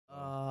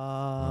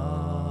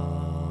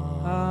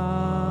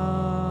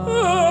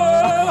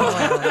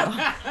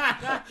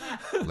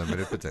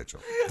Limited potential.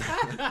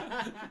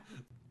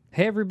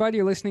 Hey everybody,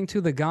 you're listening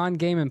to the Gone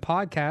Gaming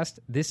Podcast.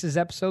 This is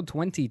episode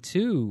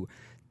 22.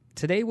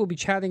 Today we'll be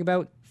chatting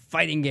about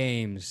fighting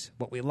games,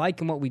 what we like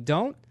and what we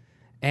don't,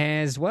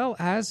 as well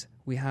as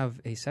we have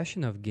a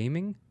session of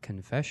gaming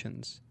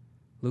confessions.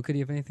 Luca, do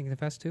you have anything to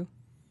confess to?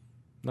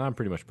 No, I'm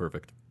pretty much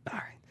perfect. All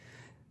right.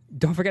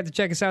 Don't forget to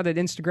check us out at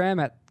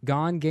Instagram at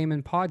Gone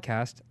Gaming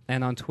Podcast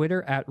and on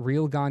Twitter at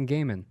Real Gone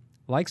Gaming.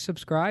 Like,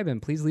 subscribe,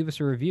 and please leave us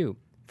a review.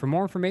 For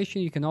more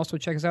information, you can also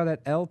check us out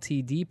at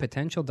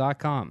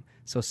ltdpotential.com.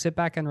 So sit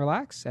back and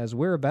relax as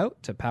we're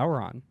about to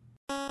power on.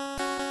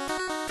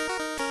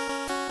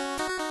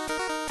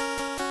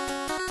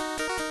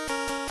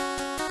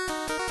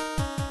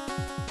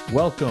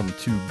 Welcome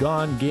to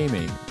Gone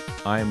Gaming.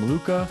 I'm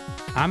Luca,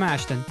 I'm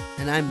Ashton.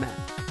 And I'm Matt.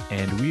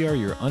 and we are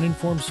your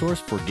uninformed source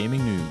for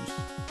gaming news.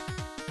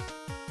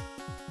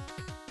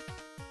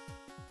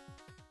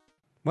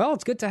 Well,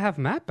 it's good to have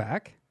Matt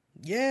back.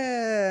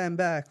 Yeah, I'm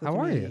back. Look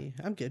How at are me. you?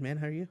 I'm good, man.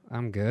 How are you?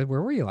 I'm good.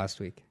 Where were you last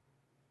week?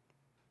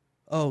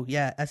 Oh,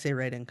 yeah, essay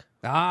writing.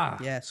 Ah,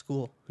 Yeah,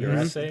 school. Your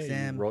essay?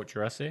 Exam. You wrote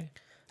your essay?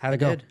 how'd it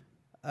go? Did.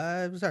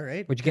 It was all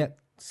right. What'd you get?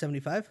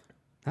 75.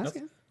 That's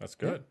good. That's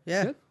good.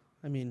 Yeah. Good.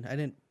 I mean,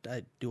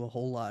 I do a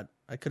whole lot.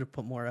 I could have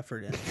put more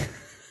effort in.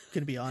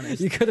 Gonna be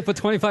honest. You could have put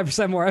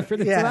 25% more effort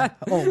into Yeah. that.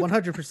 Oh,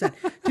 100%.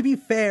 To be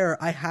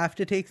fair, I have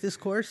to take this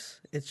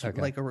course. It's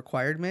Okay. like a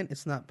requirement.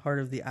 It's not part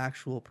of the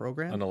actual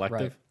program. An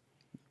elective? Right.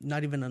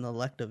 Not even an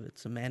elective.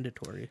 It's a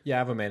mandatory. Yeah, I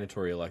have a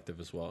mandatory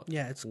elective as well.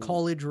 Yeah, it's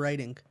college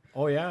writing.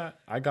 Oh, yeah.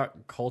 I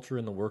got culture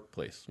in the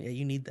workplace. Yeah,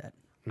 you need that.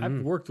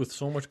 I've worked with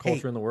so much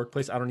culture in the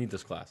workplace. I don't need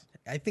this class.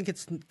 I think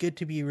it's good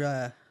to be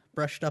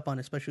brushed up on,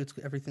 especially with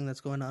everything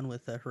that's going on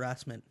with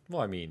harassment.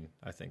 Well, I mean,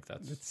 I think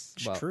that's... It's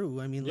Well,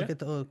 true. I mean, look yeah. at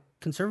the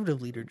conservative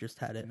leader just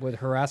had it. Would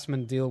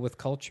harassment deal with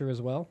culture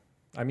as well?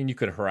 I mean, you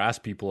could harass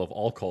people of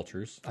all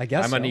cultures. I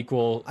guess I'm an so.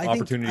 equal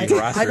opportunity I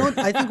harasser.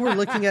 I think we're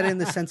looking at it in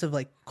the sense of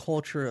like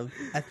culture of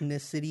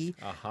ethnicity.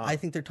 Uh-huh. I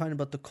think they're talking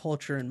about the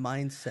culture and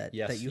mindset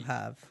Yes, that you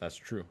have. That's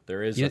true.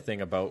 There is Yeah. a thing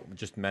about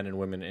just men and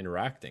women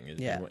interacting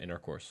Yeah. in our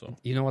course. So,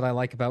 You know what I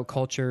like about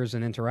cultures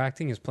and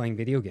interacting is playing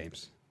video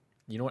games.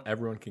 you know what?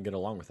 Everyone can get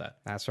along with that.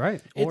 That's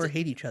right. Or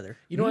hate each other.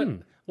 You know what?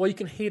 Well, you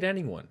can hate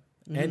anyone,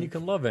 and you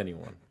can love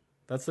anyone.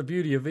 That's the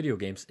beauty of video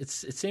games.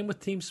 It's same with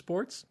team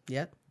sports.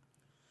 Yeah.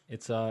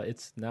 It's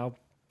now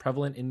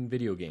prevalent in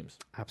video games.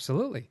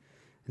 Absolutely.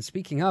 And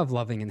speaking of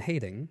loving and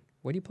hating,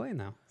 what are you playing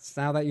now? It's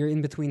now that you're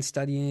in between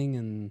studying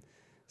and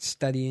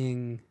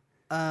studying,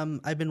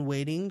 I've been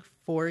waiting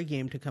for a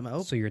game to come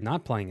out. so you're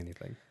not playing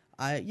anything.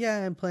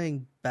 I'm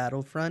playing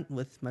Battlefront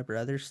with my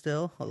brother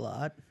still a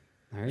lot.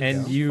 There you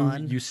And go. you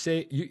Fun. you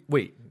say you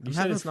wait. You I'm said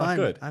having it's fun. not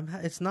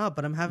good. It's not,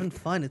 but I'm having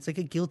fun. It's like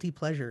a guilty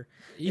pleasure.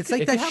 You It's can-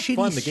 like if that you have shitty,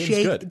 fun, the game's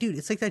good. dude.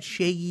 It's like that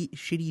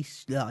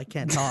shitty. I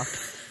can't talk.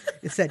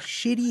 It's that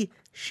shitty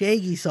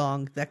Shaggy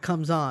song that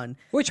comes on.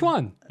 Which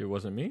one? It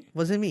wasn't me.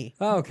 Wasn't me.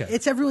 Oh, okay.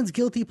 It's everyone's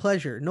guilty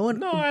pleasure. No one.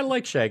 No, I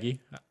like Shaggy.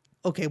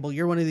 Okay, well,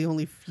 you're one of the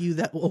only few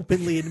that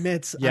openly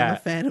admits I'm Yeah. a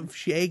fan of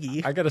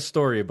Shaggy. I got a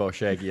story about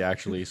Shaggy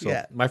actually. So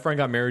Yeah. my friend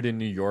got married in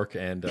New York,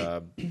 and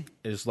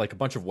is like a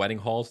bunch of wedding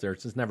halls there.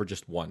 It's never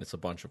just one; it's a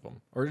bunch of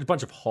them, or a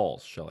bunch of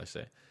halls, shall I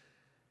say?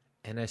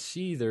 And I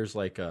see there's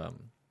like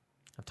I'm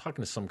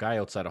talking to some guy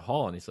outside a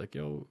hall, and he's like,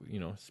 "Yo,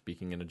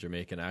 speaking in a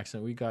Jamaican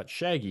accent, we got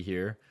Shaggy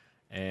here,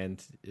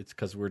 and it's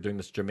because we're doing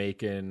this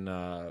Jamaican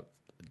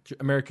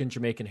American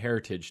Jamaican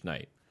Heritage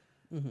Night."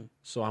 Mm-hmm.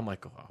 So I'm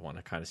like, oh, I want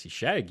to kind of see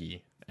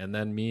Shaggy. And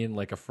then me and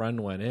like a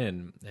friend went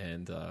in,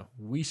 and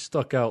we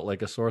stuck out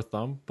like a sore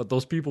thumb. But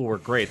those people were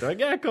great. They're like,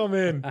 yeah, come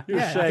in. Here's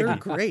Yeah, Shaggy. they're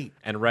great.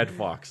 And Red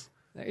Fox.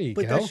 There you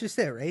But go. that's just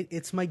it, right?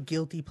 It's my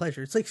guilty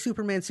pleasure. It's like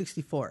Superman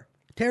 64.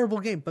 Terrible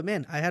game, but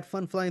man, I had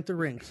fun flying through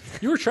rings.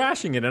 You were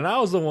trashing it, and I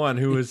was the one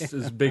who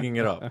is bigging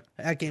it up.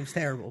 That game's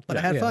terrible, but I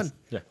Yeah. had Yes. fun.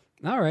 Yeah.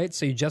 All right,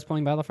 so you're just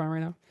playing Battlefront right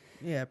now?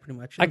 Yeah, pretty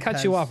much. I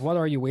cut you off. What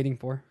are you waiting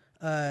for?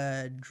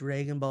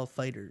 Dragon Ball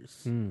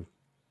Fighters. Hmm.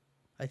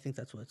 I think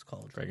that's what it's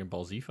called. Dragon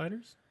Ball Z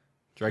fighters?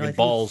 I Dragon think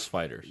Balls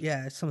fighters.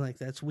 Yeah, it's something like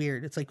that. It's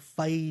weird. It's like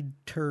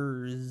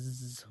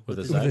fighters With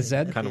a With a Z?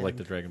 Kind of like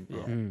the Dragon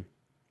Ball.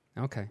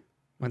 Yeah. Okay.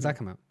 When's that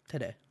come out?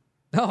 today.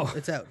 Oh,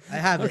 It's out. I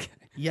have it.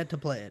 Yet to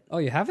play it. oh,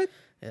 you have it?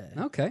 Yeah.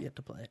 Okay. Yet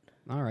to play it.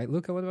 All right,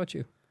 Luca. What about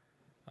you?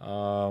 Where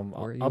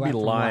are you I'll be at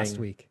from lying. last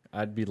week?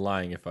 I'd be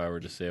lying if I were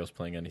to say I was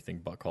playing anything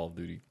but Call of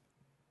Duty.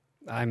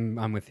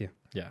 I'm with you.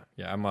 Yeah.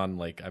 I'm on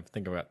like, I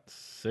think I got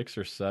 6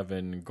 or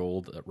 7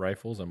 gold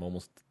rifles. I'm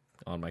almost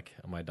on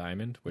my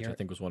diamond, which I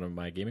think was one of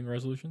my gaming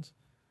resolutions.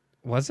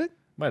 Was it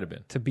Might have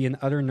been. to be an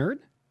utter nerd?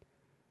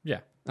 Yeah.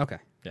 Okay.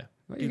 Yeah.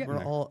 Well, you Dude, we're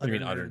getting all What do you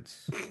mean utter utter?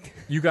 nerds.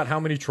 You got how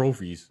many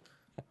trophies?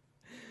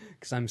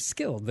 because I'm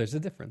skilled. There's a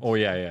difference. Oh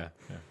yeah.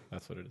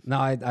 That's what it is. No,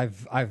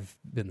 I've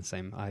been the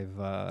same. I've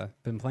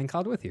been playing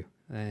COD with you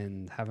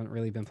and haven't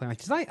really been playing.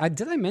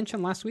 Did I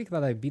mention last week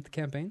that I beat the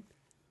campaign?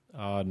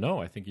 No,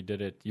 I think you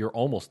did it. You're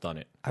almost done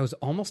it. I was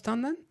almost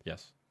done then.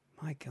 Yes.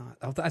 My God,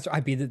 I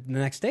beat it the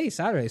next day,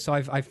 Saturday. So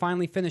I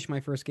finally finished my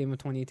first game of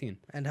 2018.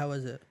 And how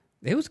was it?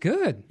 It was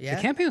good. Yeah?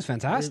 The campaign was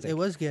fantastic. It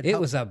was good. It How-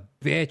 was a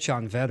bitch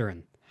on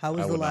veteran. How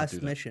was I the would not last do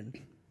that. mission?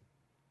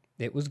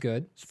 It was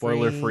good.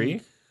 Spoiler Frank.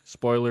 free.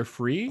 Spoiler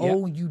free.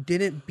 Oh, you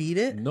didn't beat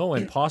it? No,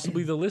 and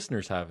possibly the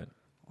listeners haven't.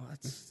 Well,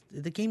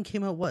 the game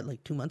came out, what,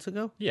 like 2 months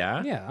ago?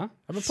 Yeah. Yeah.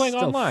 I've been playing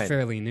Still online.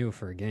 fairly new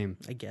for a game.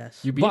 I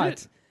guess. You beat But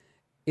it?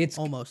 it's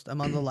Almost. I'm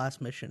on the last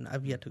mission.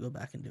 I've yet to go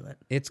back and do it.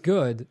 it's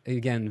good.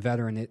 Again,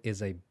 veteran it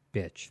is a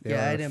bitch. There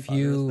Yeah, I are a didn't bother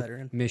with few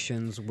veteran.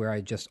 missions where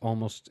I just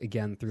almost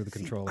again threw the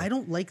controller. I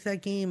don't like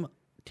that game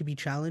to be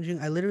challenging.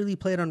 I literally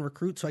play it on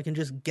recruit so I can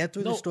just get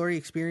through the No. story,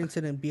 experience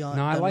it, and be on.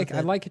 No, I done like with I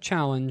it. like a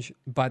challenge,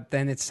 but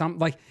then it's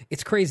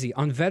it's crazy.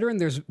 On veteran,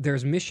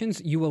 there's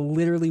missions you will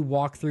literally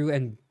walk through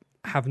and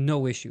have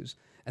no issues,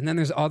 and then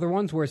there's other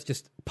ones where it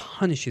just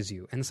punishes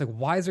you, and it's like,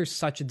 why is there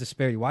such a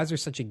disparity? Why is there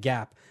such a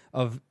gap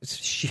of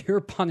sheer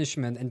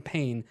punishment and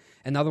pain?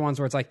 And other ones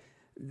where it's like,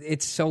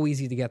 it's so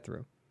easy to get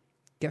through.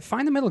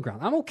 Find the middle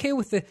ground. I'm okay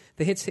with the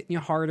hits hitting you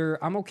harder.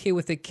 I'm okay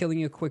with it killing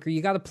you quicker.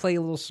 You got to play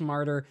a little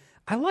smarter.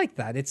 I like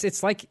that.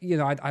 It's like,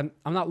 I'm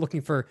not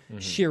looking for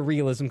sheer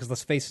realism because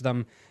let's face it,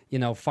 I'm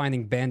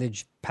finding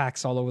bandage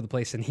packs all over the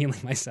place and healing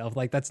myself.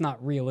 Like, that's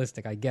not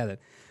realistic. I get it,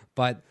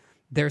 but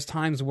there's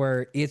times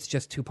where it's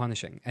just too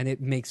punishing and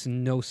it makes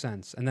no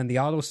sense. And then the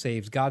auto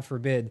saves, God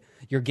forbid,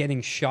 you're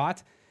getting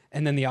shot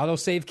and then the auto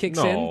save kicks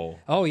in. No.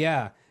 Oh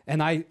yeah.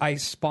 And I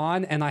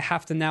spawn and I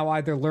have to now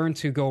either learn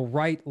to go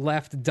right,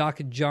 left, duck,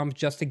 jump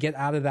just to get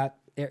out of that.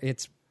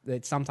 It's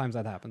sometimes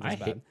that happens.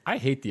 It's bad. I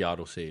hate the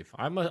autosave.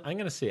 I'm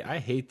gonna say I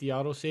hate the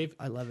autosave.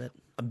 I love it.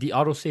 The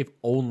autosave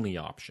only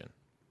option.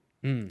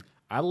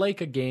 I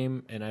like a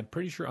game, and I'm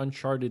pretty sure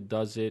Uncharted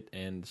does it,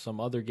 and some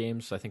other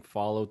games. I think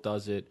Fallout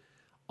does it.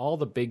 All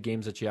the big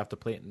games that you have to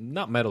play,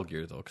 not Metal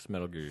Gear though, because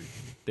Metal Gear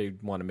they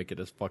want to make it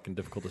as fucking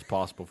difficult as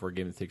possible for a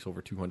game that takes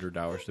over 200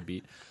 hours to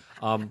beat.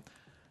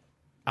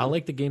 I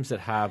like the games that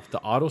have the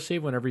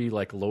autosave whenever you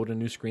like load a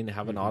new screen. They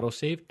have an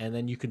autosave, and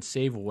then you can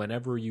save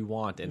whenever you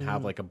want, and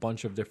have like a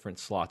bunch of different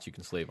slots you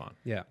can save on.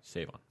 Yeah.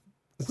 Save on.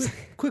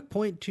 Quick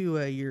point to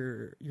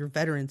your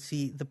veteran.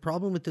 See, the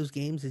problem with those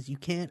games is you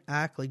can't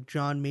act like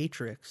John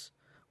Matrix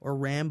or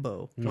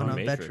Rambo when John on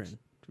Matrix? veteran.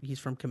 He's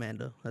from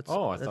Commando. That's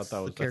Oh, I that's thought that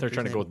the was. I thought they were character's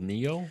trying to go name. with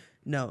Neo.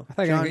 No,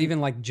 I thought even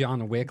like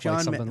John Wick, like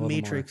John something a little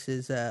Matrix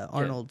is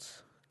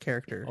Arnold's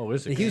character. Oh,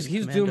 is it? more. He was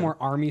Commando. doing more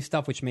army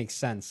stuff, which makes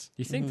sense.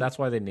 Do you think that's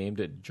why they named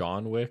it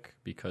John Wick,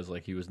 because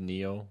like he was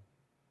Neo,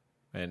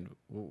 and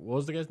what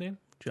was the guy's name?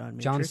 John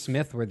Matrix. John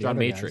Smith were the John other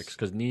Matrix, guys.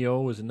 because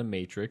Neo was in the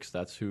Matrix.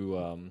 That's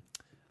who.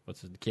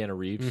 What's his Keanu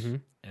Reeves,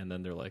 and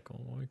then they're like,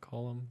 oh, we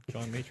call him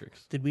John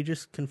Matrix. Did we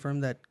just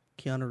confirm that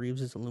Keanu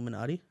Reeves is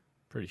Illuminati?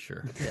 Pretty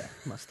sure. Yeah,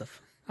 must have.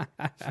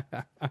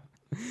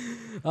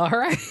 All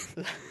right.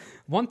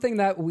 One thing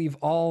that we've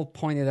all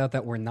pointed out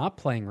that we're not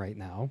playing right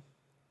now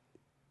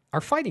are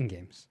fighting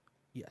games.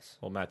 Yes.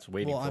 Well, Matt's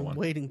waiting Well, for I'm one.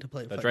 waiting to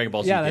play. That fighting Dragon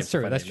Ball Z. Yeah, game's that's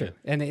true. a That's fighting true.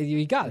 And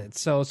you got it.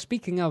 So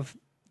speaking of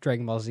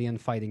Dragon Ball Z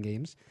and fighting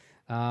games,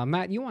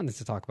 Matt, you wanted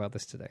to talk about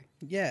this today.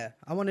 Yeah,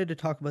 I wanted to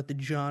talk about the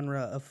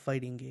genre of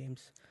fighting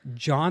games.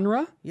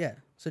 Genre? Yeah,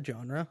 it's a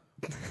genre.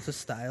 It's a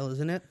style,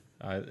 isn't it?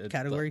 It's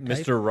Category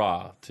Mr.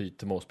 Ra to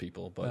most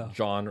people, but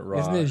John Ra.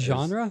 Isn't it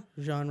genre?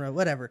 Genre,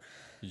 whatever.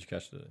 Did you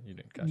catch the? You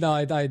didn't catch. No,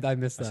 it. I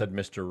missed I that. said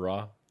Mr.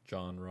 Ra.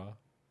 John Ra.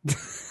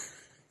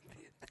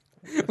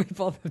 We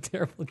both have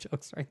terrible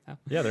jokes right now.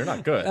 Yeah, they're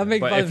not good. That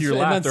makes But fun if of you the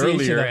laughed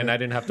enunciation earlier of it. and I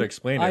didn't have to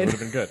explain it, it would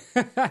have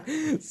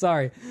been good.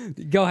 Sorry.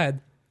 Go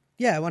ahead.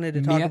 Yeah, I wanted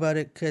to talk Mia- about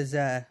it because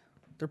they're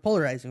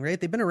polarizing, right?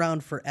 They've been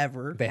around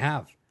forever. They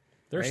have.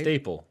 They're a Right?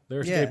 staple. They're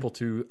a Yeah. staple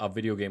to a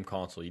video game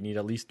console. You need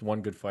at least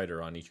one good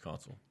fighter on each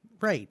console.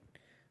 Right.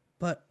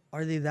 But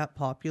are they that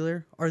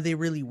popular? Are they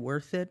really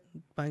worth it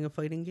buying a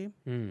fighting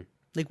game?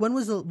 Like what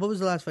was the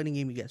last fighting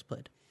game you guys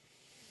played?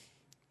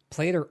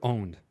 Played or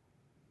owned?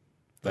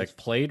 Like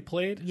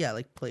played? Yeah,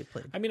 like played.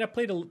 I mean, I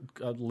played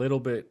a little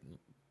bit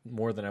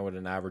more than I would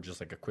an average, just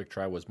like a quick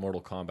try was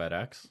Mortal Kombat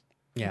X.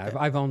 Yeah,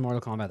 I've owned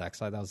Mortal Kombat X.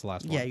 That was the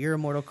last one. Yeah, you're a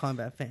Mortal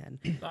Kombat fan.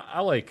 I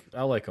like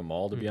them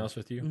all, to be honest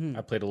with you.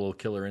 I played a little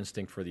Killer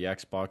Instinct for the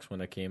Xbox when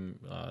I came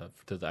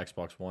to the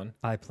Xbox One.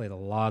 I played a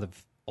lot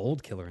of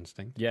old Killer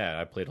Instinct. Yeah,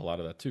 I played a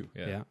lot of that too.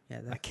 Yeah. Yeah. Yeah,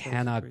 I that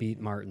cannot was beat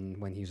Martin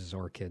when he uses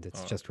Orchid.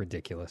 It's just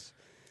ridiculous.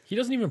 He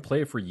doesn't even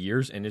play it for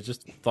years, and it's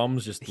just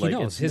thumbs just He like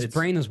knows. His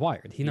brain is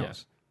wired. He Yeah.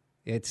 knows.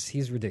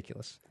 He's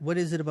ridiculous. What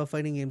is it about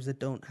fighting games that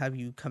don't have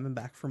you coming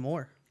back for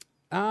more?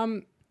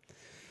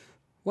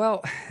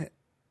 Well,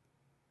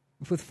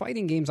 with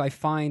fighting games, I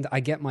find I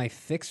get my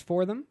fix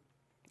for them,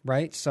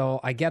 right? So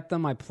I get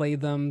them, I play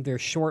them. They're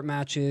short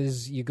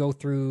matches. You go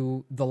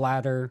through the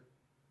ladder,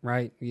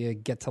 right? You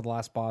get to the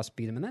last boss,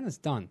 beat him, and then it's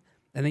done.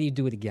 And then you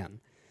do it again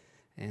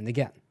and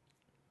again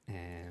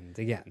and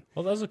again.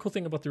 Well, that was the cool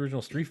thing about the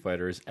original Street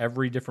Fighter is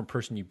every different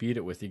person you beat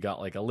it with, you got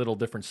like a little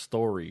different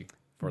story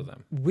for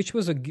them, Which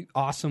was an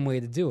awesome way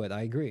to do it.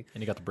 I agree.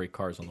 and you got to break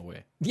cars on the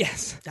way.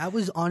 Yes. That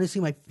was honestly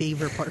my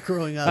favorite part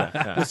growing up.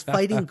 Was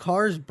fighting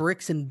cars,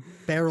 bricks, and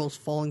barrels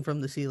falling from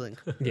the ceiling.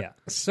 Yeah.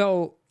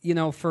 So,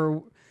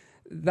 for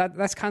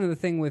that's kind of the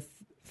thing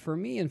for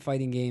me in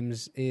fighting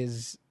games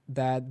is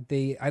that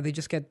they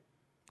just get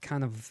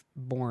kind of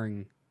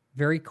boring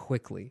very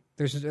quickly.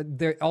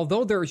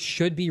 Although there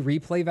should be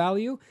replay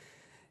value,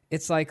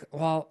 it's like,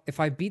 well, if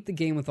I beat the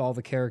game with all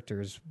the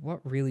characters,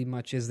 what really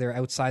much is there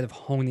outside of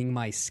honing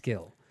my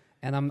skill?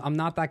 And I'm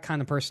not that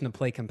kind of person to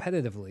play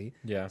competitively.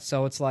 Yeah.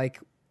 So it's like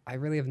I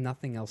really have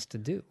nothing else to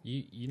do.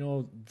 You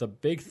know, the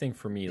big thing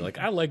for me, like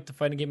I like the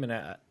fighting game,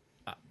 and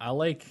I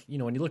like, you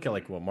know, when you look at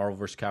like what Marvel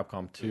vs.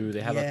 Capcom 2,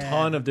 they have a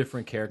ton of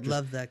different characters.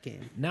 Love that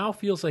game. Now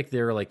feels like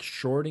they're like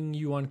shorting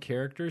you on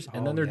characters,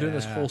 and then they're doing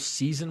this whole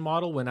season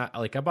model. When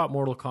I bought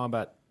Mortal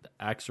Kombat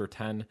X or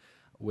 10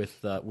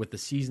 with the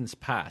seasons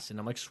pass, and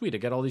I'm like, sweet, I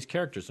got all these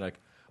characters. And like,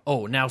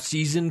 oh, now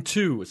season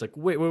 2. It's like,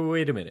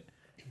 wait a minute.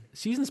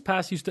 Seasons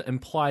pass used to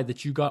imply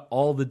that you got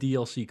all the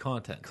DLC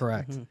content.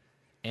 Correct.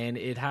 And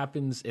it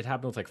happens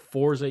with like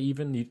Forza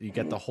even. You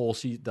get the whole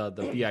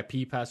the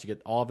VIP pass, you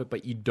get all of it,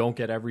 but you don't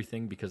get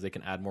everything because they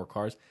can add more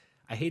cars.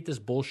 I hate this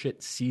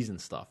bullshit season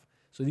stuff.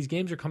 So these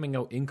games are coming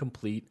out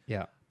incomplete.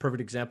 Yeah.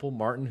 Perfect example,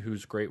 Martin,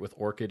 who's great with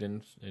Orchid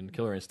and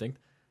Killer Instinct,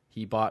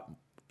 he bought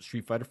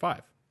Street Fighter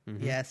V.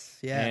 Yes,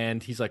 yeah.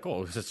 And he's like,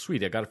 oh, this is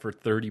sweet. I got it for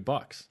 $30.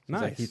 He's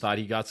like, Nice. he thought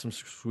he got some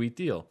sweet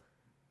deal.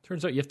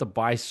 Turns out you have to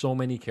buy so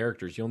many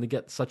characters. You only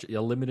get such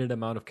a limited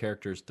amount of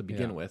characters to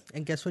begin with.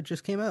 And guess what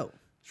just came out?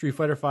 Street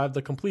Fighter V,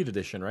 the complete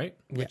edition, right?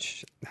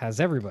 Which has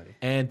everybody.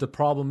 And the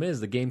problem is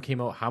the game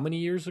came out how many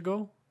years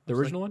ago? The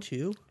original one?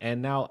 2?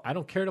 And now I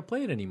don't care to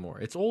play it anymore.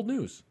 It's old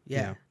news.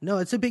 Yeah. No,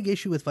 it's a big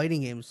issue with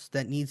fighting games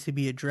that needs to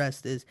be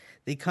addressed is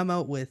they come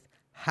out with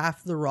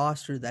half the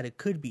roster that it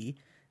could be,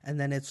 and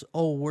then it's,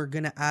 oh, we're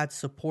going to add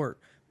support,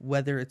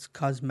 whether it's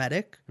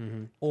cosmetic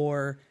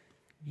or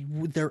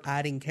they're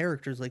adding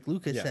characters like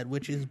Lucas said,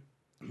 which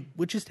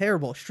is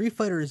terrible. Street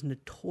Fighter is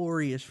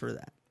notorious for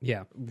that.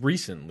 Yeah.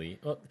 Recently.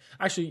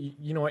 Actually,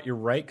 you know what? You're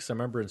right, because I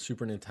remember in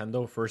Super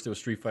Nintendo, first it was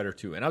Street Fighter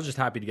 2. And I was just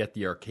happy to get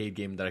the arcade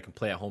game that I can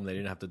play at home that I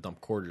didn't have to dump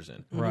quarters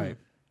in. Right.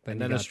 And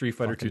then there's Street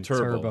Fighter 2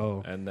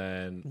 Turbo. And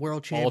then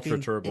World Champion. Ultra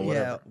Turbo,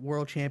 whatever.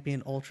 World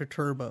Champion, Ultra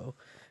Turbo.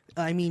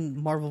 I mean,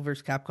 Marvel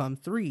vs. Capcom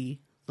 3,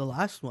 the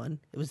last one,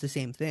 it was the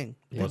same thing.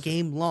 The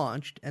game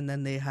launched, and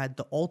then they had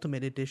the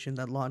Ultimate Edition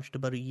that launched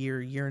about a year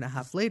and a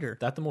half later.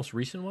 That the most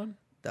recent one?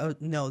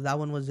 No, that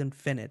one was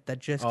Infinite. That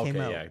just came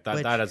out. Yeah,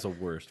 that has the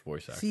worst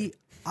voice acting. See,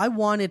 I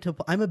wanted to...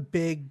 I'm a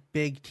big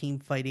team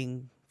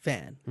fighting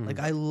fan. Like,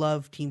 I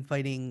love team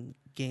fighting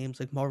games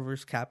like Marvel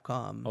vs.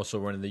 Capcom. Oh, so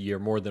we're in the year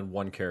more than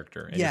one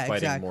character. And Yeah, you're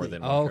fighting exactly. more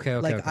than one Okay,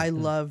 character. okay. I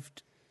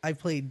loved... I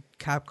played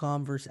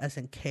Capcom versus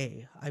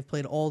SNK. I've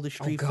played all the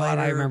Street God,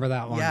 Fighter. I remember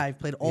that one. Yeah, I've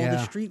played all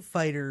the Street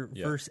Fighter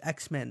versus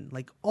X-Men.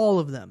 Like, all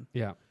of them.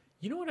 Yeah.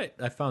 You know what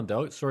I found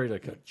out? Sorry to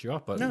cut you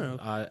off, but No.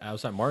 I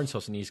was at Martin's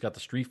house and he's got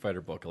the Street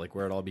Fighter book, like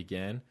where it all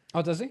began.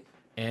 Oh, does he?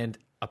 And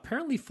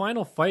apparently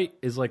Final Fight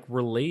is like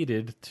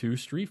related to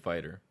Street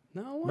Fighter.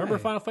 No way. Remember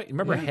Final Fight?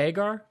 Remember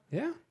Hagar?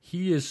 Yeah.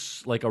 He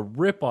is like a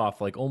ripoff,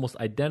 like almost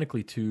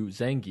identically to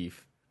Zangief.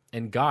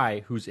 And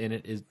Guy, who's in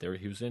it, is there.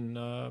 He was in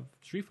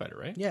Street Fighter,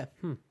 right? Yeah.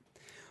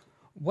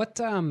 What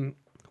do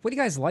you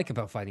guys like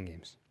about fighting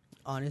games?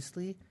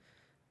 Honestly,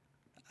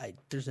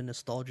 there's a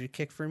nostalgia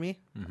kick for me.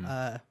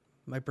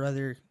 My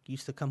brother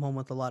used to come home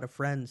with a lot of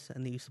friends,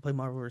 and they used to play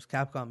Marvel vs.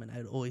 Capcom, and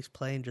I'd always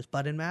play and just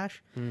button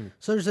mash.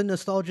 So there's a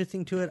nostalgia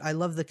thing to it. I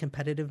love the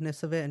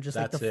competitiveness of it, and just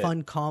like That's the it.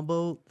 fun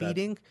combo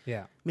beating.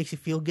 Yeah. Makes you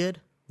feel good.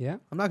 Yeah.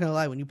 I'm not gonna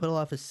lie, when you put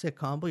off a sick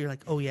combo, you're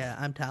like, oh yeah,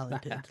 I'm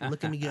talented.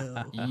 Look at me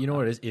go. You know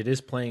what it is? It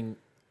is playing.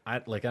 I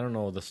don't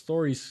know. The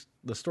stories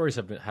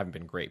haven't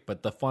been great,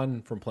 but the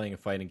fun from playing a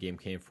fighting game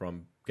came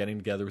from getting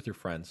together with your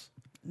friends,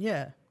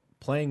 Yeah.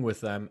 playing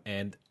with them,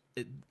 and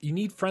you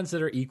need friends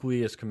that are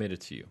equally as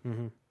committed to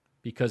you.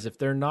 Because if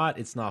they're not,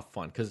 it's not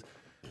fun. Because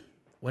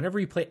whenever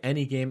you play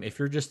any game, if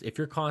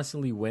you're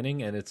constantly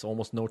winning and it's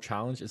almost no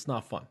challenge, it's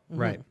not fun.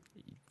 Right.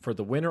 For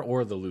the winner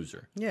or the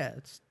loser. Yeah,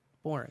 it's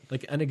boring.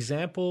 Like an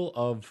example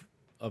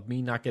of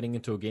me not getting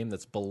into a game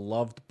that's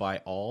beloved by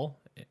all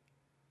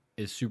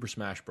is Super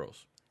Smash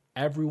Bros.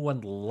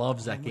 Everyone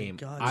loves that game.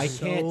 God, I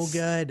so can't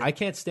good. I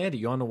can't stand it.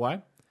 You wanna know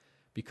why?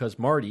 Because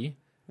Marty,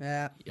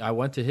 Yeah. I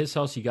went to his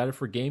house. He got it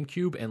for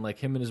GameCube, and like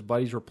him and his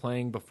buddies were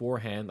playing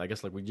beforehand. I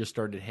guess like we just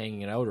started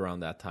hanging out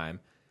around that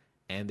time,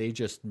 and they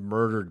just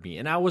murdered me.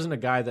 And I wasn't a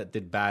guy that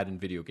did bad in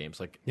video games.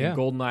 Like in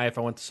GoldenEye, if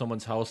I went to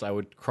someone's house, I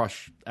would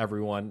crush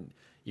everyone.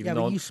 Even Yeah,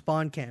 though but you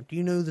spawn camp. Do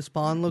you know the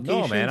spawn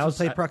locations? man, I You was-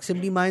 play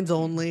proximity mines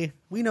only.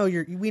 We know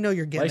your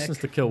gimmick. License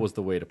to Kill was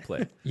the way to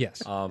play.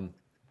 Yes.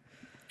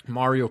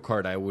 Mario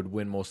Kart, I would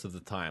win most of the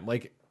time.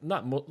 Like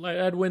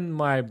I'd win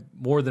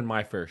more than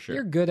my fair share.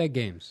 You're good at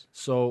games.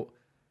 So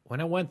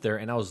when I went there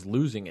and I was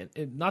losing,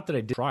 and not that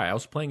I did try, I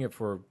was playing it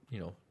for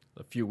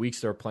a few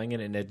weeks. They were playing it,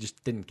 and I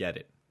just didn't get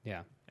it.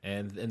 Yeah.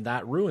 And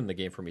that ruined the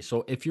game for me.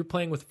 So if you're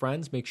playing with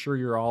friends, make sure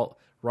you're all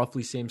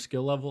roughly same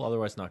skill level.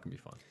 Otherwise, it's not gonna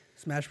be fun.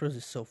 Smash Bros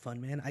is so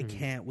fun, man. I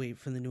can't wait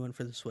for the new one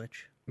for the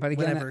Switch. But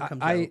again, whenever it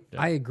comes I out.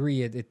 I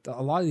agree.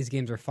 A lot of these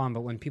games are fun,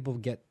 but when people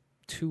get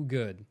too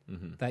good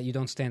that you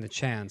don't stand a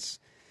chance,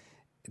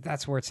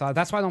 that's where it's.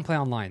 That's why I don't play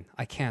online.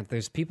 I can't.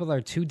 There's people that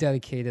are too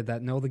dedicated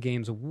that know the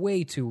games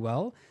way too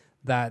well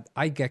that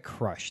I get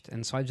crushed,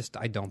 and so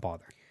I don't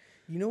bother.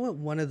 You know what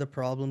one of the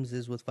problems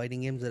is with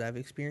fighting games that I've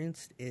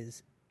experienced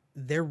is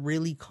they're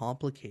really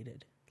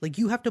complicated. Like,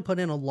 you have to put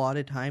in a lot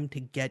of time to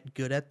get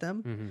good at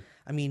them. Mm-hmm.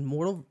 I mean,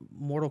 Mortal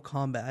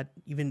Kombat,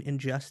 even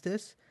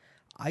Injustice,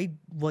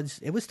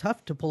 it was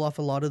tough to pull off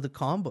a lot of the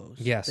combos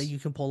Yes. that you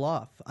can pull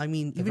off. I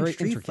mean, They're even very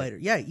Street intricate. Fighter.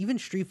 Yeah, even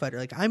Street Fighter.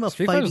 Like, I'm a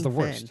Street fighting Fighter's the fan.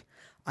 worst.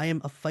 I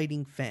am a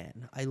fighting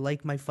fan. I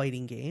like my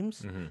fighting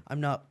games.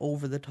 I'm not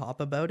over the top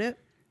about it.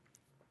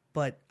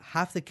 But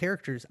half the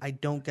characters, I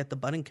don't get the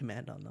button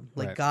command on them.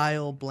 Like Right.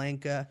 Guile,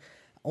 Blanca,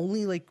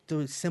 only like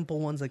the simple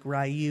ones like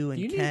Ryu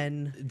and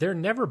Ken. They're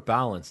never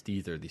balanced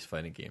either, these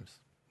fighting games.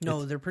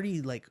 No, they're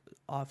pretty like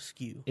off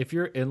skew.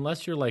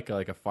 Unless you're like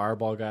a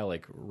fireball guy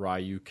like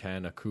Ryu,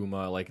 Ken,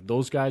 Akuma, like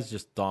those guys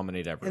just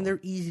dominate everyone. And they're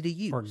easy to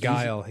use. Or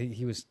Guile.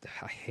 He was.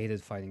 I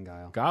hated fighting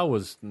Guile. Guile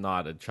was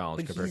not a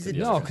challenge But compared he's to a- the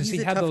No, other because guys. He's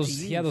he had tough to those.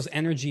 He had use. those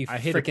energy I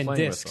hated freaking playing with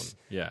discs. them.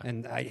 Yeah.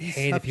 and I He's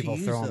hated tough to people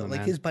use, throwing though. them. Like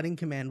Man. his button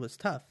command was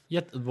tough.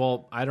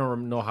 Well, I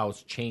don't know how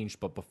it's changed,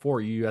 but before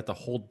you had to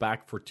hold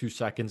back for 2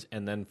 seconds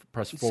and then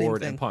press Same forward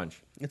thing. and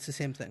punch. It's the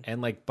same thing.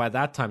 And like by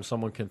that time,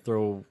 someone can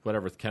throw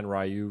whatever Ken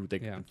Ryu. They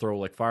Yeah. can throw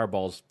like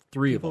fireballs.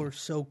 3 People of were them.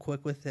 so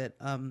quick with it.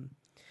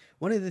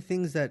 One of the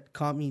things that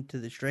caught me to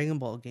this Dragon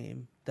Ball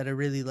game that I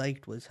really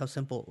liked was how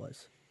simple it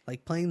was.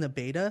 Like playing the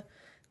beta,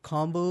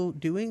 combo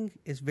doing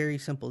is very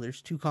simple.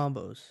 There's 2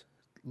 combos,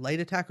 light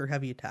attack or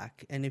heavy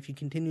attack. And if you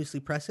continuously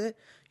press it,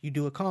 you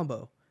do a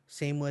combo.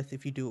 Same with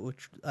if you do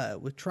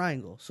it with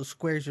triangle. So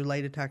square's your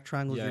light attack,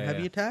 triangle's Yeah, your yeah, heavy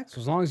yeah. attack. So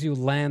as long as you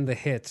land the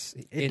hits,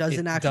 It does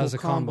an actual does a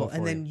combo, and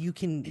for then you. you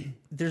can.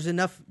 There's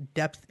enough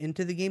depth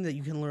into the game that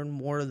you can learn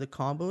more of the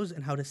combos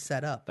and how to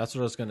set up. That's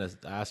what I was going to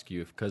ask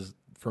you, because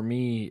for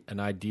me, an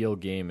ideal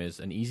game is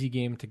an easy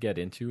game to get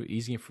into,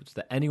 easy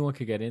that anyone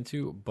could get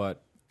into,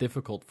 but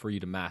difficult for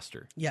you to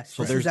master. Yes,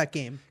 So this there's is that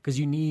game. because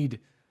you need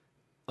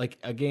like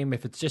a game.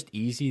 If it's just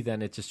easy,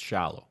 then it's just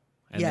shallow,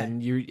 and Yeah.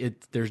 then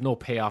there's no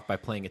payoff by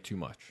playing it too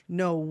much.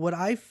 No, what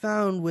I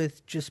found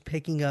with just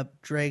picking up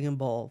Dragon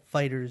Ball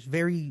Fighters,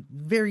 very,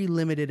 very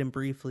limited and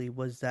briefly,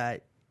 was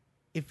that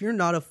if you're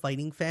not a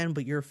fighting fan,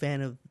 but you're a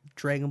fan of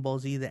Dragon Ball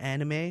Z, the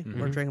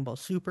anime, or Dragon Ball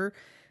Super,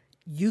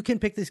 you can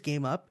pick this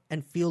game up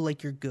and feel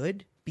like you're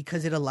good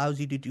because it allows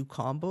you to do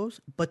combos,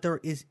 but there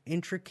is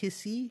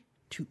intricacy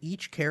to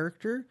each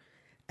character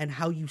and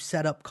how you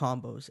set up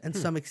combos and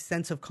some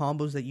extensive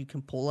combos that you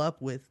can pull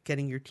up with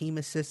getting your team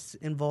assists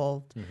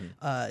involved,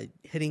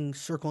 hitting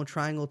circle and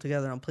triangle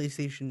together on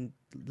PlayStation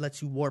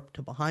lets you warp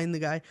to behind the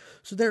guy.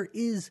 So there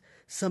is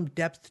some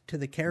depth to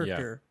the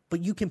character,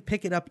 but you can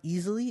pick it up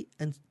easily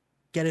and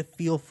get a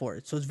feel for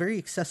it. So it's very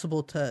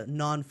accessible to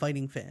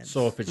non-fighting fans.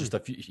 So if it's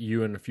just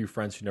you and a few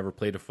friends who never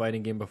played a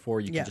fighting game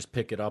before, you Yeah. can just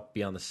pick it up,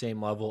 be on the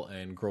same level,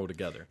 and grow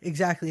together.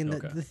 Exactly. And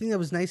Okay. the thing that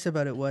was nice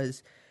about it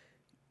was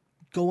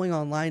going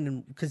online,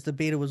 and because the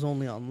beta was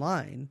only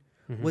online,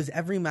 was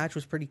every match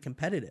was pretty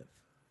competitive.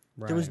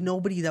 There was Right.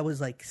 nobody that was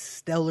like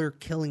stellar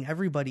killing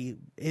everybody.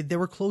 There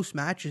were close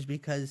matches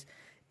because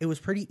it was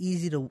pretty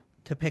easy to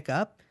pick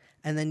up.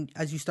 And then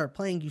as you start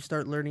playing, you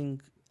start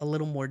learning a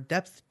little more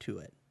depth to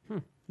it,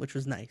 which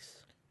was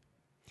nice.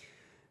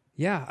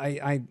 Yeah,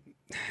 I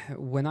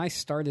when I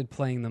started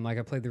playing them, like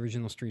I played the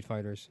original Street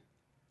Fighters.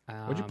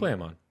 What'd you play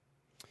them on?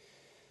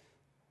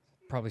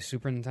 Probably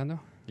Super Nintendo.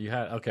 You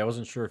had I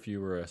wasn't sure if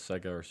you were a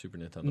Sega or Super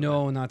Nintendo.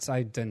 No,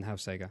 I didn't have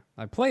Sega.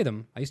 I played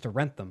them. I used to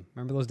rent them.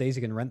 Remember those days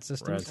you can rent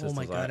systems? Rent Oh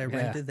my systems, God, I yeah.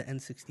 rented the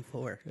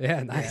N64.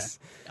 Yeah, nice.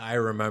 I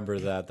remember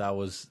that.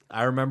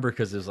 I remember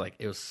because it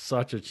was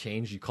such a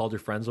change. You called your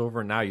friends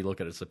over, and now you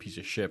look at it as a piece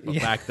of shit. But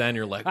back then,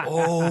 you're like,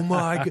 oh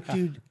my god,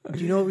 Dude, do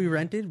you know what we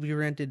rented? We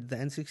rented the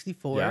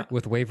N64. yeah.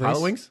 With Wave Race?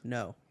 Pilot Wings,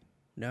 No.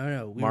 We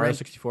Mario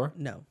 64.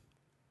 No.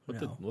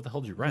 What the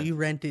hell did you rent? We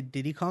rented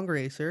Diddy Kong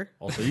Racer.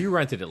 Also, you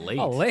rented it late.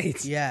 Oh,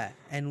 late. Yeah,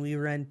 and we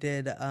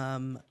rented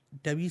WCW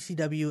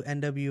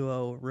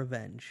NWO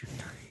Revenge.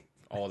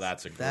 Oh,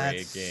 that's a great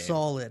That's game.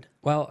 solid.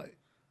 Well,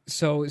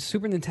 so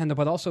Super Nintendo,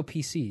 but also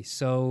PC.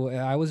 So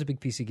I was a big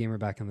PC gamer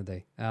back in the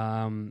day.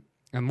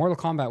 And Mortal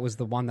Kombat was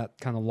the one that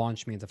kind of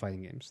launched me into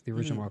fighting games, the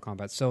original Mortal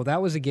Kombat. So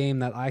that was a game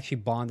that I actually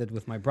bonded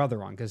with my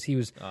brother on because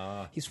he's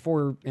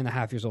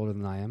 4.5 years older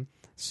than I am.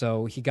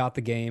 So he got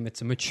the game.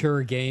 It's a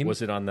mature game.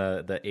 Was it on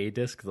the A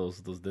disc? Those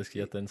discs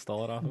you have to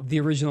install it off of? The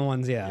original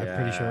ones, yeah, I'm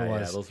pretty sure it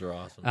was. Yeah, those are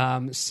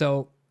awesome.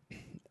 So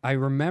I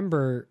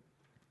remember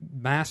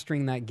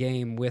mastering that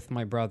game with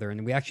my brother,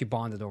 and we actually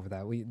bonded over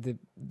that.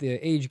 The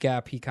age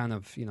gap, he kind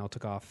of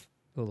took off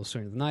a little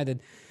sooner than I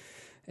did.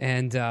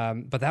 And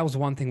but that was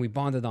one thing we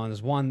bonded on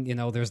is one,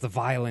 there's the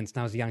violence.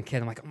 And I was a young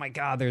kid. I'm like, oh my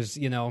God, there's,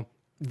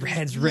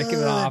 heads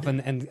ripping off and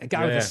a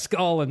guy with a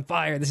skull and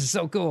fire. This is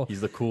so cool.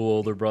 He's the cool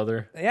older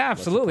brother. Yeah,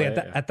 absolutely. play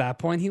it, At that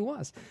point, he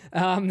was.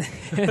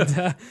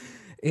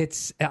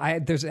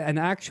 There's an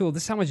actual.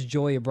 This is how much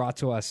joy it brought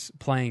to us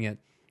playing it.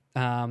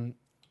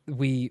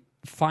 We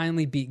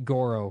finally beat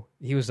Goro.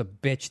 He was a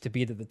bitch to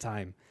beat at the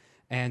time,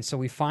 And so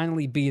we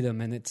finally beat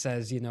him, and it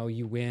says,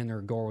 you win or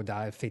Goro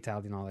die,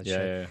 fatality and all that shit.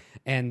 Yeah.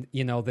 And,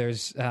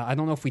 there's, I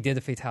don't know if we did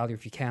a fatality or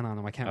if you can on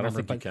him. I can't I don't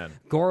remember. think you can.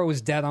 Goro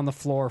was dead on the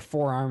floor,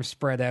 4 arms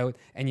spread out,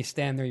 and you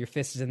stand there, your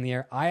fist is in the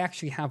air. I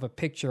actually have a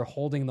picture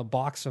holding the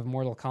box of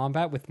Mortal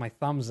Kombat with my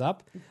thumbs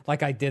up,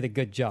 like I did a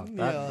good job.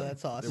 Yeah,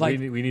 that's awesome. Like-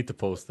 we need to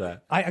post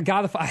that. I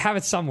have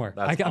it somewhere.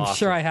 That's I'm awesome.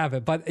 sure I have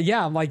it. But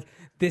yeah, I'm like,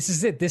 this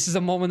is it. This is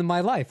a moment in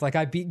my life. Like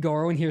I beat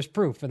Goro, and here's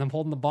proof. And I'm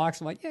holding the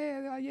box. I'm like,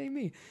 yeah, yay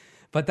me.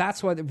 But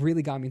that's what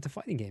really got me into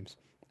fighting games.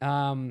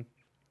 And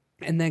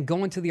then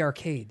going to the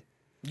arcade.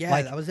 Yeah,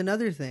 Like- that was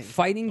another thing.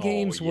 Fighting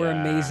games were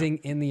yeah. amazing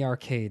in the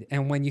arcade.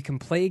 And when you can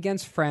play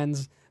against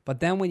friends, but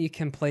then when you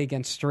can play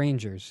against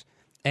strangers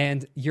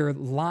and you're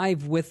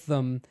live with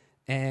them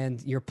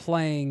and you're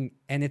playing,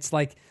 and it's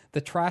like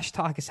the trash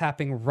talk is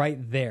happening right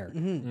there.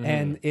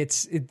 And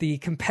the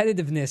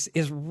competitiveness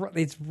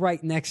it's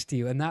right next to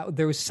you. And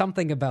there was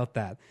something about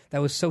that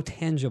was so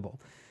tangible.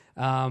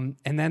 And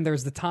then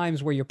there's the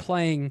times where you're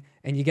playing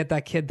and you get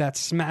that kid that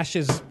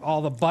smashes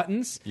all the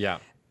buttons Yeah.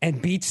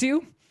 and beats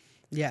you.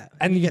 Yeah.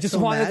 And you get just so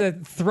wanted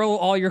mad. to throw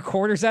all your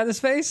quarters at his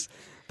face.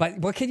 But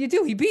what can you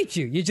do? He beat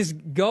you. You just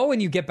go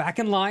and you get back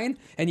in line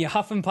and you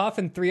huff and puff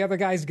and 3 other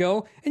guys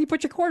go and you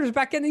put your quarters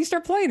back in and you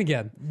start playing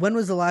again. When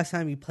was the last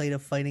time you played a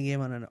fighting game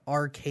on an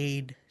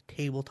arcade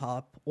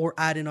tabletop or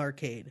at an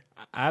arcade?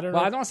 I don't know.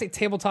 Well, I don't want to say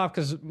tabletop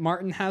because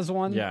Martin has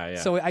one. Yeah.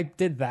 So I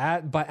did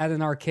that. But at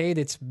an arcade,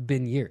 it's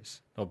been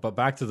years. Oh, but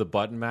back to the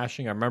button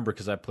mashing. I remember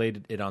because I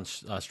played it on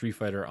Street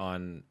Fighter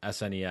on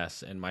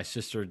SNES, and my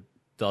sister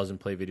doesn't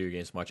play video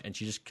games much, and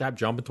she just kept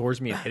jumping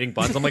towards me and hitting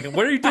buttons. I'm like,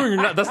 "What are you doing?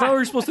 That's not what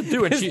you're supposed to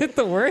do." And Is it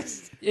the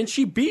worst?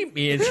 she beat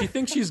me, and she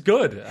thinks she's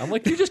good. I'm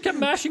like, "You just kept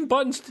mashing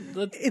buttons."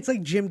 It's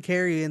like Jim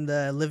Carrey in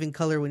The Living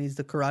Color when he's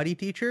the karate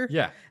teacher.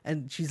 Yeah.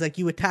 And she's like,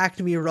 you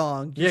attacked me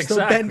wrong. You're Yeah, still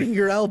exactly. bending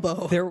your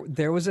elbow.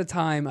 There was a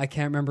time, I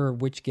can't remember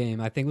which game.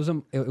 I think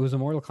it was a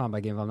Mortal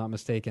Kombat game, if I'm not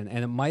mistaken.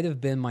 And it might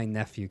have been my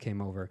nephew came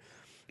over,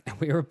 and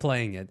we were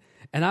playing it.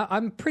 And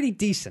I'm pretty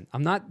decent.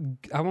 I'm not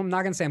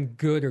going to say I'm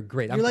good or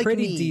great. I'm You're like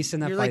pretty me.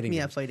 decent at You're fighting like me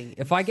games. at fighting games.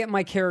 If I get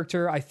my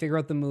character, I figure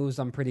out the moves,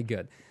 I'm pretty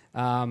good.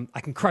 I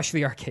can crush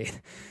the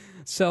arcade.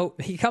 So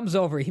he comes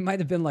over. He might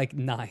have been like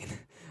 9.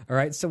 All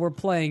right. So we're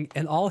playing,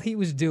 and all he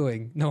was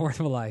doing, no word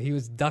of a lie, he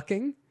was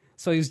ducking.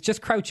 So he was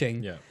just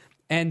crouching. Yeah.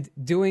 And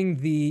doing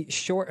the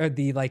short or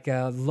the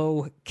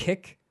low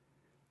kick.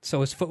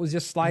 So his foot was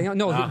just sliding out.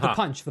 No, the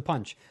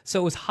punch.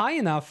 So it was high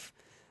enough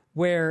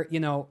where,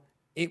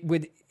 it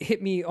would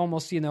hit me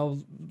almost,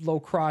 low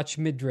crotch,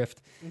 mid drift.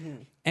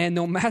 And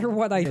no matter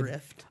what I did,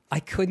 Drift. I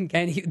couldn't.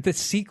 And the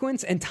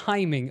sequence and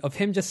timing of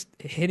him just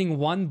hitting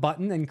one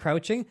button and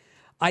crouching,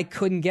 I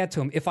couldn't get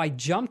to him. If I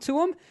jumped to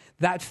him,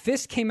 that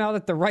fist came out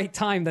at the right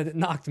time that it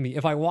knocked me.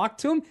 If I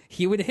walked to him,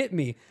 he would hit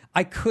me.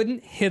 I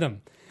couldn't hit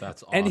him.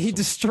 That's And he awesome.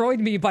 destroyed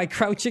me by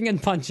crouching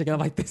and punching. And I'm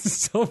like, this is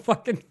so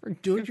fucking.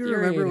 Don't you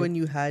remember infuriating. when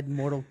you had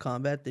Mortal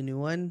Kombat, the new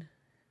one,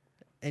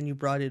 and you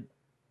brought it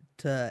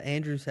to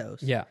Andrew's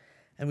house? Yeah.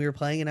 And we were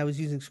playing, and I was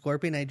using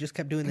Scorpion. I just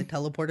kept doing the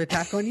teleport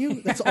attack on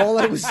you. That's all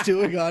I was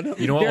doing on him.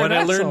 You know what? You're When an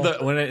I learned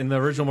asshole. in the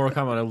original Mortal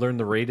Kombat, when I learned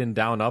the Raiden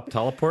down up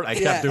teleport, I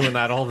kept Yeah. doing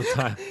that all the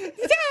time.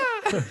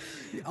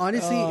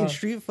 Honestly, in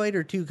Street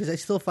Fighter 2, because I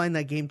still find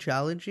that game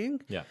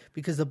challenging. Yeah.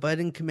 Because the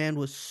button command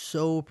was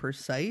so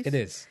precise. It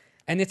is.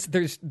 And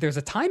there's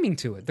a timing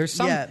to it. There's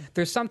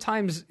some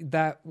times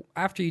that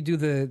after you do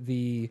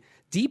the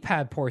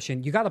D-pad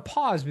portion, you got to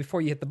pause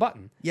before you hit the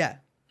button. Yeah.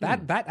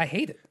 That I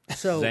hate it.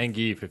 So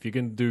Zangief. If you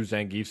can do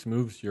Zangief's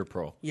moves, you're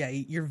pro. yeah,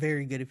 you're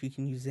very good if you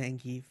can use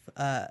Zangief.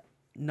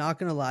 Not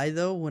gonna lie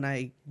though, when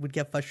I would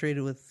get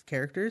frustrated with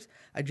characters,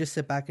 I just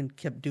sit back and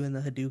kept doing the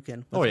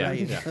Hadouken. Oh, yeah,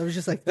 Ryu. yeah. I was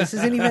just like, this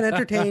isn't even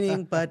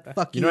entertaining, but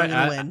fuck You you, know, I'm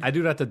gonna win. I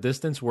do it at the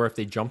distance where if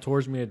they jump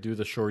towards me, I do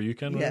the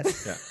Shoryuken.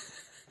 Yes. Yeah.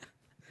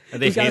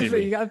 And they You hated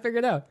me. gotta figure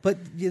it out. But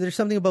yeah, there's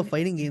something about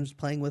fighting games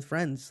playing with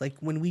friends. Like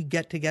when we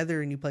get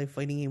together and you play a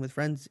fighting game with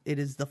friends, it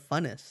is the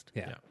funnest.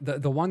 Yeah.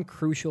 The one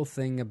crucial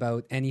thing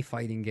about any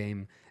fighting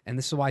game, and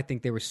this is why I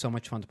think they were so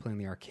much fun to play in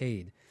the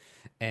arcade,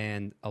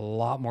 and a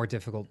lot more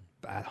difficult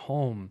at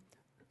home,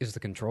 is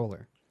the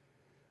controller.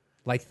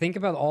 Like think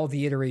about all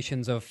the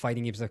iterations of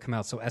fighting games that have come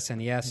out. So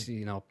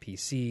SNES,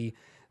 PC,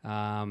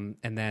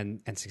 and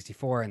then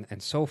N64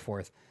 and so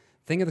forth.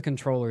 Think of the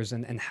controllers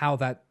and how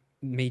that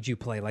made you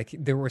play. Like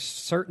there were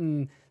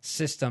certain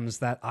systems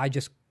that I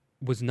just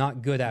was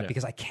not good at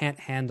because I can't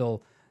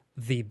handle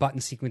the button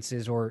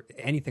sequences or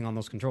anything on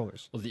those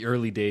controllers. Well, the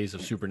early days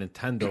of Super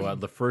Nintendo,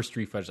 the first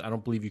Street Fighters, I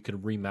don't believe you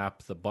could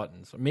remap the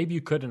buttons. Maybe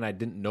you could, and I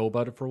didn't know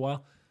about it for a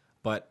while.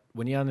 But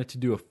when you wanted to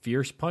do a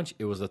fierce punch,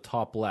 it was the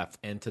top left.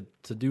 And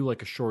to do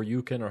like a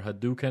Shoryuken or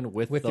Hadouken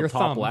with the your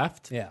top thumb.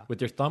 left, Yeah.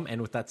 with your thumb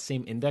and with that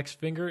same index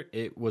finger,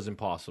 it was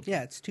impossible.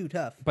 Yeah, it's too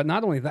tough. But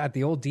not only that,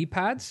 the old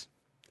D-pads,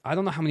 I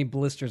don't know how many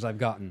blisters I've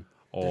gotten.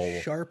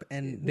 They're sharp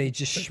and They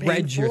just they're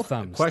shred your painful.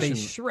 thumbs. Question- They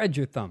shred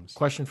your thumbs.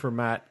 Question for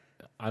Matt.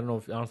 I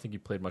don't think you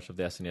played much of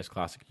the SNES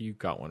Classic. You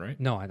got one, right?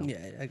 No, I don't.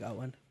 Yeah, I got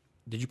one.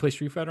 Did you play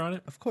Street Fighter on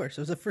it? Of course,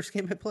 it was the first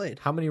game I played.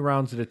 How many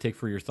rounds did it take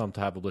for your thumb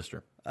to have a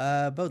blister?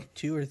 About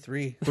 2 or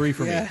 3. 3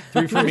 for Yeah. me.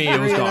 3 for me. It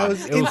was And gone. I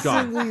was It was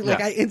gone. instantly, like,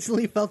 Yeah. I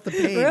instantly felt the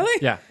pain. Really?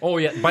 Yeah. Oh,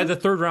 yeah. By the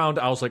third round,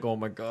 I was like, oh,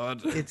 my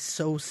God. It's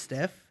so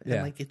stiff and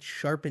Yeah. like it's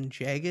sharp and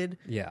jagged.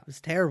 Yeah. It was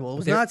terrible. It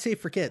was There- not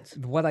safe for kids.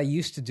 What I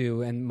used to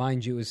do, and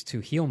mind you, is to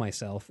heal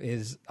myself,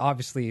 is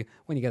obviously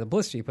when you get a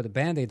blister, you put a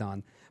Band-Aid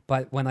on.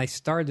 But when I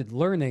started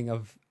learning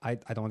of, I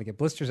don't want to get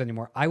blisters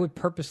anymore, I would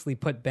purposely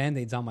put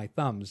Band-Aids on my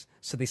thumbs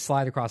so they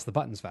slide across the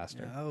buttons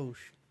faster. Oh,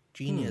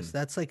 genius.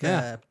 That's like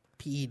Yeah. a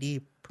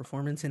PED,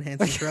 performance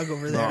enhancing drug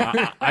over No,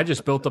 there. I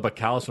just built up a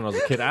callus when I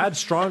was a kid. I had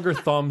stronger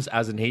thumbs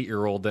as an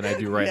 8-year-old than I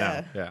do right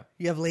now. Yeah.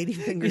 You have lady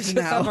fingers Just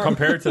have now.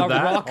 Compared to a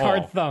that, rock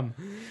hard oh. thumb.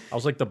 I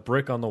was like the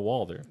brick on the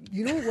wall there.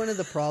 You know one of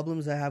the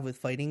problems I have with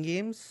fighting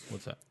games?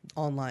 What's that?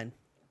 Online.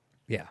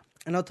 Yeah.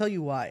 And I'll tell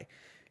you why.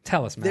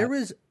 Tell us, Matt. There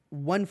was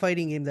one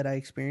fighting game that I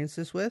experienced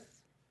this with,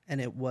 and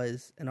it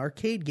was an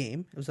arcade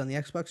game. It was on the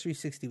Xbox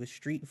 360 with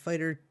Street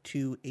Fighter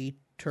 2 8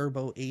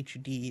 Turbo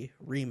HD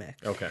Remix.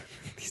 Okay.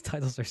 These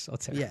titles are so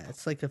terrible. Yeah,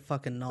 it's like a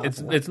fucking novel.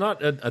 It's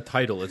not a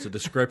title. It's a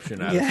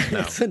description. As Yeah, now.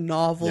 it's a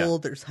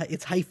novel. Yeah.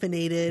 It's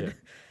hyphenated.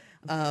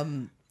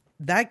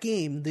 That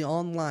game, the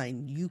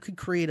online, you could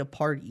create a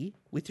party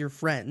with your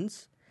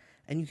friends,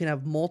 and you can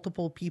have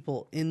multiple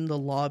people in the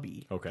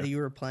lobby Okay. that you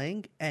were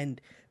playing. And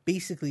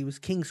basically, it was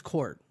King's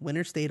Court.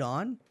 Winner stayed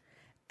on,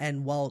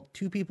 and while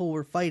 2 people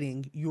were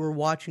fighting, you were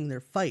watching their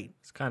fight.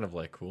 It's kind of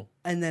like cool.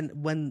 And then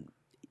when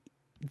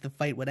the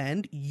fight would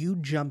end, you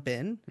jump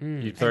in.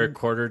 You throw a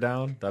quarter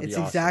down. That'd It's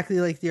be awesome. exactly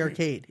like the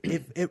arcade.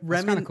 It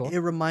kinda cool.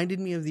 reminded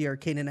me of the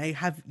arcade, and I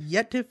have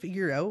yet to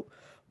figure out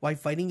why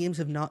fighting games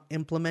have not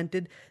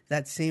implemented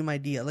that same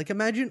idea. Like,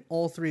 imagine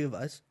all 3 of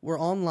us were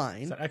Is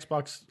online, that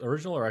Xbox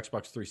original or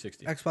Xbox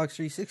 360? Xbox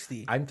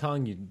 360. I'm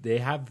telling you,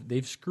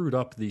 they've screwed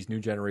up these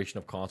new generation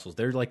of consoles.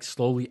 They're like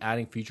slowly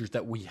adding features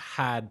that we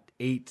had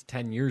 8 to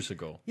 10 years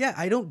ago. Yeah,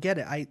 I don't get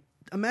it. I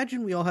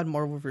imagine we all had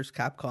Marvel vs.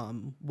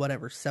 Capcom,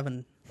 whatever,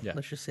 7, Yeah.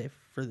 let's just say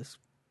for this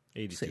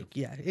 82. sake.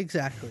 Yeah,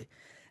 exactly.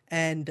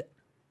 And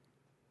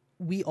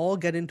we all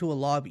get into a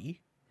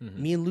lobby.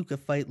 Mm-hmm. Me and Luca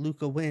fight.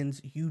 Luca wins.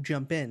 You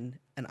jump in,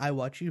 and I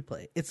watch you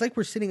play. It's like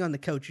we're sitting on the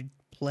couch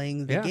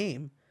playing the Yeah.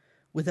 game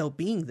without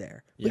being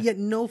there. But Yeah. yet,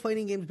 no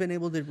fighting game's been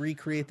able to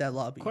recreate that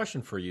lobby.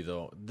 Question for you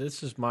though.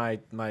 This is my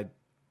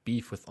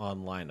beef with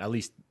online. At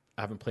least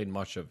I haven't played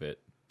much of it.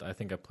 I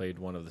think I played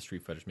one of the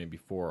Street Fighters maybe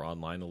 4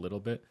 online a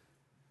little bit.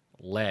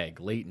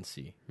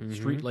 Latency.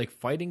 Street like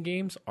fighting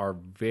games are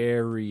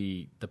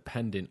very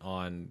dependent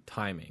on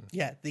timing.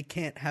 Yeah, they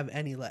can't have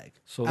any lag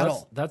So at that's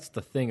all. that's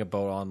the thing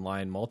about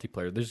online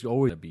multiplayer. There's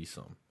always gonna be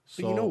some.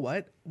 But you know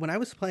what? When I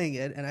was playing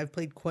it, and I've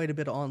played quite a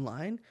bit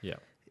online, Yeah.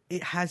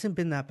 it hasn't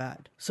been that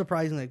bad.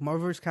 Surprisingly, like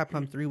Marvel vs.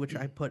 Capcom 3, which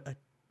I put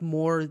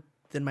more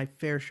than my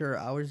fair share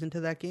of hours into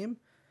that game,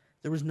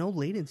 there was no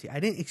latency. I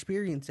didn't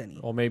experience any.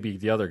 Well, maybe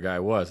the other guy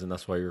was, and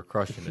that's why you were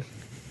crushing it.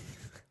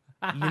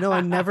 You know, I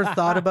never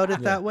thought about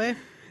it that way.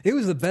 It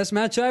was the best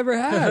match I ever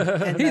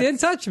had. He didn't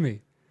touch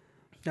me.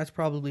 That's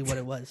probably what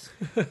it was.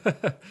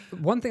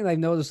 One thing I've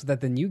noticed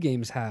that the new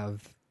games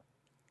have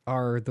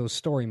are those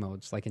story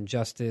modes, like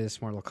Injustice,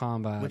 Mortal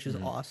Kombat. Which is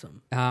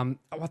awesome. Well,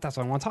 that's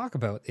what I want to talk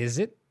about. Is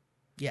it?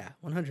 Yeah,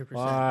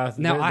 100%.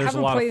 Now, I there's a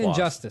haven't lot of played flaws.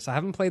 Injustice. I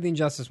haven't played the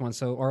Injustice one,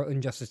 or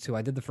Injustice 2.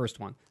 I did the first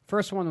one.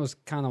 First one was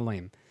kind of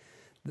lame.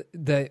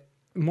 The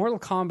Mortal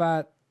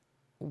Kombat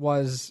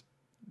was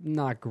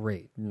not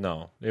great.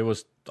 No, it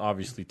was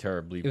obviously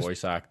terribly was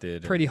voice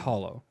acted. Pretty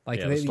hollow. Like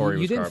Yeah, the story you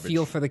was didn't garbage.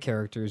 feel for the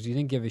characters. You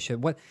didn't give a shit.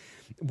 What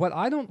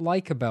I don't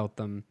like about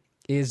them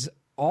is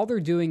all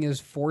they're doing is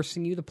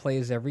forcing you to play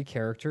as every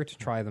character to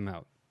try them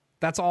out.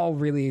 That's all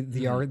really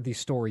the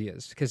story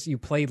is, because you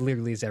played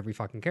literally as every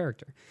fucking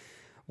character.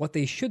 What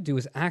they should do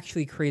is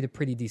actually create a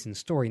pretty decent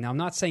story. Now, I'm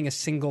not saying a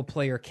single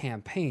player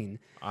campaign.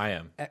 I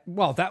am.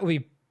 Well, that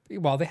would be,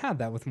 well, they had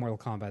that with Mortal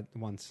Kombat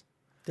once.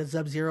 The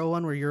Sub-Zero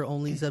one where you're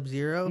only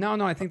Sub-Zero? No,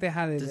 I think they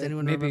had it. Does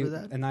anyone maybe,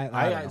 remember that? And I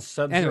I don't had know.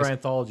 Sub-Zero Anyways,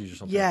 anthologies or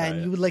something. Yeah, like and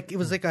that, you would like, it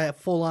was like a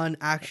full-on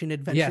action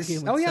adventure yes.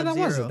 game with Oh, yeah,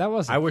 Sub-Zero. that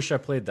was it. I wish I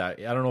played that.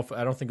 I don't know if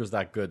I don't think it was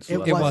that good. So It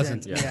that's-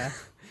 wasn't. wasn't. Yeah.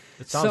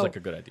 It sounds So- like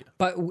a good idea.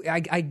 But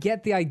I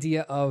get the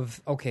idea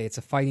of, okay, it's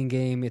a fighting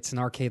game, it's an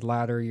arcade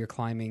ladder, you're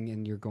climbing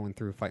and you're going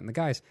through fighting the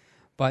guys.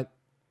 But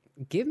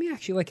give me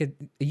actually like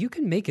you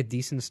can make a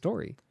decent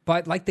story.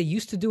 But like they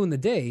used to do in the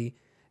day,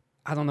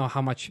 I don't know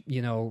how much,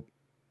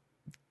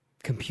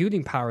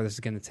 computing power this is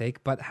going to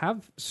take, but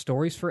have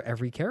stories for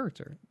every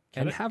character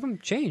and have them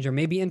change or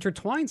maybe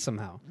intertwine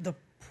somehow. The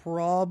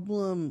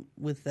problem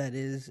with that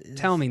is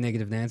Tell me,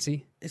 Negative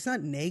Nancy. it's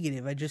not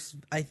negative.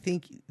 I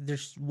think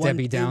there's one.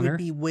 Debbie It Downer? would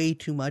be way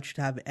too much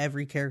to have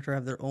every character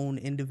have their own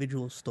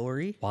individual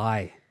story.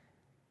 Why?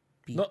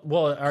 No,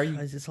 well, are you?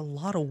 Because it's a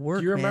lot of work.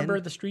 Do you remember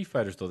man. the Street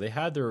Fighters though? They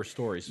had their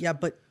stories. Yeah,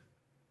 but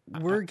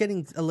we're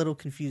getting a little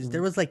confused.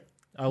 There was like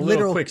A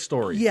little quick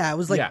story. Yeah, it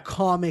was like Yeah.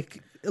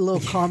 a little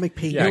comic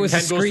page. Yeah, It was Ken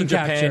a goes to screen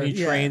Japan. capture. He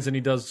Yeah. trains and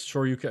he does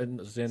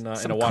Shoryukens in a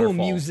Some waterfall. cool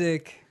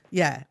music.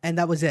 Yeah, and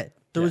that was it.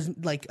 There was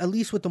like, at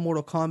least with the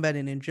Mortal Kombat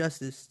and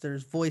Injustice,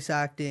 there's voice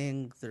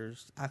acting,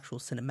 there's actual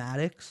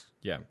cinematics.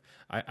 Yeah,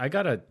 I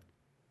gotta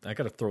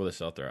throw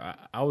this out there.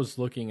 I was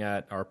looking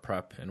at our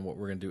prep and what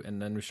we're gonna do,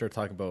 and then we started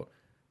talking about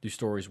do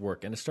stories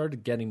work, and it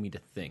started getting me to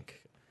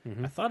think.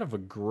 I thought of a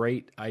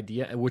great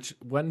idea, which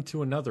went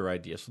to another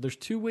idea. So there's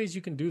two ways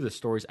you can do the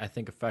stories, I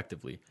think,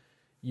 effectively.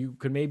 You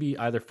could maybe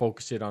either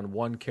focus it on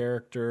one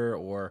character,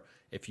 or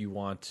if you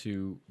want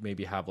to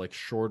maybe have like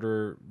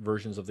shorter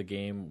versions of the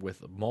game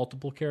with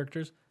multiple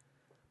characters.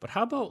 But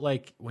how about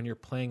like when you're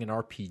playing an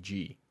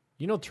RPG?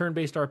 You know,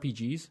 turn-based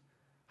RPGs?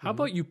 How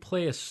about you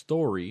play a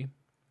story,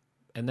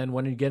 and then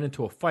when you get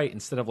into a fight,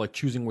 instead of like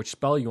choosing which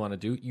spell you want to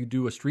do, you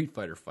do a Street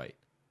Fighter fight.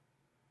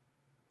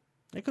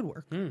 It could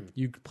work.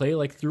 You play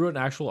like through an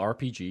actual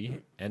RPG,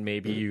 and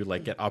maybe you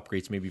like get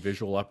upgrades, maybe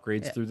visual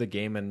upgrades through the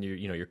game, and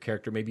your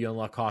character, maybe you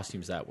unlock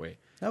costumes that way.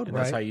 That would And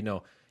that's how you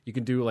know. You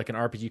can do like an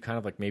RPG, kind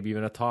of like maybe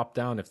even a top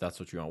down if that's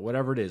what you want.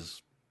 Whatever it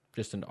is,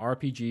 just an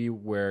RPG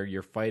where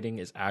your fighting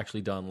is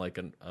actually done like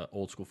an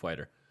old school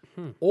fighter,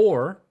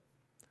 or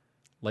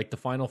like the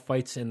final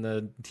fights in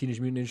the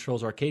Teenage Mutant Ninja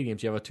Turtles arcade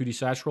games. You have a 2D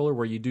side scroller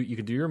where you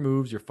can do your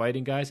moves, you're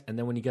fighting guys, and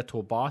then when you get to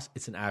a boss,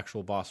 it's an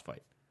actual boss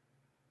fight.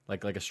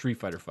 Like a Street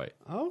Fighter fight.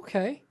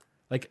 Okay.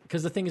 Like,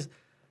 because the thing is,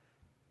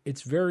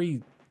 it's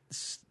very,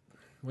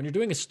 when you're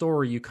doing a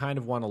story, you kind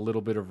of want a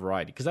little bit of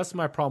variety. Because that's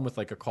my problem with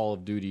like a Call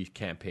of Duty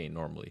campaign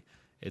normally.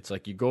 It's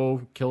like you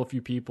go, kill a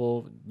few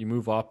people, you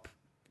move up,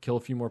 kill a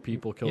few more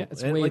people, kill. Yeah,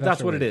 it's and wave like that's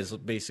after what wave. it is,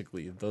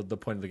 basically, the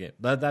point of the game.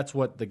 That's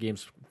what the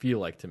games feel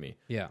like to me.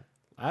 Yeah.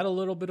 Add a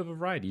little bit of a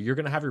variety. You're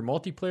going to have your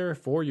multiplayer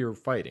for your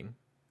fighting,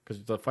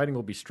 because the fighting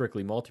will be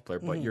strictly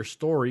multiplayer, but your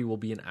story will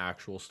be an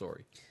actual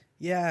story.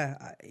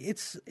 Yeah,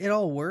 it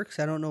all works.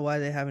 I don't know why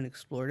they haven't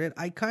explored it.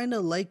 I kind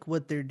of like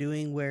what they're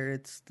doing, where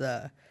it's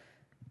the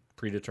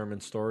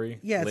Predetermined story.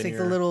 it's like the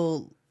linear.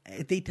 little,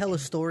 they tell a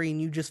story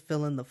and you just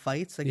fill in the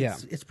fights. Like Yeah.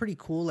 it's pretty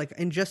cool. Like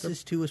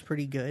Injustice 2 was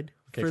pretty good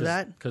for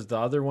that. Because the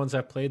other ones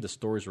I played, the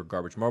stories were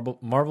garbage.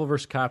 Marvel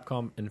vs.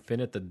 Capcom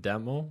Infinite, the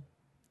demo,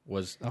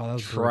 was That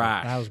was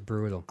trash. Brutal. That was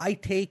brutal. I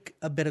take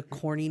a bit of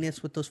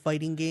corniness with those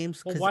fighting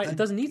games. Well, 'cause why? It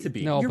doesn't need to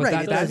be. No, You're but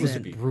right, it that was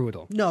doesn't.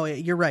 brutal. No,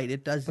 you're right.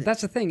 It doesn't. But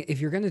that's the thing.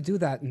 If you're going to do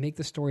that, make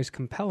the stories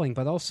compelling.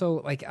 But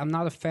also, like, I'm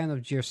not a fan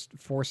of just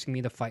forcing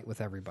me to fight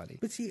with everybody.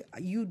 But see,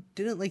 you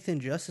didn't like the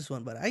Injustice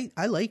one, but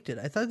I liked it.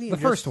 I thought the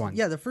first one.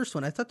 Yeah, the first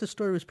one. I thought the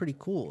story was pretty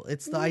cool.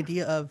 It's the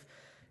idea of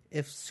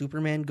if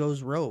Superman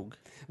goes rogue,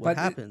 what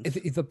happens?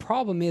 If the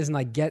problem is, and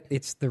I get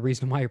it's the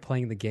reason why you're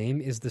playing the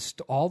game, is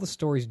all the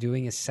story's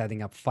doing is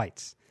setting up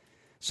fights.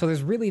 So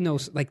there's really no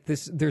like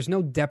this. There's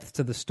no depth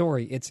to the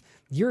story. It's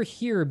you're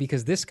here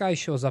because this guy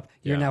shows up.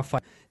 You're now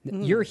fight.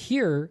 You're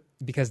here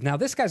because now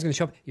this guy's going to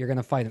show up. You're going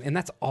to fight him, and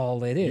that's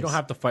all it is. You don't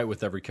have to fight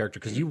with every character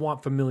because you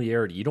want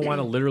familiarity. You don't want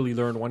to literally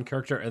learn one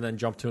character and then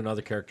jump to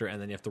another character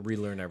and then you have to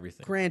relearn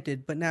everything.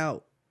 Granted, but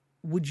now,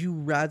 would you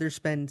rather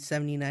spend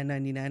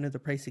 $79.99 of the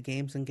price of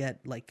games and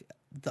get like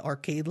the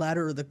arcade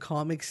ladder or the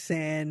Comic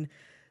Sans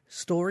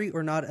story,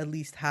 or not at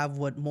least have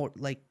what more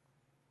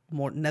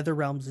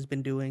NetherRealms has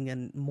been doing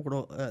and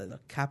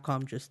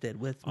Capcom just did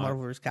with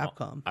Marvel vs.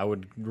 Capcom? I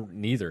would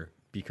neither,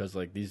 because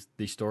like these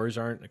stories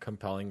aren't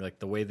compelling. Like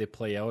the way they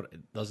play out,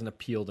 it doesn't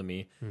appeal to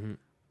me.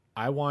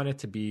 I want it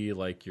to be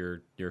like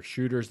your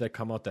shooters that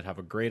come out that have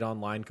a great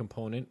online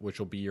component, which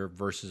will be your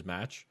versus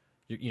match.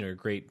 Your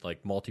great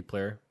like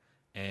multiplayer,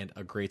 and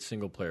a great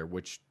single player,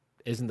 which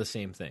isn't the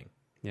same thing.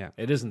 Yeah.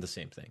 It isn't the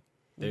same thing.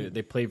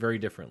 They play very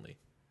differently.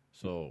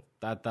 So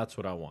that's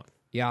what I want.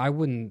 Yeah,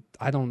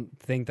 I don't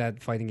think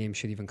that fighting games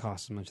should even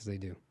cost as much as they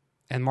do.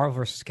 And Marvel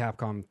vs.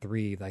 Capcom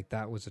 3, like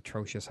that was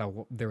atrocious.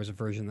 How there was a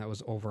version that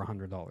was over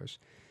 $100.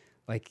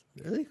 Like,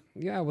 Really?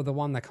 yeah, well, the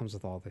one that comes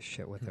with all this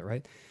shit with it,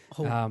 right?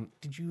 Oh,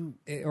 did you?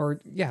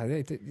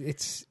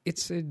 It's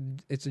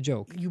a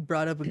joke. You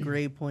brought up a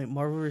great point.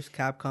 Marvel vs.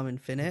 Capcom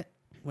Infinite,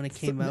 when it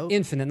came out,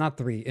 Infinite, not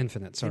 3.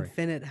 Infinite. Sorry.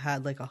 Infinite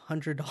had like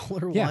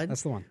 $100 Yeah, one,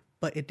 that's the one.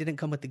 but it didn't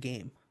come with the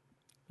game.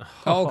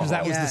 Oh, because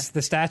that was Yeah.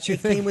 the statue It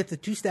thing. came with the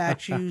 2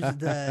 statues,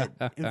 the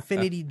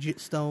Infinity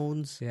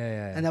Stones,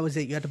 Yeah. and that was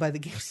it. You had to buy the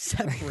game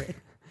separate.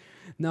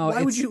 No, Why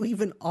would it's- you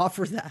even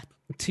offer that?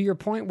 To your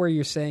point where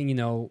you're saying,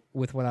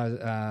 with what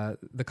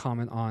the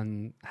comment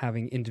on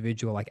having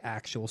individual, like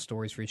actual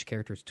stories for each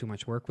character is too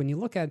much work. When you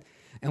look at,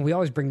 and we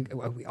always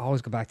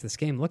go back to this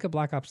game. Look at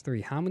Black Ops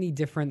 3. How many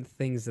different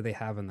things do they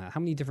have in that? How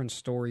many different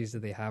stories do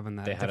they have in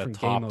that? They had a different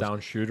game modes? top-down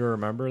shooter.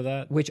 Remember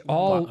that? Which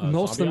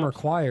most of them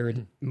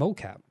required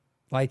mocap.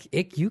 Like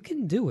you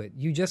can do it.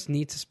 You just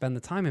need to spend the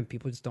time, and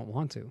people just don't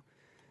want to.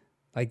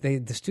 Like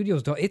the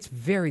studios don't. It's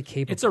very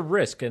capable. It's a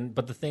risk,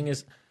 but the thing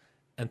is,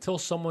 until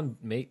someone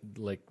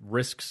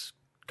risks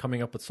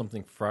coming up with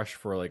something fresh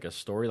for like a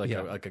story, like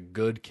a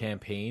good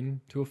campaign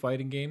to a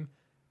fighting game,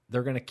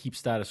 they're going to keep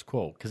status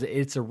quo because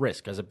it's a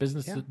risk. As a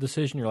business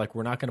decision, you're like,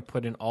 we're not going to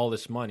put in all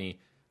this money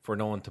for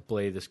no one to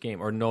play this game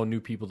or no new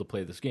people to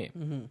play this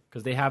game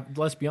because they have.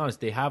 Let's be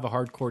honest, they have a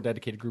hardcore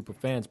dedicated group of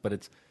fans, but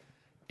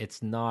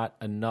It's not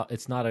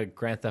a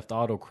Grand Theft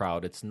Auto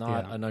crowd. It's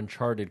not Yeah. an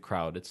Uncharted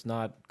crowd. It's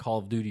not Call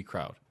of Duty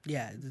crowd.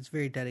 Yeah, it's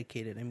very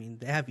dedicated. I mean,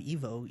 they have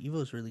Evo.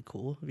 Evo's really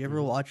cool. Have you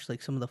ever watched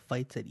like some of the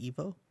fights at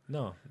Evo?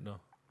 No.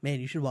 Man,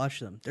 you should watch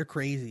them. They're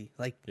crazy.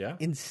 Like Yeah?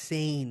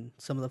 insane,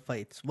 some of the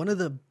fights. One of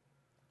the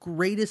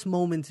greatest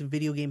moments in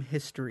video game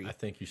history. I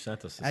think you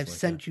sent us this. I've link,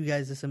 sent you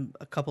guys this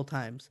a couple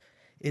times.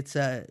 It's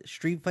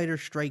Street Fighter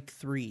Strike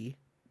 3.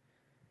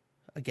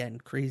 Again,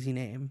 crazy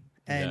name.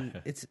 And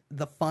Yeah. it's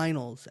the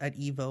finals at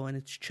Evo, and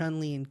it's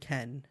Chun-Li and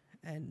Ken.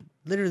 And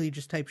literally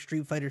just type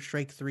Street Fighter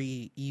Strike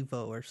 3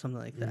 Evo or something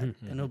like that. And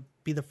it'll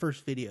be the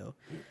first video.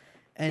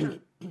 And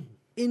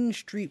in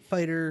Street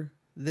Fighter,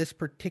 this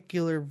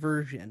particular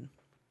version,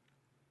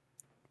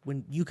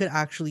 when you could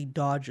actually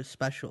dodge a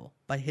special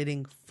by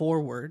hitting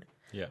forward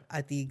Yeah.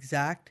 at the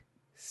exact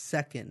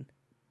second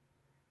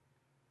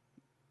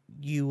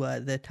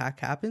the attack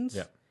happens.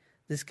 Yeah.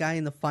 This guy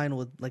in the final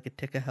with like a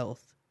tick of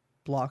health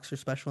blocks her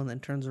special and then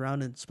turns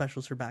around and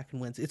specials her back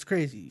and wins. It's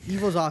crazy.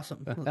 Evo's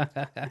awesome.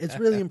 It's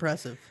really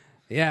impressive.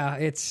 Yeah,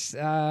 it's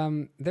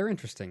they're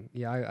interesting.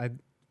 Yeah,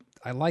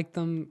 I like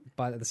them,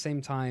 but at the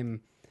same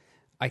time,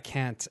 I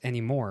can't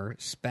anymore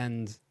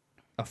spend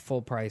a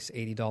full price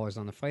 $80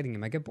 on a fighting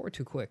game. I get bored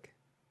too quick,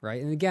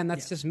 right? And again,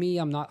 that's just me.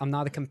 I'm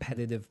not a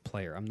competitive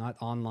player. I'm not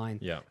online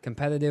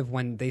competitive.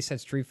 When they said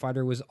Street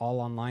Fighter was all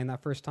online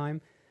that first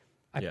time,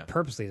 I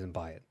purposely didn't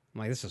buy it. I'm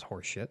like, this is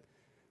horse shit.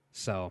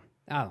 So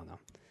I don't know.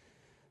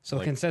 So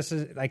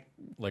consensus, like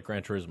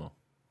Gran Turismo.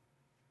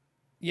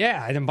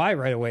 Yeah, I didn't buy it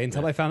right away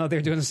until I found out they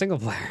were doing a single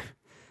player.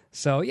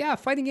 So yeah,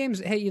 fighting games.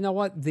 Hey, you know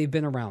what? They've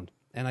been around,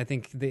 and I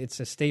think it's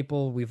a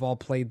staple. We've all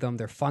played them.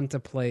 They're fun to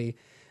play.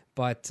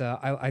 But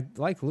I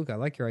like Luke. I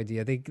like your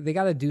idea. They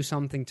got to do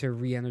something to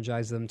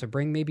re-energize them, to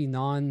bring maybe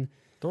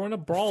Throwing a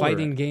brawler.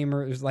 fighting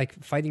gamers,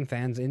 like fighting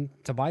fans, in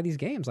to buy these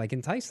games, like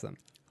entice them.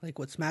 Like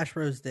what Smash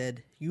Bros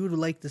did. You would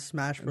like the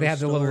Smash Bros. They had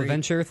the little story.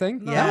 adventure thing.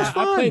 Yeah. That was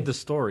fun. I played the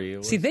story. It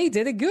was, See, they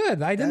did it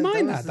good. I didn't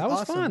mind that. That was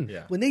awesome. fun.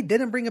 Yeah. When they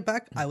didn't bring it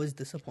back, I was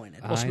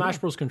disappointed. well, I Smash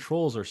know. Bros.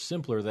 Controls are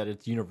simpler. That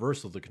it's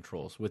universal. The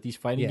controls with these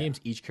fighting Yeah. games,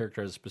 each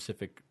character has a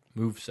specific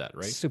move set.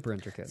 Right. Super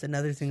intricate. It's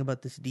another thing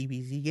about this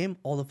DBZ game.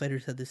 All the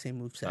fighters had the same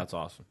moveset. That's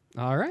awesome.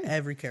 All right.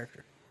 Every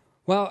character.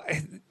 Well,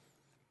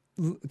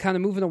 kind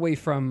of moving away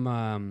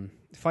from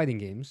fighting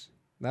games.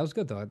 That was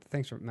good, though.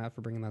 Thanks, Matt, for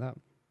bringing that up.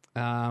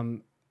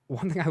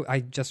 One thing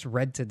I just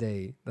read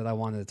today that I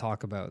wanted to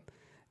talk about,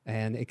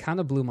 and it kind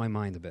of blew my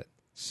mind a bit.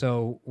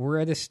 So we're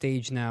at a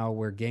stage now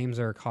where games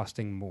are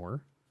costing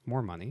more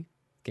money.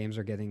 Games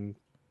are getting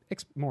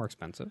more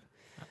expensive.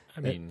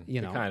 I mean, you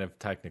it know. kind of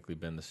technically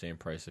been the same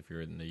price if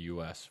you're in the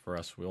U.S. For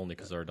us, we only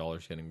because our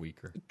dollar's getting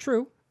weaker.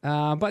 True.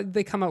 But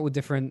they come out with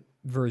different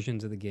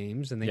versions of the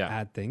games, and they Yeah.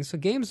 add things. So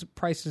games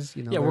prices,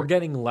 Yeah, they're- we're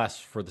getting less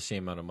for the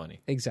same amount of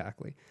money.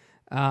 Exactly.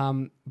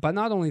 But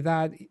not only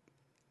that,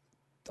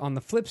 on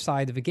the flip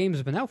side, if a game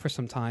has been out for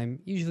some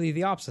time, usually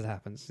the opposite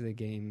happens. The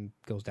game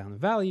goes down in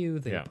value,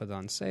 they Yeah. put it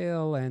on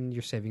sale, and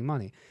you're saving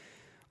money.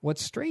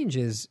 What's strange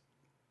is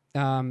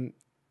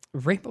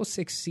Rainbow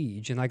Six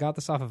Siege, and I got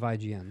this off of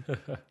IGN.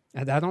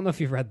 And I don't know if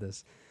you've read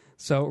this.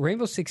 So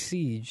Rainbow Six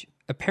Siege,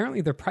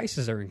 apparently their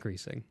prices are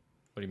increasing.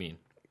 What do you mean?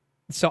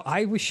 So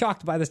I was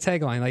shocked by this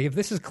tagline. Like, if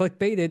this is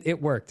clickbaited,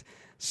 it worked.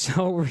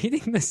 So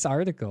reading this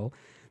article,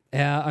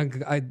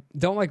 I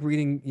don't like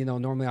reading,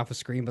 normally off a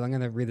screen, but I'm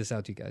going to read this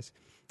out to you guys.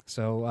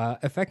 So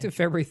effective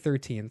February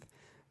 13th,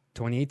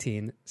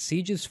 2018,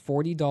 Siege's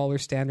 $40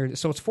 standard.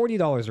 So it's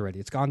 $40 already.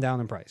 It's gone down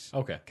in price.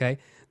 Okay. Okay.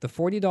 The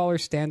 $40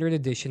 standard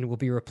edition will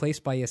be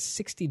replaced by a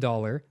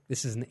 $60.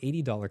 This is an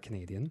 $80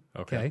 Canadian.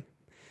 Okay.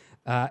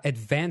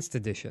 Advanced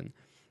edition.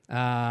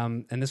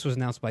 And this was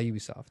announced by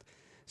Ubisoft.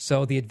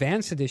 So the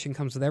advanced edition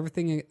comes with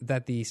everything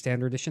that the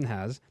standard edition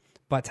has,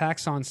 but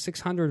tacks on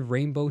 600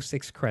 Rainbow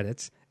Six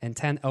credits and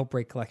 10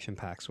 Outbreak Collection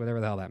packs, whatever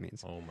the hell that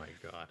means. Oh my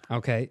god.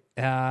 Okay.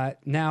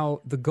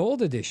 Now, the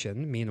gold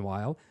edition,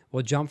 meanwhile,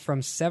 will jump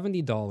from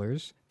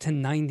 $70 to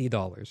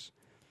 $90.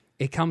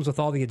 It comes with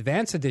all the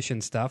advanced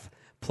edition stuff,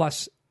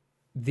 plus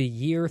the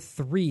year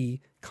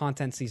 3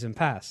 content season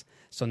pass.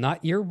 So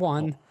not year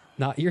 1,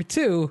 not year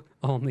 2,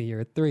 only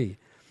year 3.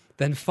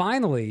 Then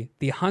finally,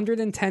 the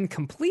 110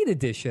 complete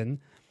edition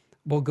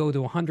will go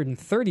to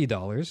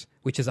 $130,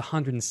 which is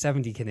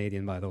 170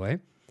 Canadian, by the way.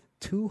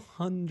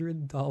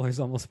 $200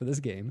 almost for this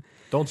game.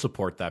 Don't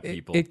support that,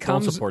 people. It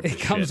comes. Don't support It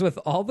this comes shit. with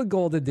all the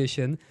gold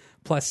edition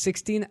plus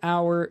 16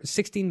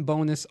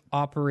 bonus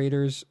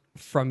operators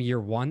from year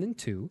 1 and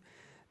 2,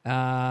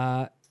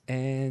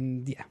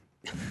 and yeah,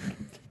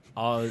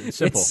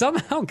 Simple. it's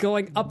somehow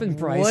going up in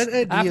price What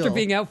a after deal.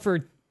 being out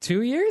for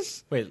 2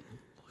 years. Wait,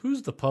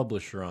 who's the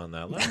publisher on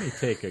that? Let me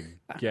take a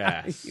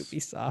guess.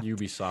 Ubisoft.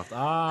 Ubisoft.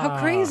 How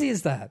crazy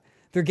is that?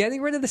 They're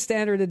getting rid of the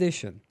standard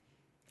edition.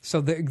 So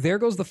there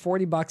goes the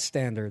 $40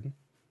 standard.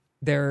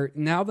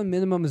 Now the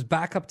minimum is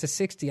back up to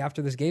 60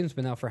 after this game's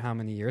been out for how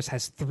many years?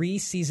 Has 3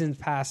 seasons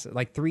pass,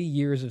 like 3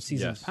 years of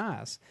seasons Yes.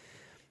 pass.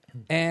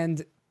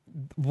 And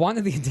one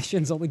of the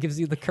editions only gives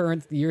you the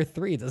current year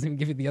 3. It doesn't even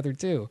give you the other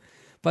 2.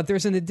 But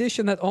there's an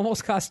edition that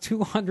almost costs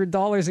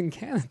 $200 in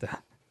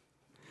Canada.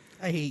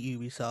 I hate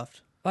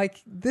Ubisoft.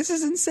 Like, this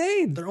is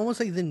insane. They're almost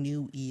like the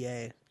new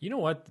EA. You know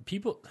what?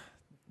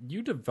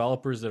 You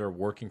developers that are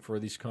working for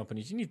these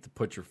companies, you need to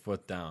put your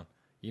foot down.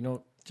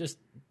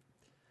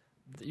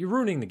 You're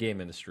ruining the game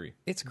industry.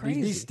 It's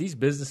crazy. These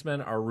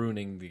businessmen are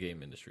ruining the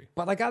game industry.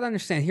 But I gotta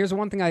understand. Here's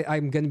one thing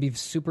I'm going to be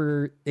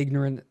super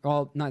ignorant,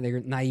 well, not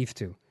ignorant, naive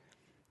to,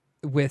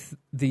 with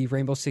the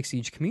Rainbow Six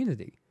Siege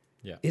community.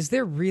 Yeah. Is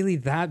there really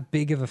that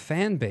big of a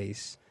fan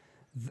base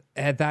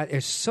that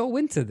is so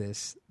into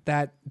this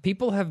that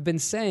people have been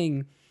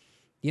saying,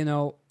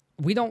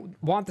 we don't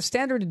want the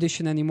standard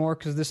edition anymore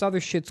because this other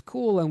shit's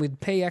cool and we'd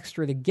pay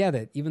extra to get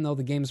it, even though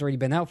the game's already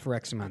been out for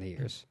X amount of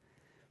years?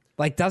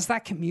 Like, does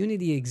that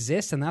community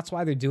exist and that's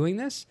why they're doing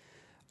this?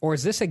 Or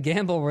is this a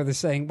gamble where they're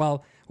saying,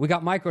 well, we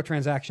got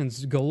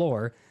microtransactions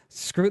galore,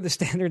 screw the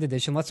standard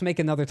edition, let's make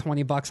another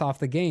 $20 off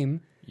the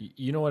game?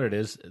 You know what it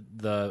is?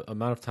 The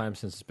amount of time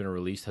since it's been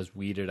released has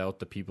weeded out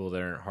the people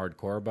that aren't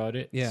hardcore about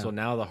it. Yeah. So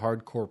now the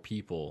hardcore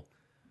people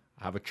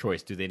have a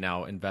choice. Do they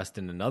now invest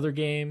in another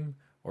game,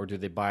 or do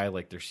they buy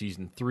like their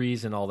season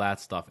 3s and all that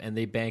stuff? And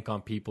they bank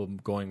on people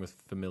going with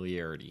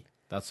familiarity.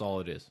 That's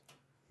all it is.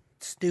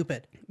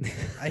 Stupid.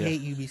 I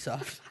hate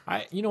Ubisoft.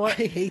 You know what?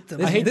 I hate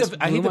them. I hate This the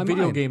blew my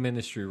video mind. game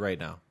industry right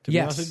now. To be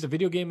Yes. honest with you, the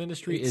video game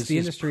industry It's is the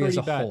industry pretty as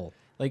a bad. whole.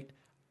 Like,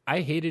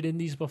 I hated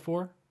indies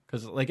before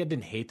because, like, I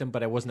didn't hate them,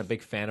 but I wasn't a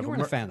big fan of You them.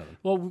 weren't a fan of them.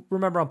 Well,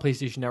 remember on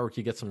PlayStation Network,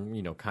 you get some,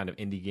 kind of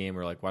indie game,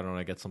 or like, why don't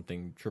I get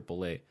something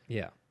AAA?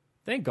 Yeah.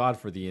 Thank God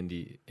for the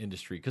indie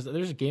industry, because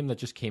there's a game that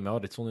just came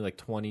out. It's only like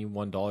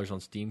 $21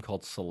 on Steam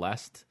called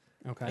Celeste.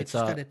 Okay. It's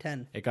got a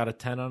 10. It got a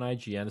 10 on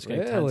IGN. It's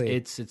getting Really? 10.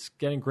 It's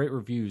getting great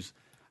reviews.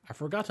 I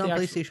forgot It's on the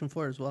actual- PlayStation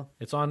 4 as well.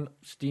 It's on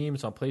Steam.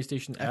 It's on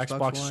PlayStation, Xbox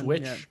Xbox One,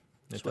 Switch, yeah.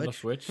 Nintendo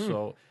Switch.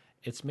 So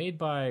it's made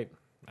by,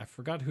 I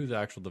forgot who the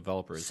actual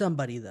developer is,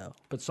 Somebody, though.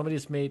 but somebody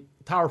that's made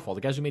Towerfall.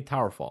 The guys who made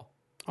Towerfall.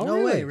 Oh, No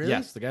really? way, really?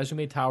 Yes, the guys who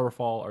made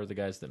Towerfall are the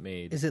guys that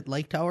made. Is it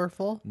like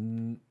Towerfall?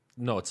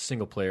 No, it's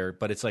single player,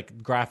 but it's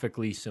like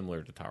graphically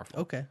similar to Towerfall.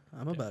 Okay,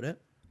 I'm about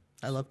it.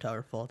 I love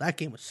Towerfall. That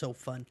game was so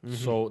fun.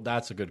 So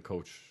that's a good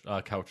couch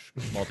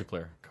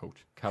multiplayer.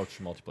 Couch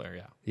multiplayer,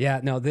 yeah. Yeah,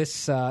 no,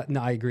 this, no,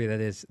 I agree. That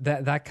is,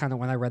 that kind of,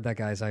 when I read that,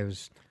 guys, I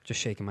was just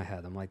shaking my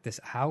head. I'm like,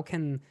 how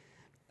can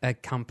a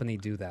company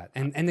do that?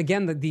 And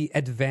again, the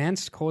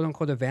advanced, quote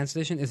unquote, advanced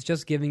edition is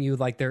just giving you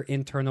like their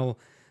internal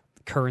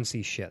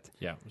currency shit.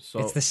 Yeah. So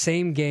It's the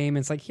same game.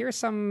 It's like, here's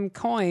some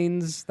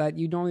coins that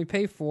you normally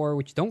pay for,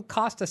 which don't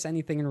cost us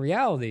anything in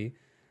reality,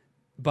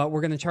 but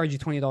we're going to charge you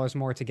 $20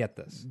 more to get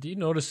this. do you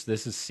notice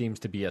this seems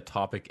to be a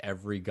topic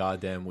every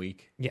goddamn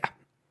week? Yeah.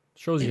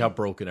 Shows you how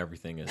broken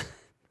everything is,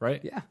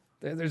 right? Yeah.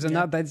 There's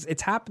enough.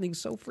 It's happening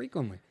so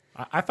frequently.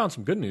 I found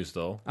some good news,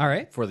 though. All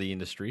right. For the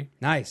industry.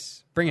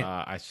 Nice. Bring it.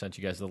 I sent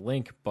you guys the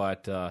link,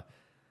 but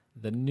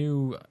the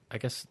new, I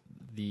guess,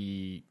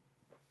 the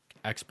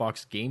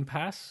Xbox Game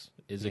Pass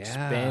is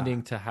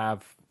expanding to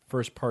have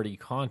first-party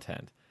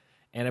content.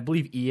 And I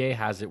believe EA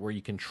has it where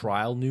you can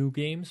trial new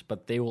games,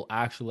 but they will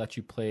actually let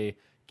you play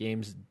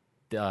games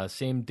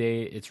same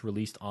day it's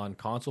released on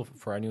console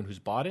for anyone who's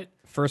bought it.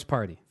 First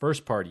party.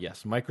 First party,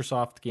 yes.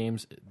 Microsoft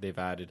games they've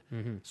added.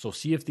 So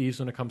Sea of Thieves,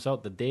 when it comes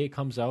out, the day it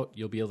comes out,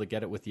 you'll be able to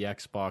get it with the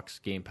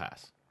Xbox Game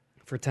Pass.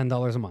 For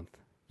 $10 a month.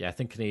 Yeah, I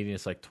think Canadian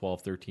is like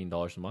 $12,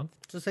 $13 a month.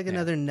 It's just like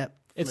another Netflix.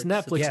 It's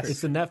Netflix. Yes.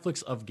 It's the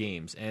Netflix of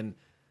games, and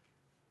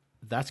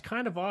that's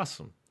kind of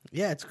awesome.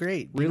 Yeah, it's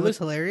great. Do you know what's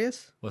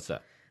hilarious? What's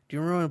that? Do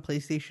you remember when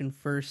PlayStation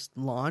first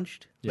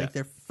launched? Yeah. Like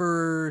their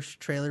first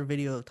trailer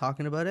video of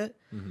talking about it?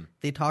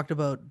 They talked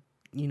about,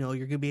 you're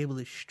going to be able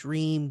to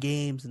stream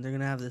games and they're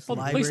going to have this Well,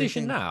 library PlayStation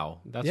thing.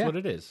 Now. That's Yeah. what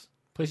it is.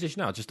 PlayStation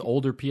Now, just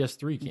older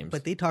PS3 games.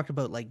 But they talked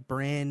about like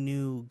brand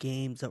new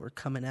games that were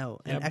coming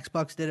out. And Yep.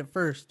 Xbox did it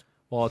first.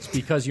 Well, it's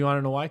because you want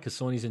to know why? Because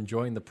Sony's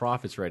enjoying the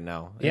profits right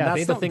now. And Yeah, that's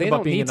they the don't, thing they about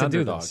don't being need an to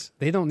underdog. do this.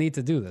 They don't need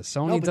to do this.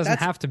 Sony No, but doesn't that's-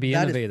 have to be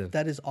that is- innovative.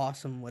 that is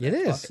awesome what It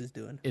Xbox is. is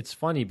doing. It's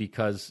funny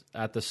because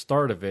at the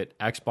start of it,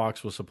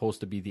 Xbox was supposed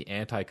to be the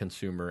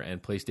anti-consumer,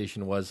 and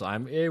PlayStation was,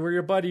 hey, we're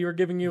your buddy, we're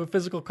giving you a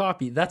physical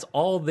copy. That's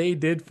all they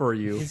did for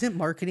you. Isn't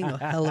marketing a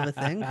hell of a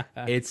thing?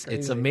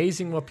 It's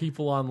amazing what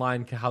people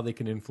online, how they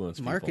can influence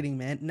people. Marketing,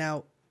 man.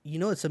 Now,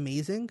 it's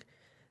amazing?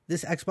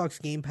 This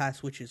Xbox Game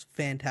Pass, which is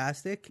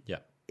fantastic, Yeah.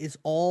 is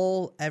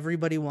all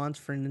everybody wants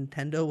for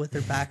Nintendo with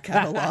their back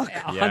catalog.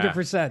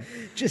 100%.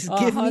 Just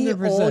give me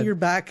 100%. all your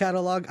back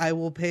catalog. I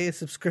will pay a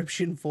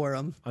subscription for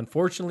them.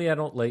 Unfortunately, I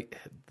don't like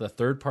the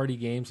third-party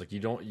games. Like you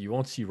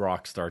won't see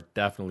Rockstar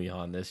definitely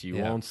on this. You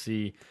Yeah. won't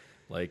see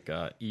like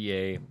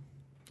EA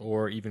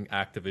or even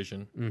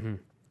Activision. Mm-hmm.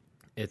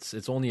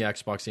 It's only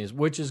Xbox games,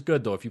 which is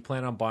good though. If you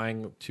plan on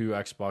buying 2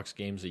 Xbox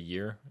games a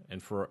year,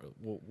 and for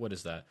what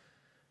is that?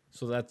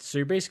 So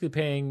you're basically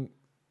paying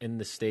in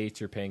the States.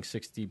 You're paying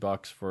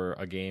 $60 for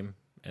a game,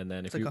 and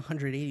then It's like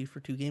 180 for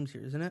 2 games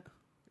here, isn't it?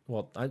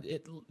 well,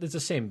 it's the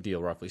same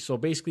deal roughly. So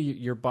basically,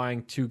 you're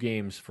buying 2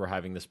 games for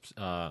having this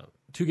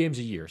 2 games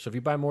a year. So if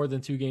you buy more than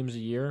 2 games a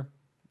year,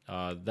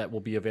 that will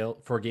be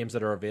available for games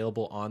that are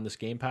available on this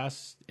Game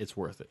Pass. It's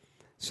worth it.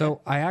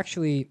 So I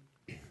actually,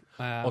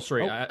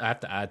 sorry, I have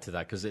to add to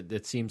that because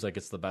it seems like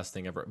it's the best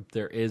thing ever.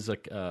 There's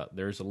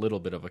a little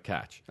bit of a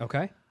catch.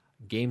 Okay.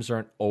 Games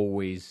aren't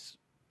always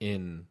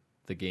in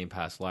the Game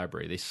Pass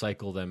library. They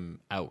cycle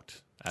them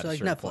out at So a like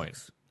certain Netflix.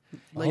 point.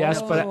 Like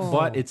Yes, Netflix.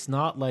 but it's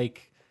not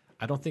like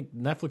I don't think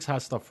Netflix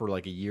has stuff for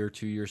like a year,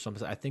 2 years,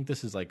 something. I think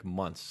this is like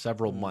months,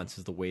 several months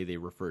is the way they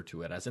refer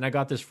to it as. And I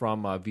got this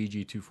from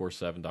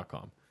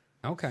VG247.com.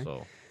 Okay.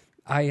 So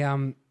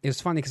It was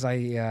funny because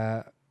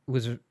I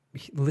was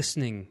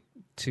listening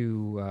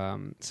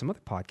to some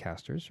other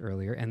podcasters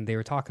earlier, and they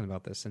were talking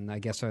about this. And I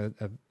guess a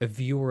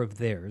viewer of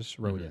theirs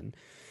wrote in,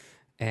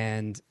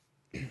 and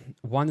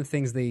one of the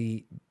things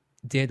they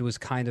did was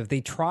they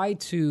tried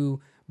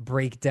to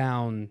break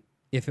down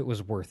if it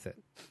was worth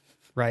it,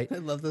 right? I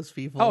love those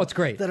people. Oh, it's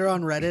great. That are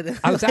on Reddit.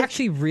 I was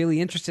actually really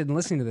interested in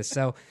listening to this.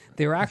 So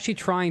they were actually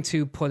trying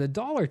to put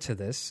 $1 to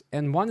this.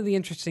 And one of the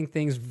interesting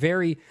things,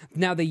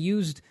 now they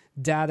used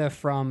data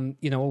from,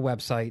 a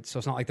website. So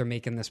it's not like they're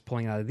making this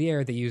pulling out of the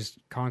air. They used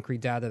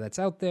concrete data that's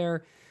out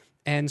there.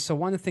 And so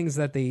one of the things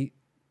that the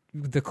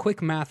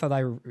quick math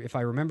that if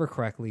I remember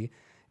correctly,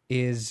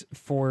 is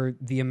for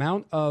the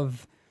amount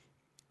of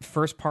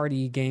first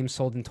party games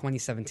sold in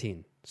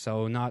 2017.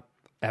 So not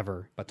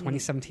ever, but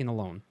 2017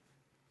 alone.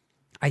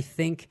 I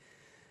think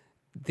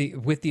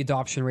with the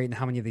adoption rate and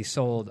how many of these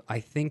sold, I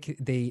think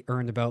they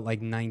earned about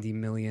like 90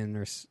 million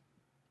or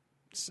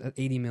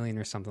 80 million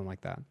or something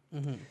like that.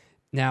 Mm-hmm.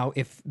 Now,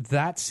 if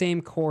that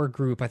same core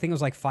group, I think it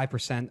was like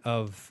 5%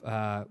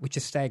 of, which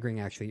is staggering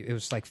actually, it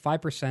was like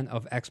 5%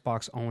 of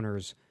Xbox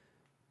owners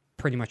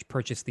pretty much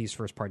purchased these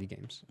first party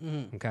games.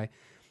 Mm-hmm. Okay.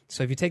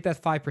 So if you take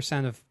that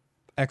 5% of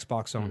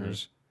Xbox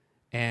owners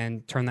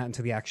and turn that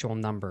into the actual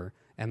number,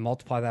 and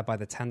multiply that by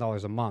the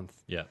 $10 a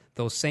month, yeah,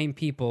 those same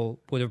people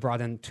would have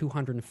brought in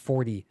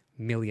 $240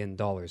 million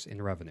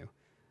in revenue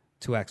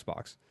to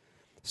Xbox.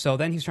 So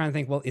then he's trying to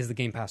think, well, is the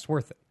Game Pass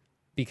worth it?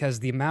 Because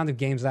the amount of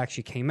games that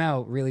actually came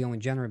out really only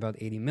generate about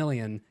 80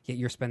 million, yet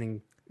you're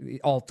spending,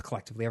 all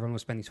collectively, everyone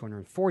was spending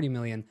 240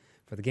 million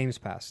for the Games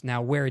Pass.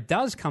 Now, where it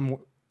does come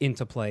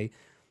into play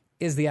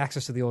is the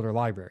access to the older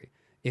library.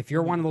 If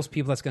you're one of those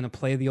people that's going to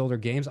play the older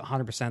games,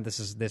 100% this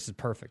is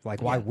perfect.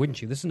 Like, why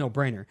wouldn't you? This is a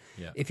no-brainer.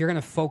 Yeah. If you're going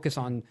to focus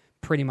on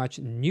pretty much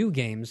new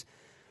games,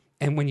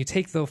 and when you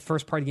take the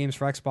first-party games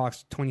for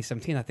Xbox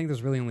 2017, I think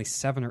there's really only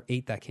 7 or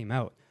 8 that came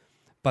out.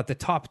 But the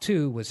top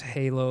 2 was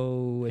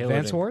Halo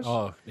Advance Wars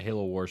Oh,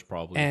 Halo Wars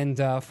probably. and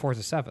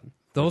Forza 7.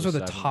 Those are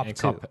the top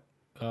 2.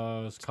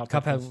 Was Cuphead?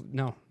 Cuphead,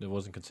 no. It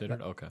wasn't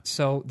considered? Okay.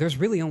 So there's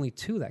really only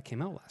 2 that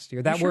came out last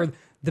year. That were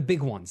the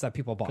big ones that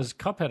people bought. Because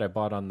Cuphead I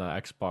bought on the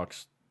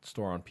Xbox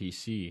store on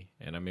PC,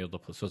 and I'm able to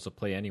play, so it's a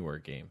play anywhere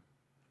game.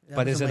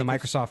 But is it a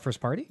Microsoft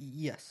first party?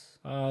 Yes.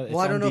 Well,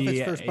 I don't know if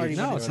it's first party.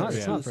 No, but it's not.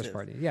 It's not exclusive. first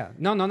party. Yeah,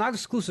 no, not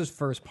exclusive.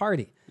 First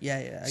party.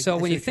 Yeah. So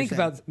I when see you what think you're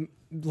about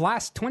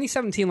last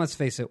 2017, let's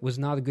face it, was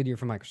not a good year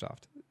for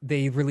Microsoft.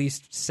 They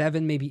released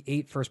 7, maybe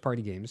 8 first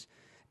party games,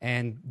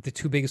 and the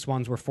 2 biggest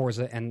ones were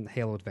Forza and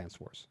Halo Advance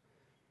Wars.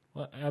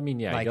 Well, I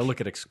mean, yeah, Like- you gotta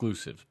look at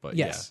exclusives, but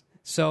Yes.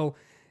 So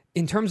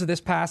in terms of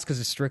this pass,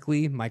 because it's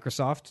strictly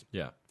Microsoft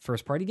yeah.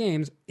 first party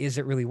games, is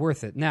it really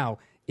worth it? Now,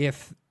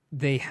 if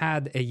they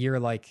had a year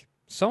like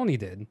Sony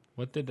did,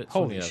 What did it?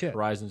 Holy Sony have? shit.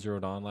 Horizon Zero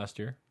Dawn last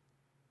year.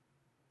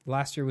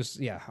 last year was,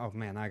 oh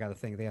man, I got to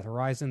think. They had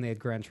Horizon, they had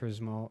Gran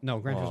Turismo. No,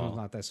 Gran Turismo's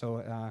not that. So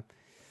I'm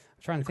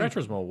trying to Gran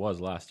think. Turismo was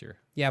last year.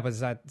 Yeah, but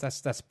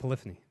that's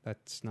Polyphony.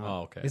 That's not.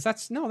 Oh, okay. Is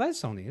no, that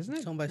is Sony, isn't it?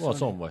 It's owned by Well, Sony.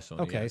 it's owned by Sony.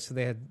 Okay, yeah. so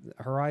they had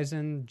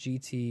Horizon,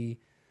 GT.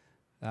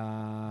 Ni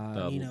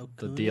no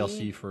the Kuni?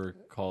 DLC for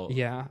Call.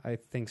 Yeah, I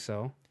think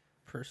so.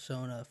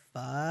 Persona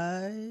 5.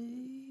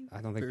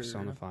 I don't think Or-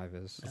 Persona 5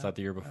 is. Was that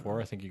the year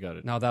before? I think you got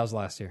it. No, that was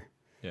last year.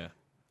 Yeah.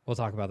 We'll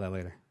talk about that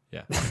later.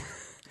 Yeah.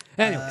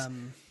 Anyways,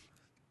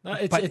 No,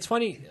 it's But- it's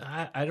funny.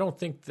 I don't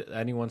think that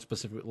anyone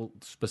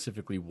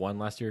specifically won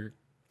last year.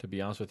 To be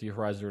honest with you,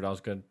 Horizon Zero Dawn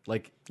was good.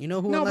 Like, You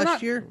know who No, won but last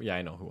not- year? yeah,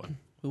 I know who won.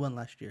 Who won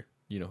last year?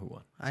 You know who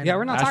won. I yeah, know.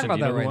 we're not Ashton, talking about do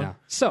you that know right who won? now.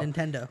 So,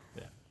 Nintendo.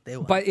 Yeah. They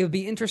won. but it would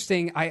be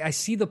interesting. I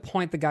see the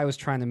point the guy was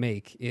trying to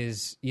make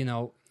is,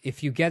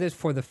 if you get it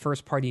for the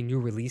first party new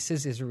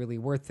releases, is it really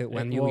worth it?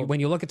 When well- when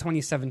you look at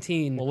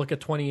 2017, Well, look at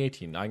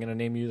 2018. I'm going to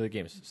name you the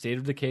games: State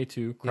of Decay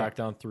 2,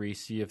 Crackdown 3,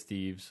 Sea of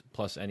Thieves,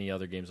 plus any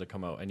other games that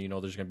come out. And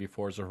there's going to be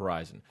Forza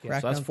Horizon. So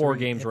that's Crackdown 4 3,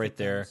 games if right it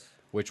there, does.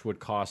 which would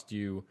cost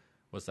you,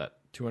 what's that,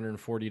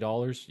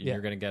 $240? Yeah.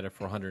 You're going to get it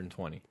for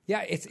 $120.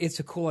 yeah, it's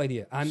a cool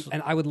idea.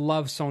 And I would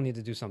love Sony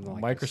to do something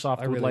like this. Microsoft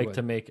I would really like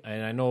to make,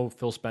 and I know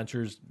Phil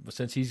Spencer's,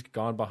 since he's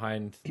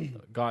gotten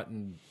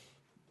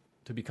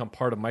to become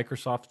part of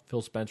Microsoft,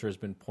 Phil Spencer has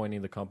been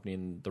pointing the company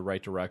in the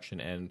right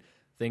direction, and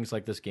things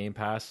like this Game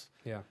Pass.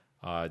 Yeah.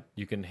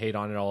 You can hate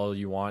on it all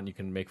you want. You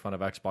can make fun of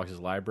Xbox's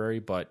library,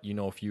 but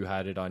if you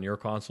had it on your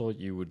console,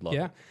 you would love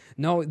Yeah. it.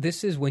 No,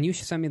 this is when you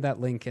sent me that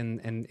link and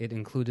it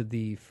included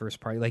the first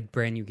party, like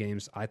brand new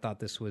games. I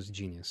thought this was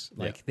genius.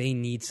 Like they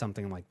need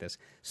something like this.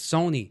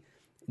 Sony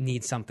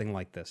needs something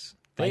like this.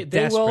 They Like, will.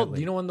 desperately.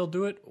 You know when they'll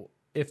do it?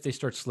 If they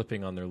start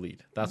slipping on their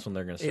lead. That's when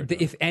they're going to start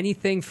doing If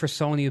anything for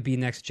Sony would be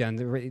next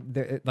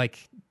gen,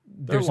 like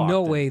there's no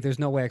locked in. way. There's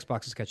no way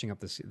Xbox is catching up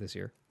this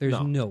year. There's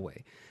no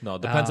way. No,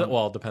 it depends.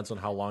 It depends on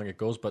how long it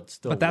goes, but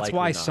still. But that's likely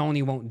why not.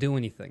 Sony won't do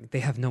anything. They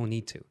have no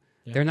need to.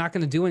 They're not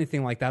going to do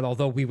anything like that.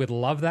 Although we would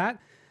love that,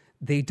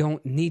 they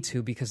don't need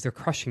to because they're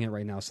crushing it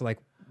right now. So like,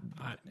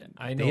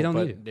 I know, they don't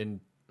but need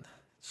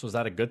so is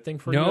that a good thing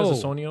for you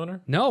as a Sony owner?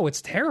 no,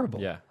 it's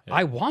terrible. Yeah.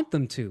 I want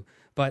them to,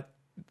 but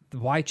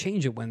why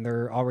change it when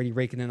they're already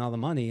raking in all the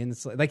money? And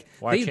it's like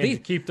Why they change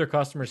to keep their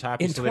customers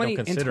happy so they don't in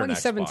consider an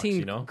 2017 Xbox,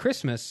 you know?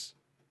 Christmas,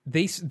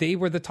 they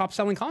were the top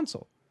selling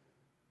console.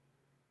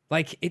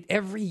 Like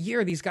every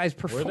year, these guys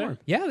perform.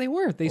 Yeah, they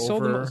were. They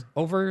sold the most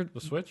over The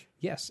Switch?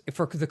 Yes,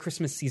 for the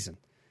Christmas season.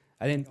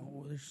 I didn't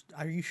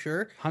Are you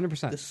sure?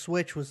 100%. The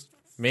Switch was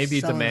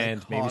Maybe selling demand,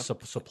 like maybe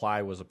hot.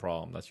 supply was a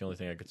problem. That's the only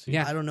thing I could see.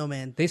 Yeah. I don't know,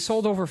 man. They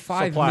sold over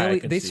 5 Supply, I million.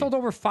 can They see. sold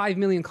over 5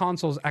 million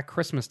consoles at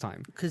Christmas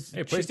time. Because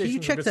Hey, can you PlayStation's a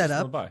check good that system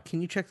to up? buy.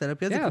 Can you check that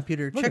up? You have Yeah, the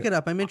computer. look Check at it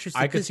up. I'm interested.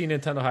 I could 'cause see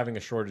Nintendo having a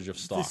shortage of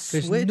stock.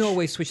 There's Switch- no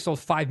way Switch sold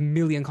 5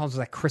 million consoles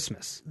at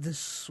Christmas.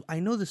 I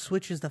know the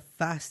Switch is the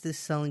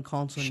fastest selling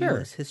console in Sure.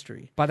 U.S.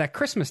 history. But at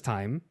Christmas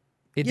time,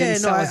 it Yeah,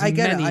 didn't no, sell as I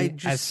get it. many I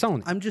just, as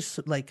Sony. I'm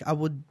just like I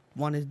would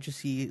want to just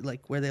see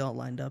like where they all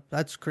lined up.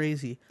 That's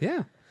crazy.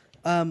 Yeah.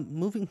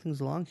 Moving things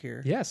along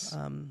here. Yes.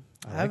 I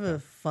have a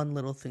fun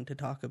little thing to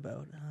talk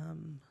about.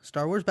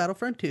 Star Wars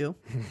Battlefront 2.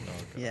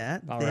 Yeah.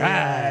 All they,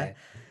 right.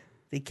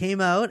 they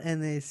came out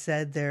and they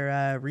said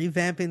they're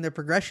revamping their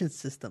progression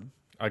system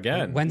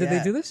Again, When did they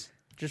Yeah. do this?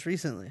 just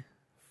recently.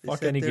 They fuck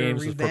said any they're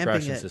games with revamping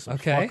progression it.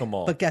 systems. Okay. Fuck them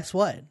all. But guess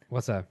what?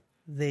 What's that?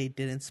 They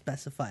didn't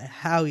specify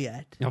how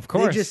yet. Of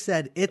course. They just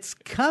said it's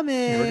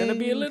coming. We're gonna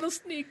be a little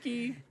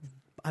sneaky.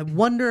 I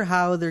wonder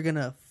how they're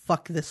gonna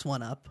fuck this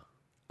one up.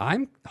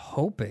 I'm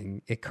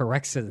hoping it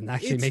corrects it and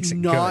actually It's makes it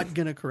not good.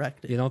 gonna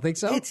correct it. You don't think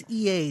so? It's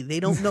EA. They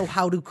don't know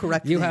how to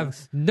correct You things.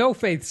 have no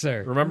faith,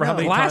 sir. Remember how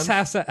many Glass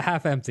times?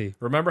 half empty.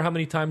 Remember how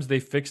many times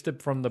they fixed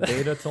it from the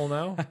beta till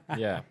now?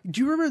 Yeah.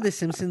 Do you remember The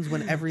Simpsons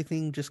when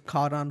everything just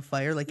caught on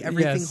fire? Like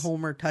everything Yes.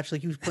 Homer touched,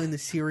 like he was putting the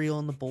cereal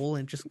in the bowl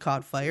and it just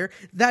caught fire?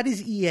 That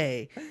is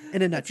EA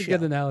in a That's a nutshell.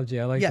 good analogy.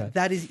 I like Yeah, that.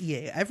 that is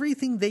EA.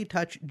 Everything they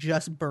touch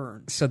just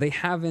burns. So they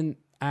haven't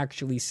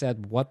actually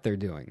said what they're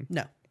doing.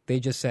 No. They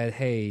just said,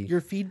 "Hey,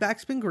 Your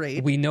feedback's been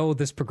great. we know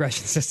this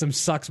progression system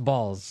sucks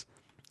balls.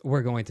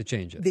 We're going to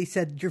change it." They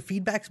said your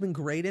feedback's been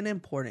great and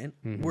important.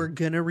 Mm-hmm. We're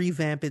gonna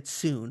revamp it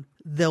soon.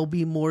 There'll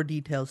be more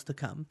details to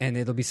come. And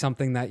it'll be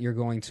something that you're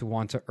going to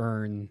want to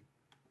earn.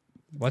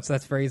 What's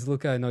that phrase,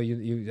 Luca? I know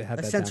you had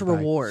A that sense down of pat.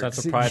 reward.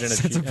 Sense of pride and,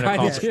 Sense of and pride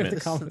and accomplishment.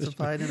 achievement. Sense of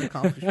pride and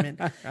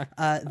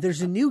accomplishment.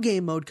 There's a new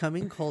game mode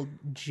coming called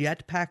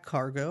Jetpack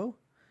Cargo.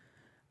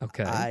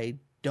 Okay. I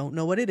don't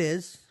know what it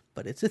is,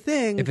 but it's a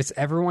thing. If it's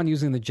everyone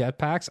using the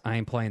jetpacks, I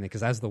ain't playing it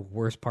because that's the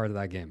worst part of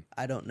that game.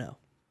 I don't know.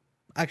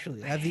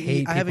 Actually, I have,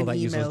 hate I have people an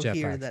that use email those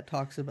here jetpacks. that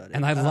talks about it.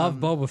 And I love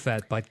Boba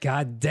Fett, but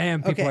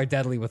goddamn, people okay. are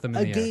deadly with them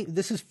in a the air. game.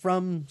 This is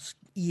from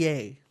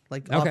EA,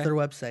 like off Okay. their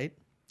website.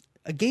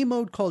 A game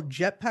mode called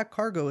Jetpack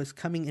Cargo is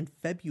coming in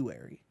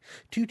February.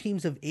 2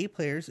 teams of 8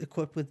 players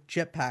equipped with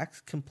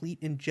jetpacks complete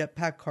in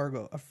Jetpack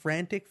Cargo, a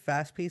frantic,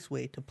 fast-paced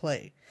way to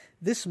play.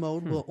 This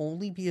mode will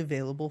only be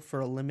available for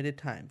a limited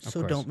time,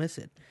 so course. don't miss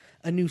it.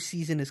 A new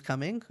season is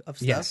coming of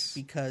stuff Yes.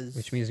 because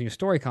Which means new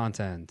story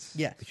content.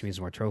 Yes. Which means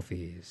more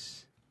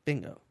trophies.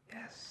 bingo.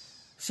 Yes.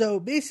 So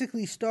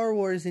basically, Star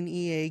Wars and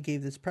EA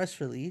gave this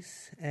press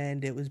release,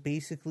 and it was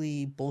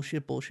basically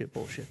bullshit, bullshit,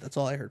 bullshit. That's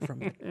all I heard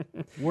from it.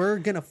 We're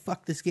gonna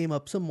fuck this game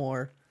up some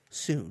more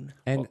soon.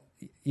 And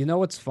you know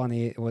what's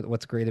funny?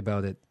 What's great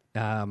about it?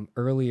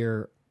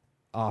 Earlier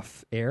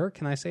off air,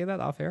 can I say that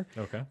off air?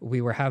 Okay. We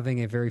were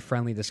having a very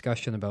friendly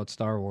discussion about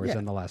Star Wars Yeah.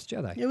 and The Last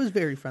Jedi. It was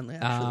very friendly,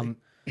 actually.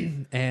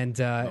 And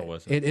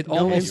was it? it No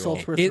almost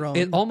insults were it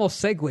thrown. almost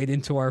segued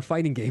into our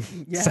fighting game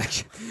Yeah.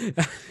 section.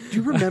 Do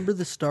you remember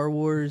the Star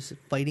Wars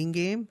fighting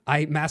game?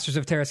 Masters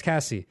of Terras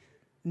Cassie.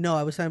 No,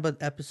 I was talking about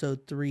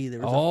episode 3. There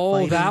was a Oh,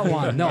 fighting that game.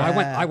 one. No,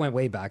 Yeah. I went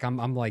way back.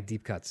 I'm like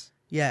deep cuts.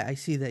 Yeah, I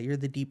see that. You're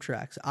the deep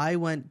tracks. I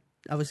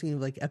was thinking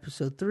of like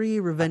episode 3,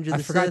 Revenge of I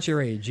the forgot Sith.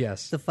 your age.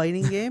 Yes. The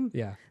fighting game?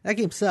 Yeah. That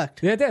game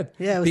sucked. Yeah, it did.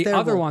 Yeah, it was the terrible.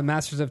 other one,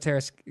 Masters of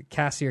Terras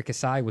Cassie or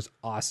Kasai, was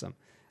awesome.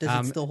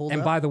 Does it still hold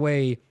and up? by the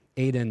way,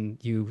 Aiden,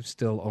 you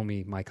still owe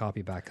me my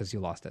copy back because you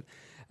lost it.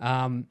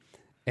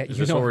 Is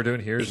this what we're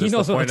doing here? Is he this the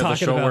knows what point we're of the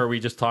talking show about. where we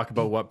just talk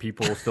about what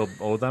people still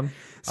owe them?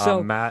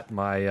 So- Matt,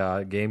 my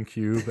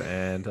GameCube,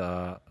 and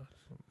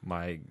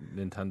my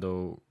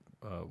Nintendo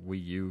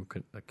Wii U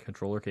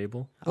controller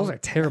cable. Those are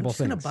terrible I'm just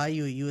going things. to buy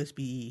you a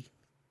USB,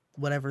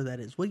 whatever that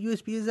is. What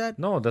USB is that?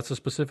 No, that's a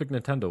specific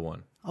Nintendo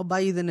one. I'll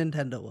buy you the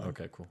Nintendo one.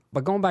 Okay, cool.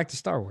 But going back to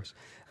Star Wars,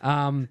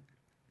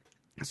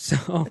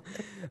 so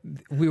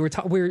we were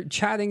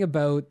chatting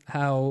about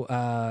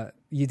how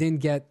you didn't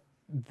get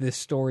the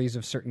stories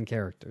of certain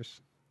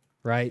characters,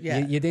 right? Yeah.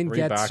 You didn't Read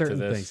get back to certain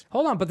this. things.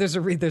 Hold on, but there's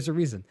a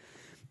reason.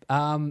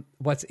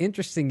 What's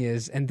interesting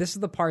is, and this is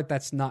the part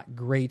that's not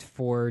great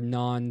for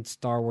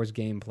non-Star Wars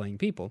game playing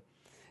people,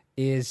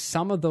 is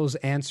some of those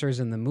answers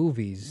in the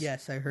movies.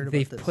 Yes, I heard about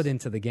they've this. put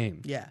into the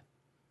game. Yeah.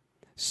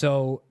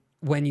 So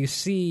when you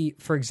see,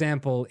 for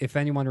example, if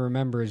anyone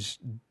remembers,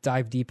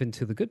 dive deep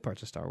into the good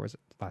parts of Star Wars: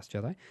 Last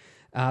Jedi,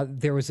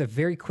 there was a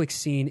very quick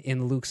scene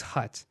in Luke's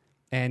hut,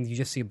 and you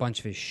just see a bunch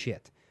of his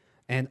shit.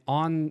 And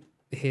on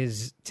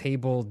his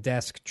table,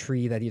 desk,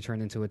 tree that he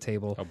turned into a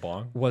table, A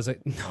bong? was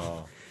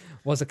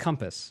a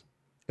compass.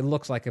 It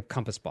looks like a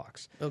compass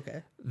box.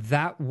 Okay.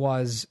 That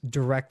was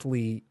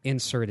directly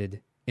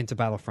inserted into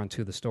Battlefront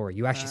 2, the story.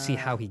 You actually see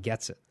how he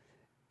gets it.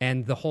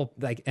 And the whole,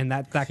 like, and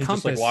that He's compass,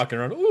 just like walking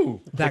around.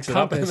 Ooh, that picks it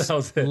up, and compass that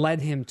was it. led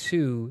him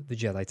to the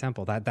Jedi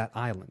Temple, that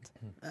island.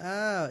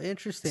 Oh,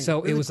 interesting. So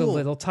Really it was cool. a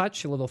little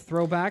touch, a little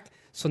throwback.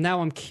 So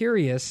now I'm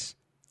curious,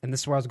 and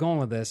this is where I was going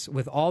with this,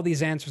 with all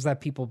these answers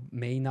that people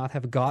may not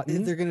have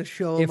gotten, They're going to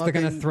show if them they're up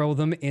going to in- throw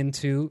them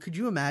into Could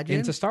you imagine?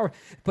 into Star Wars.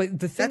 But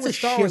the thing That's with a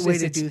Star shit Wars way is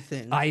to it's, do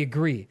things. I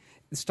agree.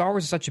 Star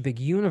Wars is such a big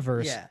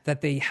universe Yeah.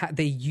 that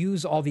they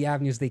use all the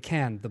avenues they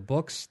can. The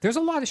books, there's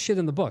a lot of shit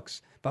in the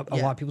books, but a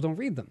Yeah. lot of people don't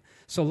read them.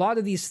 So a lot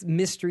of these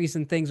mysteries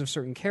and things of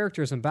certain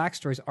characters and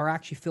backstories are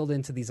actually filled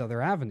into these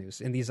other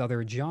avenues, in these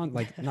other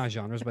not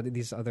genres, but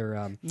these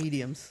other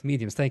Mediums.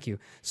 mediums. Thank you.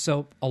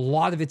 So a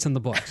lot of it's in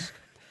the books,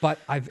 but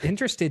I'm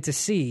interested to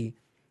see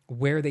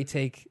where they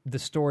take the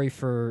story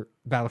for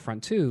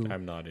Battlefront 2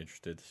 I'm not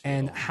interested. To see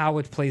and all. how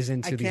it plays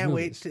into I these can't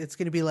movies. wait. It's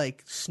going to be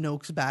like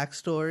Snoke's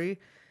backstory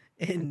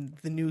in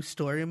the new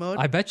story mode.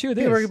 I bet you it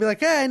People are is. going to be like,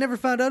 hey, I never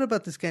found out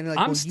about this guy. And you're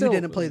like, I'm well, still- you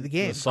didn't play the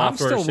game. The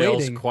software still sales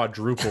waiting.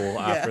 quadruple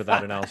after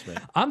that announcement.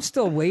 I'm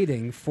still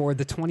waiting for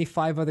the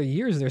 25 other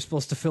years they're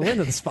supposed to fill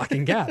into this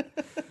fucking gap.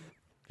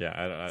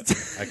 Yeah,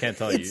 I can't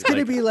tell you. It's going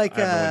to be like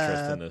I have no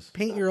interest in this.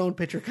 paint your own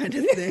picture kind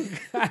of thing.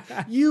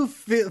 You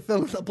fill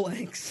in the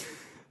blanks.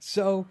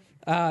 So,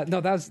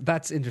 no,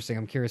 that's interesting.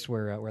 I'm curious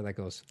where that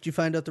goes. Did you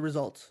find out the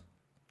results?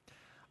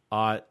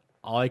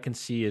 All I can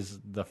see is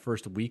the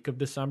first week of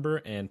December,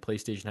 and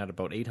PlayStation had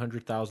about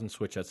 800,000,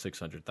 Switch at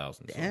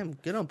 600,000. So. Damn,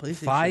 good on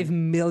PlayStation. 5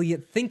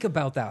 million. Think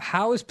about that.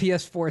 How is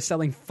PS4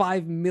 selling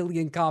 5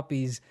 million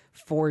copies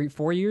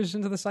 4 years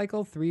into the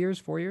cycle? 3 years?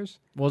 4 years?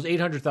 Well, it was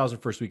 800,000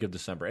 first week of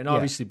December, and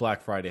obviously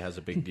Black Friday has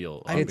a big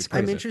deal. I'm It's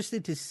crazy.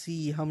 interested to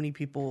see how many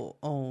people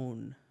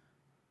own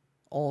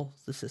all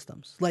the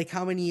systems. Like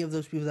how many of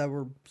those people that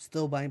were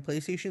still buying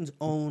PlayStations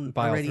own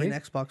Buy all already three? an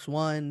Xbox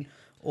One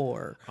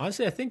or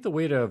Honestly, I think the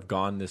way to have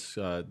gone this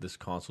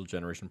console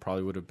generation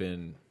probably would have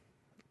been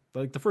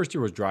like the first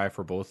year was dry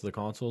for both of the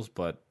consoles,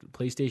 but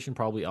PlayStation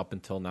probably up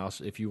until now.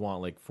 So if you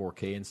want like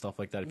 4K and stuff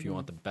like that, if you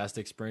want the best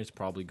experience,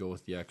 probably go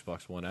with the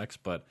Xbox One X.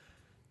 But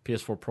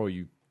PS4 Pro,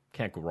 you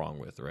can't go wrong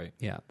with, right?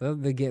 Yeah,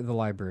 they get the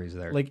libraries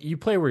there. Like you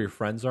play where your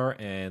friends are,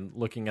 and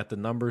looking at the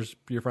numbers,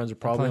 your friends are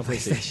probably on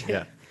playing PlayStation.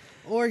 Yeah,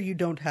 or you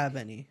don't have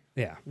any.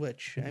 yeah.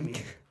 Which I mean,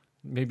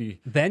 maybe.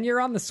 Then you're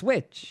on the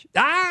Switch.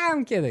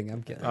 I'm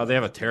kidding. Oh, they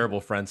have a terrible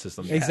friend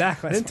system.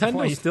 Exactly. That's the Nintendo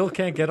point. still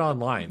can't get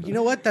online. you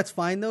know what? That's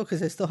fine though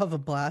because I still have a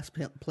blast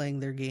playing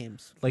their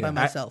games by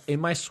myself.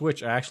 In my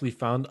Switch, I actually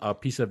found a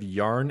piece of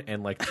yarn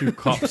and like 2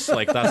 cups.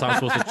 Like that's how I'm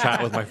supposed to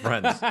chat with my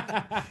friends.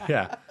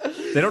 Yeah,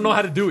 they don't know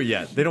how to do it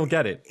yet. They don't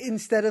get it.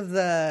 Instead of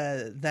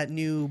that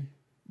new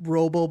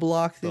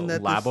RoboBlock thing The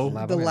that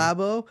Labo? the Labo, yeah.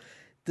 Labo,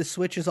 the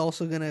Switch is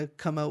also going to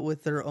come out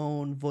with their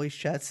own voice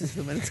chat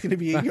system, and it's going to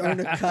be a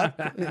yarn a cup,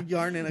 a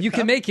yarn in a You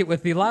cup. can make it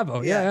with the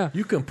Labo. Yeah, yeah.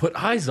 You can put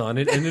eyes on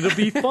it, and it'll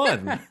be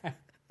fun.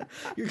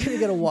 You're going to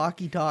get a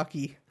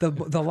walkie-talkie.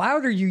 The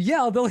louder you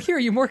yell, they'll hear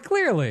you more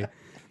clearly.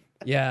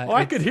 Yeah. Oh,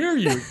 I could hear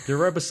you. You're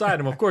right beside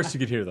them. Of course, you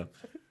could hear them.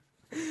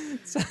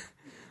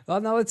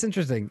 Well, no, it's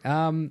interesting.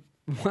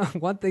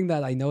 One thing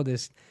that I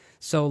noticed.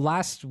 So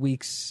last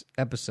week's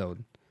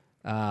episode,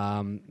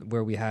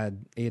 where we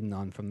had Aiden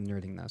on from the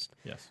Nerding Nest.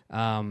 Yes.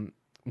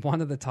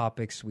 One of the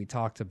topics we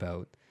talked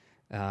about,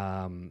 His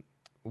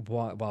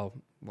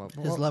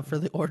love for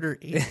the Order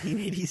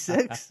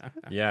 1886.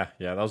 Yeah.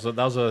 That was a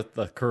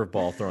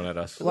curveball thrown at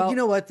us. Well- You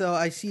know what, though?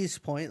 I see his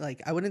point.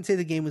 Like, I wouldn't say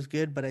the game was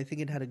good, but I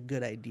think it had a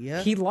good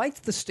idea. he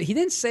liked the. He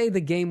didn't say the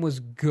game was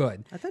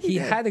good. I thought he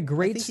did. had a I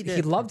great. think he He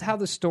did. loved how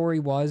the story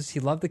was. He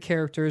loved the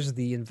characters,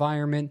 the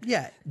environment.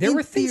 Yeah, there in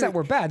were things theory- that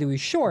were bad. It was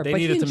short, They but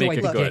he needed to make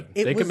enjoyed it the good. game.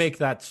 It They was- could make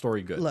that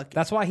story good. Look,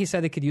 That's why he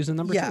said it could use a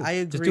number yeah, two.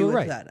 I Just agree do it with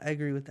right. that. I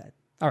agree with that.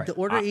 All right. The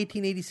Order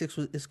 1886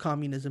 is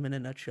communism in a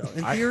nutshell.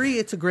 In theory,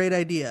 it's a great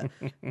idea.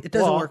 It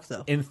doesn't Well, work,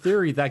 though. In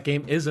theory, that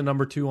game is a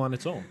number 2 on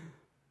its own.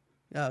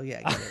 Oh,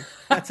 yeah, I get it.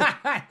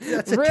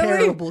 That's a Really?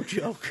 terrible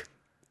joke.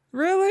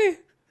 Really?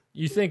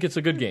 You think it's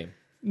a good game?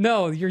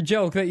 No, your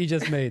joke that you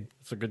just made.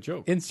 It's a good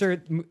joke.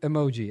 Insert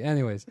emoji.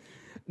 Anyways,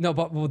 no,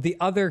 but the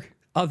other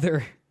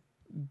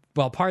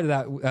part of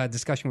that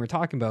discussion we were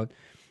talking about.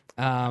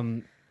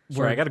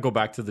 Sorry, I got to go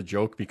back to the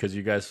joke because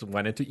you guys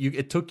went into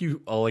it. Took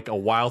you like a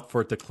while for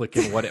it to click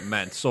in what it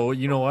meant. So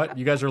you know what?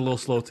 You guys are a little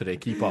slow today.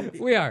 Keep up.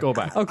 We are. Go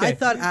back. Okay. I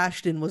thought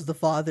Ashton was the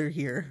father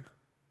here.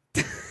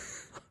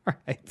 All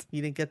right.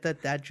 You didn't get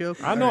that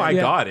joke? I know. All I right.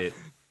 Yeah. got it.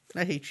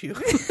 I hate you.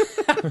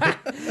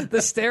 The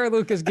stare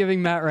Luke is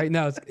giving Matt right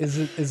now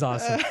is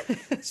awesome.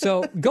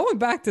 So going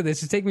back to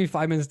this, it's taking me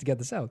 5 minutes to get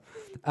this out.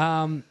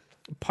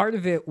 Part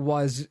of it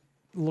was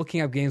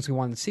looking up games we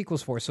wanted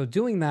sequels for. So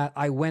doing that,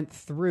 I went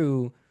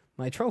through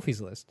my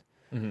trophies list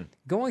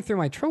Going through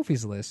my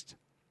trophies list,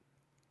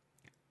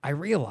 I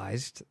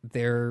realized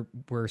there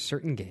were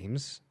certain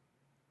games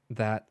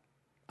that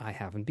I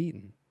haven't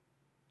beaten.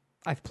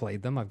 I've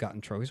played them, I've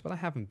gotten trophies, but I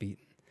haven't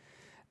beaten.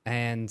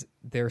 And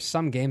there are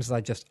some games that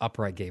I just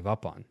outright gave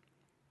up on.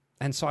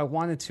 And so I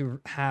wanted to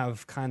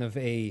have kind of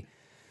I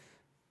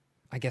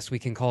guess we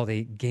can call it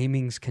a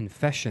gaming's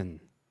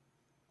confession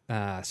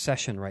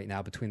session right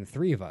now between the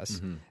three of us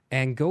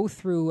and go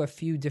through a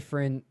few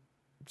different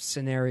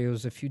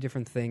scenarios, a few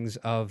different things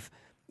of,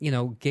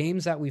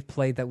 games that we've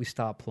played that we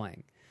stopped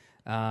playing.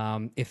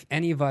 If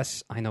any of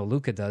us, I know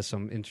Luca does, so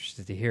I'm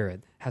interested to hear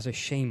it, has a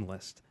shame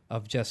list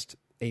of just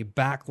a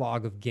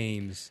backlog of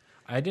games.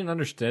 I didn't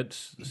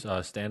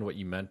understand what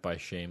you meant by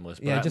shameless.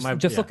 But Yeah,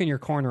 just look in your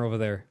corner over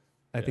there.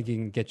 I think you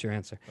can get your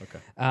answer.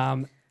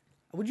 Okay.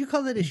 Would you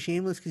call that a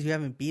shameless because you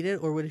haven't beat it,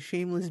 or would a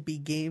shameless be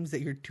games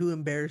that you're too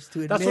embarrassed to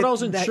admit? That's what I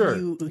wasn't that sure.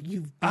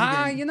 You've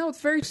beaten? It's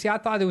very. See, I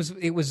thought it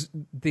was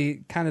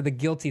the kind of the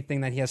guilty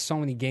thing that he has so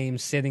many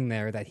games sitting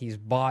there that he's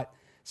bought,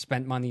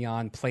 spent money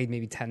on, played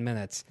maybe 10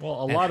 minutes. Well,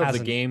 a and lot of the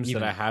hasn't games that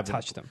even I haven't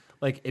touched them.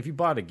 Like, if you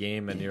bought a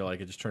game and you're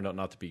like, it just turned out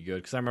not to be good.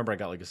 Because I remember I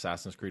got like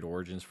Assassin's Creed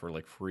Origins for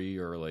like free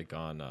or like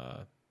on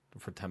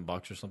for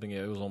 $10 or something.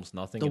 It was almost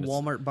nothing. The and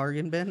Walmart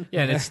bargain bin?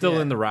 Yeah, and it's still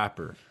Yeah. in the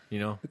wrapper.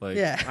 Like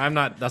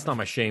that's not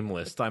my shame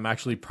list. I'm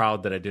actually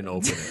proud that I didn't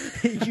open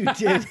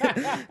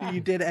it. You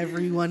did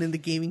everyone in the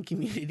gaming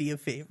community a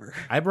favor.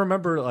 I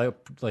remember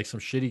like some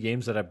shitty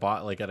games that I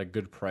bought like at a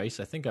good price.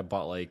 I think I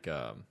bought like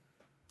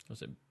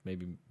was it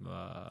maybe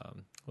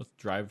what's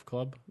Drive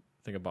Club?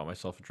 I think I bought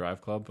myself a Drive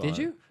Club. Did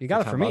you? You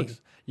got it for me.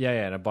 Yeah,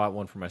 and I bought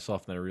one for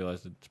myself, and then I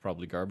realized it's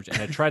probably garbage. And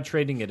I tried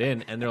trading it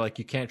in, and they're like,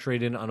 you can't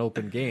trade in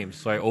unopened games.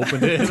 So I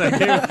opened it, and I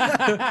gave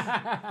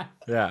it.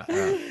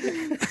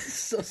 Yeah.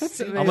 So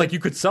stupid. I'm like, you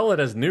could sell it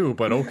as new,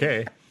 but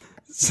okay.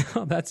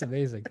 So that's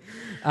amazing.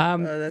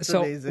 That's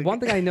so amazing. one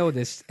thing I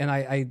noticed, and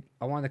I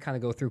want to kind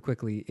of go through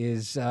quickly,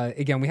 is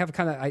again we have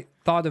I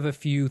thought of a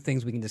few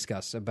things we can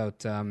discuss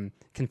about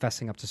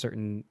confessing up to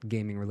certain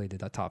gaming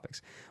related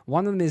topics.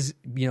 One of them is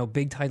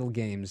big title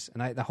games,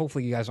 and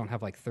hopefully you guys don't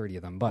have like 30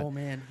 of them, but Oh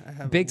man, I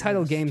have big a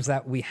title list. games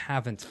that we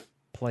haven't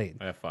played.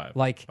 I have 5.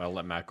 Like I'll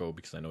let Matt go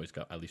because I know he's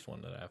got at least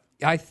one that I have.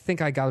 I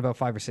think I got about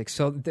 5 or 6.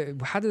 So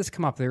how did this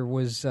come up? There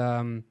was.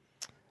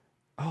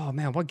 Oh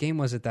man, what game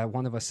was it that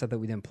one of us said that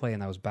we didn't play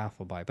and I was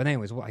baffled by? But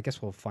anyways, I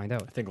guess we'll find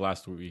out. I think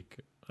last week.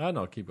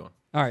 No, keep going.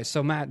 All right,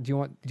 so Matt, do you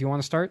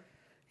want to start?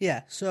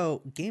 Yeah,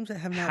 so games I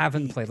have not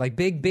Haven't beat. played like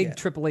big Yeah.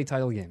 AAA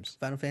title games.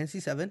 Final Fantasy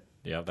VII,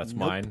 Yeah, that's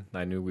Nope. mine.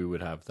 I knew we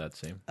would have that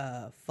same.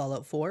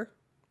 Fallout 4.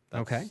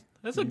 Okay.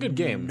 That's a good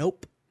game.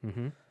 Nope.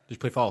 Did you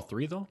play Fallout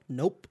 3 though?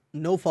 Nope.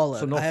 No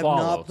Fallout. So no I have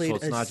Fallout, not so played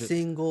it's a not just-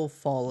 single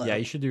Fallout. Yeah,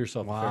 you should do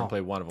yourself a favor Wow. and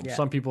play one of them. Yeah.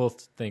 Some people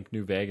think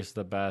New Vegas is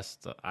the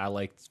best. I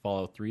liked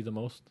Fallout 3 the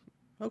most.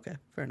 Okay,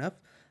 fair enough.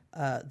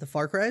 The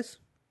Far Cry's?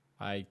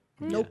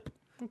 Nope.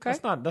 Okay.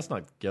 That's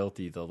not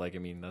guilty though. Like, I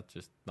mean, that's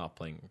just not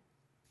playing.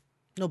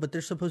 No, but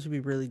they're supposed to be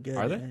really good.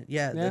 Are they?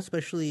 Yeah, Yeah.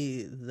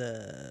 especially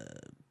the...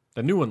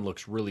 The new one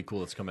looks really cool.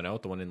 That's coming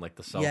out. The one in like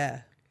the south.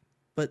 Yeah.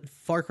 But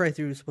Far Cry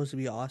 3 was supposed to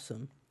be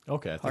awesome.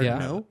 Okay. I think Hard Yeah.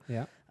 no.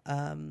 Yeah.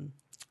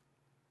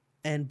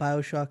 And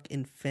Bioshock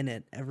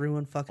Infinite.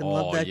 Everyone fucking Oh,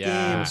 loved that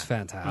yeah. It game. was I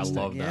fantastic.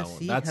 love Yeah, that one.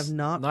 see, That's have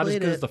not as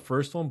played good it. as the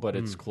first one, but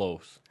it's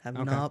close. Have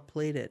Okay. not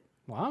played it.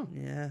 Wow.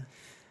 Yeah.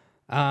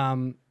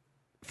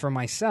 For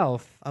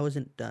myself, I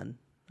wasn't done.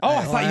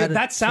 I thought had a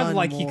that sounded ton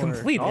like he more.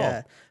 completed.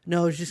 Yeah.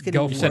 No, it was just getting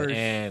Go worse. You said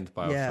and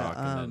Bioshock, Yeah,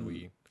 and then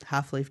we.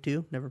 Half-Life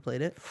 2, never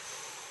played it.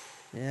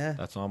 Yeah.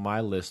 That's on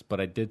my list,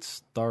 but I did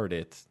start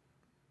it.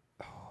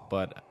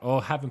 But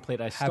haven't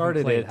played. I Haven't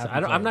started played, it.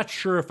 haven't I'm played. not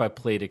sure if I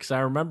played it because I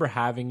remember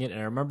having it, and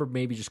I remember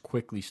maybe just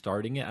quickly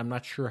starting it. I'm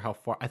not sure how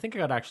far. I think I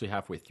got actually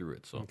halfway through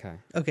it. So Okay.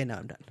 Okay, now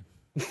I'm done.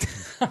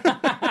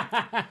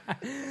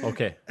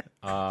 okay.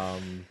 I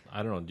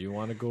don't know. Do you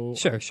want to go?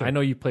 Sure. I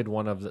know you played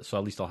one of the, so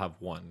at least I'll have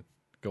one.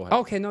 Go ahead.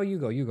 Okay, no, you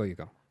go.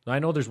 I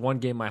know there's one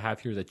game I have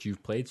here that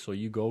you've played, so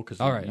you go because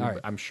All right.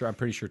 I'm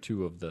pretty sure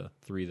 2 of the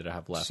 3 that I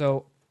have left.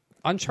 So,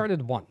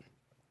 Uncharted 1.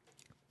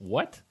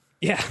 What?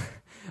 Yeah.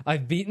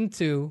 I've beaten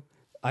 2.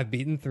 I've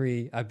beaten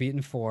 3. I've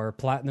beaten 4.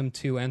 Platinum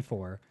 2 and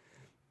 4.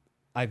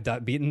 I've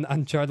beaten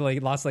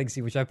Uncharted Lost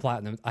Legacy, which I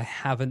platinumed. I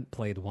haven't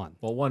played 1.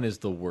 Well, 1 is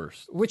the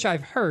worst. Which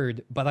I've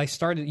heard, but I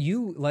started...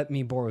 You let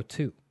me borrow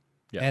 2.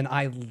 Yeah. And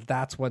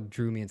that's what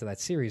drew me into that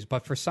series.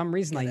 But for some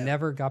reason, I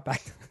never got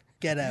back...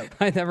 Get out.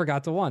 I never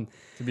got to 1.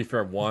 To be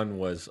fair, 1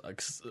 was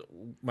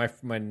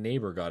my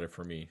neighbor got it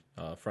for me.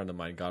 A friend of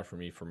mine got it for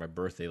me for my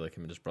birthday. Like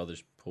him and his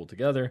brothers pulled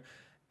together,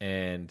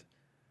 and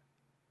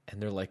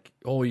they're like,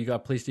 "Oh, you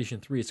got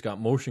PlayStation 3. It's got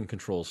motion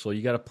controls, so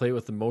you got to play it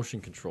with the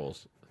motion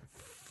controls."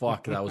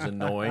 Fuck, that was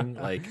annoying.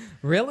 Like,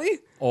 Really?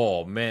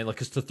 oh man, like,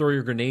 'cause to throw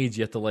your grenades,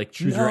 you have to like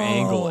choose your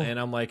angle, and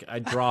I'm like, I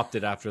dropped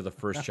it after the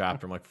first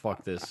chapter. I'm like,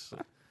 fuck this.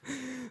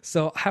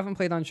 So, haven't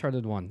played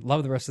Uncharted 1.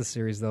 Love the rest of the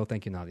series, though.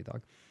 Thank you, Naughty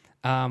Dog.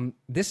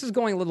 This is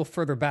going a little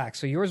further back.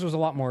 So yours was a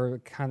lot more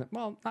kind of,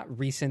 well, not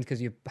recent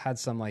because you had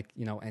some like,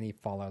 any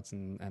Fallouts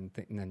and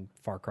then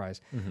Far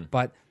Cries.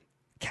 But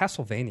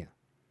Castlevania.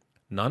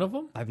 None of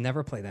them? I've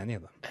never played any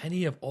of them.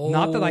 Any of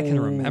Not that I can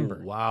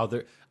remember. Wow,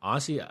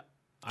 honestly,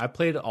 I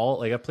played all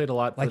like I played a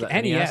lot for Like the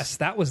NES,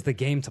 that was the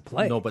game to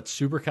play. No, but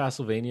Super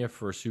Castlevania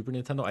for Super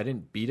Nintendo, I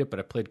didn't beat it, but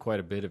I played quite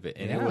a bit of it,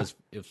 and Yeah. it was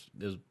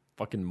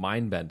fucking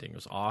mind bending. It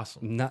was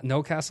awesome.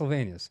 No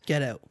Castlevanias.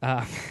 Get out.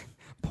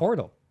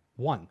 Portal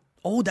 1.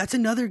 Oh, that's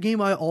another game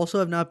I also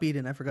have not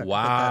beaten. I forgot. to put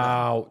that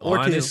Wow, on. Or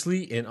two.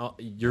 honestly,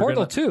 you're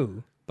Portal gonna,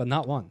 2, but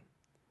not 1.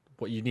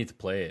 well, you need to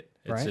play it.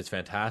 Right? It's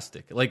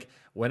fantastic. Like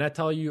when I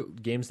tell you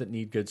games that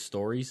need good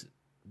stories,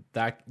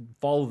 that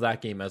follow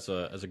that game as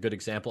a good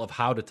example of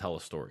how to tell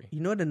a story. You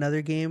know what?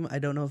 Another game I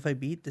don't know if I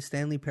beat the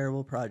Stanley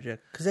Parable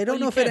Project because I don't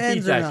know You if it can't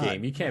ends beat or that not.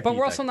 game. You can't. But beat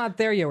we're that also game. not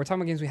there yet. We're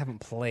talking about games we haven't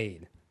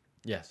played.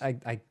 Yes. I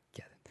get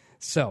it.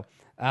 So,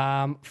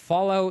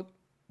 Fallout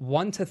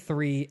 1 to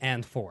 3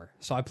 and 4.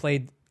 So I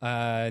played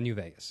New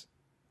Vegas.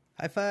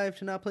 High five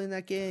to not playing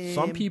that game.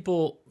 Some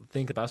people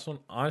think the best one.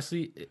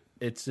 Honestly,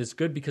 it's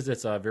good because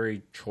it's a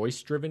very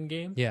choice driven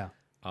game. Yeah.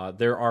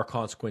 There are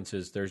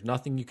consequences. There's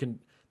nothing you can.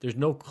 There's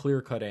no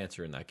clear cut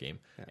answer in that game,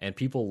 and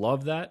people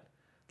love that.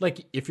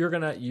 Like if you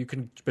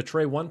can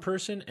betray one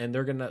person, and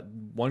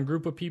one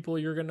group of people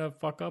you're gonna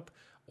fuck up,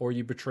 or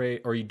you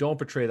don't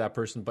betray that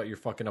person, but you're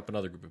fucking up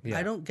another group of people.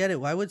 I don't get it.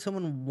 Why would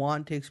someone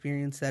want to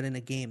experience that in a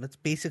game? That's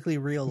basically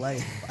real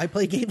life. I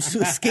play games to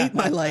escape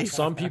my life.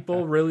 Some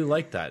people really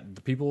like that.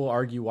 The people will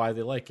argue why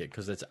they like it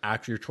because it's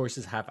actually your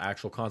choices have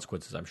actual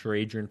consequences. I'm sure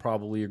Adrian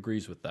probably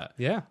agrees with that.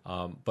 Yeah.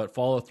 But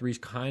Fallout 3 is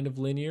kind of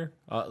linear.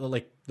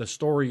 Like the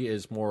story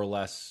is more or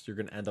less you're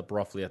going to end up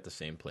roughly at the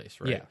same place,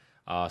 right?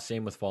 Yeah.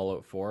 Same with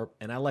Fallout 4,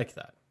 and I like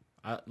that.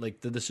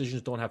 Like the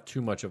decisions don't have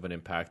too much of an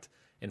impact.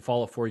 In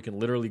Fallout 4, you can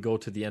literally go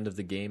to the end of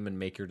the game and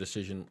make your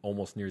decision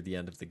almost near the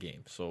end of the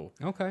game. So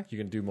Okay. you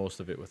can do most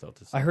of it without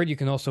this. I heard you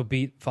can also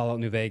beat Fallout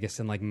New Vegas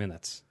in like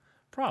minutes.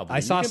 Probably. I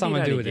You saw can beat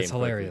someone any do it. game It's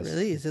quickly. hilarious.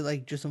 Really? Is it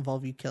like just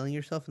involve you killing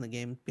yourself in the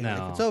game? Being No,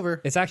 like, it's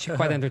over. It's actually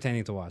quite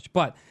entertaining to watch.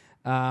 But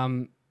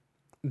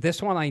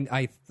this one,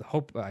 I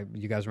hope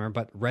you guys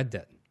remember, but Red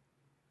Dead.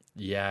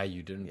 Yeah,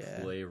 you didn't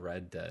play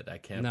Red Dead. I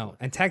can't. No,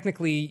 and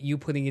technically, you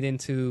putting it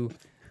into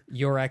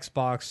your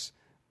Xbox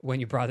when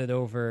you brought it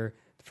over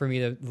for me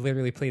to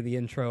literally play the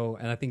intro,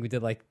 and I think we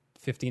did like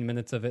 15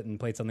 minutes of it and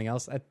played something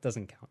else. That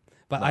doesn't count.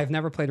 But I've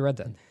never played Red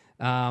Dead.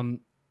 And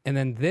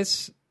then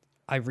this,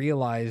 I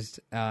realized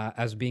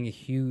as being a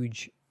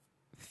huge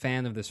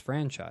fan of this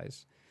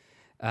franchise,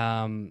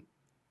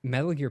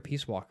 Metal Gear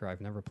Peace Walker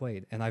I've never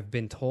played, and I've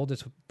been told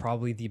it's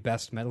probably the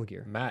best Metal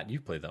Gear. Matt, you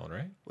played that one,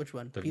 right? Which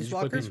one? Did Peace you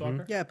play Walker? Peace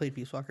Walker? Yeah, I played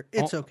Peace Walker.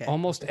 It's okay.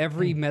 Almost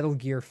every Metal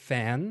Gear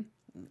fan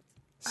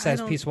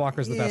says Peace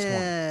Walker is the best one.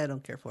 Yeah, I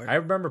don't care for it. I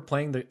remember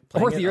playing Or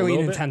it the a early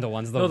little bit. Nintendo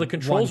ones. No, the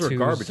controls were 1, 2s.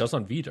 garbage. That's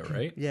on Vita,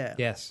 right? yeah.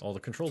 Yes. Oh, the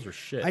controls were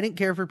shit. I didn't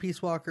care for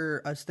Peace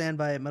Walker. I stand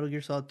by it. Metal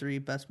Gear Solid 3,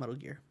 best Metal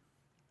Gear.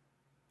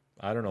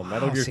 I don't know.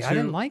 Metal Oh, Gear see, 2. I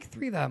didn't like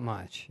 3 that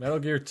much. Metal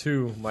Gear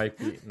 2 might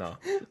be no.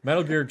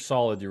 Metal Gear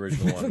Solid, the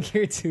original Metal one.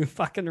 Gear 2,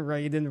 fucking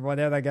Raiden,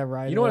 whatever that guy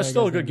Raiden. You know what? It's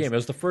still a whatever good his game. It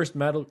was the first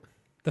Metal.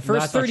 The first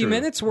That's not 30 true.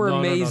 minutes were No,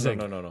 amazing.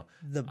 No.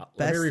 The let me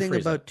best thing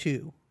rephrase about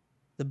 2,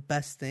 the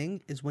best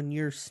thing is when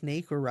you're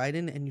Snake or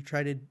Raiden and you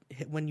try to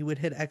hit, when you would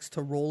hit X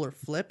to roll or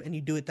flip and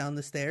you do it down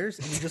the stairs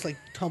and he just like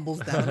tumbles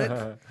down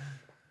it.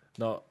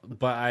 No,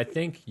 but I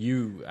think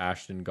you,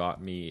 Ashton,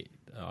 got me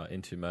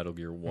into Metal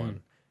Gear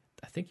 1.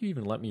 I think you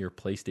even let me your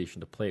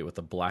PlayStation to play it with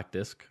a black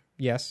disc.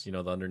 Yes. You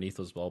know, the underneath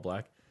was all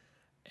black.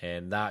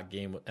 And that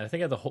game, and I think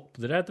I had the whole.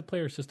 Did I have to play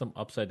your system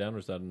upside down, or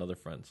was that another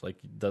friend's? Like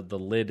the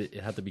lid,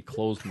 it had to be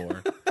closed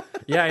more.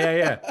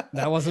 Yeah.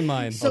 That wasn't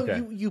mine. So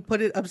Okay. you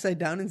put it upside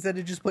down instead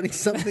of just putting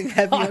something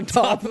heavy on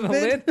top of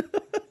the it. lid?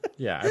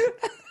 Yeah.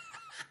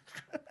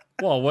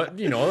 Well, what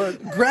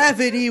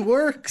Gravity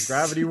works.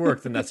 gravity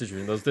worked in that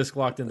situation. Those discs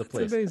locked into It's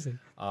place. amazing.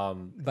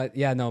 But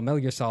yeah, no, Metal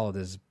Gear Solid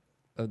is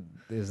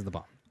the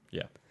bomb.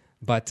 Yeah.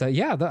 But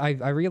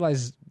I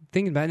realized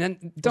thinking about it,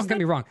 and don't get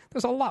me wrong,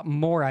 there's a lot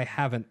more I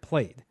haven't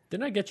played.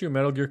 Didn't I get you a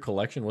Metal Gear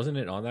collection? Wasn't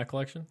it on that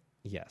collection?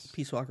 Yes.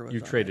 Peace Walker was You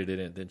on traded it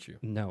in, didn't you?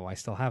 No, I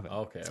still have it.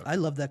 Okay. I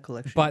love that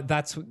collection. But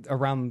that's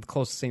around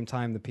close to the same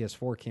time the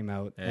PS4 came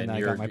out, and I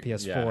got my Yeah,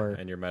 PS4,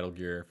 and your Metal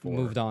Gear 4.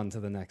 moved on to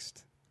the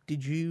next.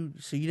 Did you?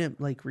 So you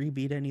didn't like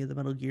rebeat any of the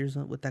Metal Gears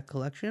with that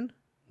collection?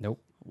 Nope.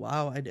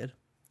 Wow, I did.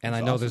 And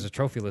That's I know awesome. there's a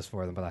trophy list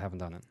for them, but I haven't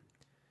done it.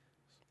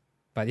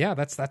 But yeah,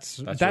 that's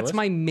your list?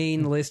 my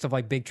main list of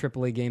like big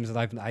AAA games that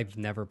I've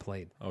never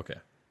played. Okay.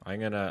 I'm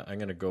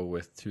gonna go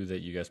with 2 that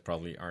you guys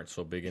probably aren't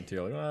so big into.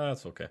 You're like,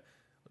 that's okay.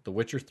 The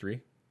Witcher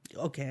 3.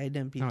 Okay, I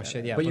didn't beat Oh that.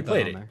 shit, yeah. But you put that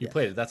played on it. there. You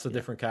played it. That's a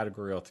different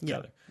category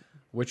altogether.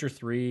 Witcher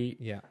 3,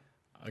 Yeah.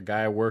 a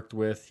guy I worked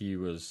with, he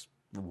was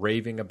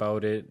raving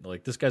about it.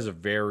 Like, this guy's a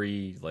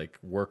very like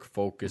work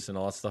focused and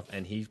all that stuff,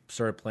 and he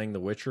started playing The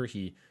Witcher.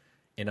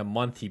 In a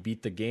month he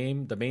beat the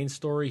game, the main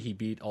story, he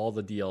beat all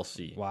the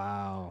DLC.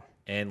 Wow.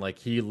 And like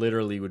he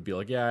literally would be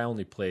like, yeah, I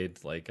only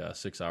played like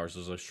 6 hours. It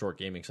was a short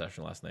gaming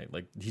session last night.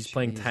 Like he's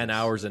playing 10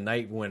 hours a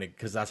night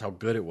because that's how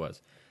good it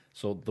was.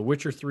 So The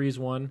Witcher 3 is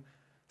one.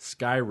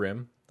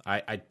 Skyrim,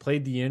 I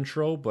played the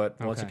intro, but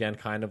once Okay. again,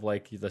 kind of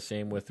like the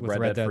same with With Red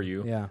Red Dead for Dead,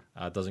 you.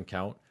 yeah. Doesn't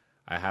count.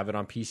 I have it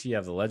on PC. I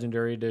have the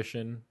Legendary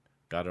Edition.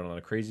 Got it on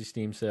a crazy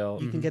Steam sale.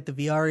 You can get the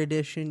VR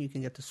edition. You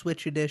can get the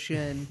Switch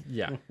edition.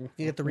 Yeah. You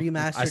can get the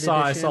remastered I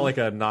edition. saw like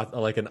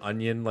an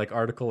Onion like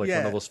article, like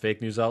one of those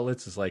fake news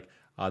outlets. It's like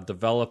a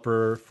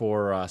developer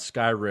for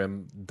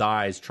Skyrim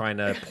dies trying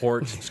to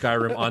port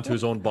Skyrim onto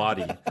his own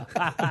body.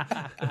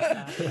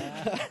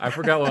 I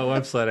forgot what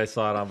website I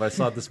saw it on, but I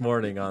saw it this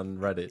morning on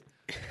Reddit.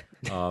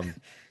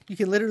 You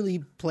can literally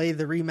play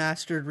the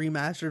remastered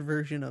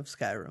version of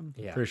Skyrim.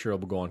 Yeah. Pretty sure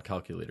it'll go on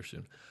calculator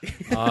soon.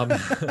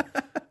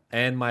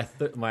 And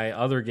my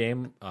other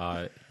game,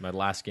 my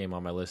last game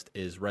on my list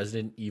is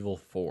Resident Evil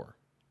 4.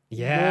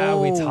 Yeah,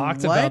 we Whoa,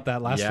 talked what? about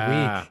that last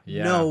week.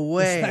 Yeah. No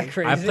way. Isn't that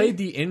crazy? I played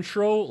the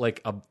intro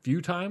like a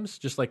few times,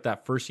 just like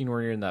that first scene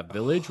where you're in that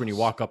village when you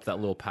walk up that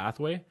little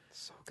pathway.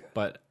 So good.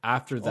 But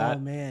after that, Oh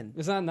man,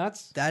 Isn't that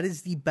nuts? that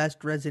is the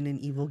best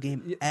Resident Evil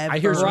game ever. I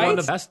hear it's one Right?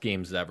 of the best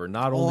games ever.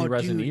 Not only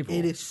Resident dude, Evil.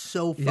 It is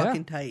so Yeah.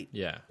 fucking tight.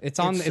 Yeah. It's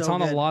on. It's It's, so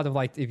on a good. lot of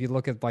like. If you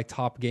look at like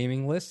top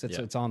gaming lists, it's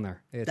Yeah. it's on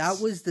there. It's,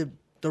 That was the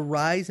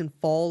rise and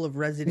fall of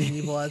Resident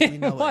Evil as we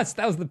know it was.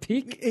 That was the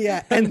peak. it.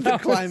 Yeah, and the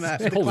That was-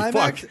 climax, the Holy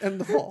climax fuck. and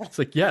the fall, It's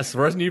like, yes,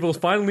 Resident Evil is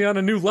finally on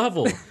a new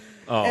level.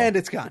 Oh. and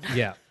it's gone.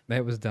 Yeah,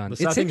 it was done. The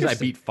sad It's thing is I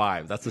interesting. beat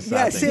 5. That's the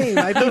Yeah, sad thing. same.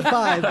 I beat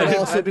 5, but I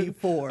also I beat didn't-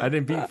 4. I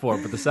didn't beat 4,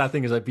 but the sad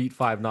thing is I beat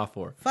 5, not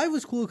 4. 5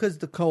 was cool because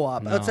the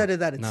co-op. No, Outside of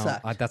that, it no,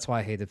 sucked. that's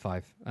why I hated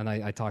 5, and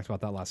I talked about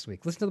that last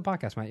week. Listen to the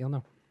podcast, Matt. You'll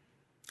know.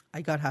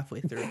 I got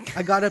halfway through.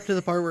 I got up to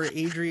the part where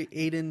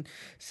Aiden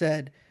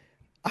said,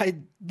 "I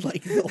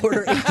like the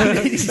order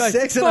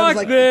 1886," and I was Fuck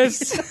like,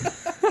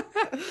 this.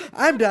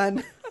 "I'm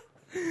done."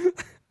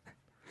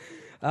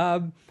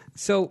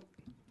 So,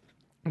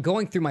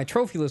 going through my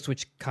trophy list,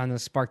 which kind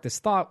of sparked this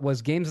thought,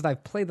 was games that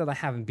I've played that I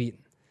haven't beaten.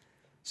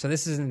 So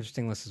this is an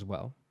interesting list as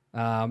well.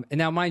 And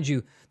now, mind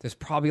you, there's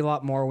probably a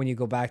lot more when you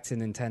go back to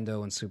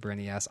Nintendo and Super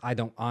NES. I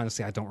don't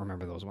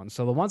remember those ones.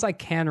 So the ones I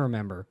can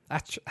remember,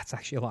 that's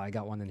actually a lot. I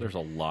got one in here. There's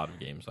a lot of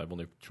games. I've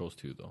only chose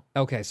 2, though.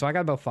 Okay, so I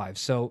got about 5.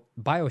 So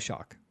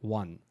BioShock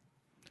 1.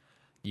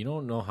 You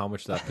don't know how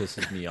much that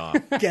pisses me off.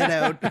 Get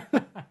out.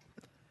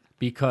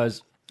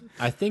 Because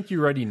I think you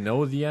already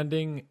know the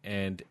ending,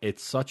 and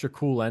it's such a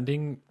cool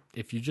ending.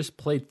 If you just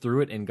played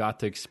through it and got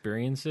to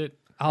experience it,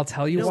 I'll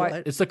tell you You know why.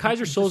 what? it's the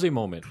Kaiser Soze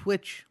moment.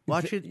 Twitch,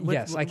 watch it.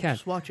 Yes, I can.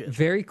 Just watch it.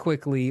 Very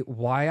quickly,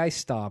 why I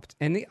stopped.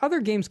 And the other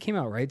games came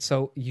out, right?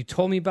 So you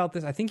told me about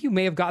this. I think you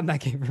may have gotten that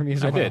game for me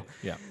as I well. did,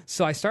 yeah.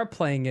 So I started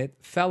playing it,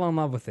 fell in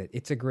love with it.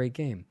 It's a great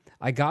game.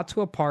 I got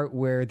to a part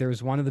where there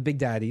was one of the big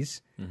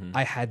daddies. Mm-hmm.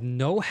 I had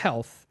no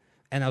health,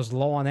 and I was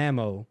low on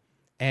ammo,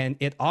 and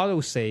it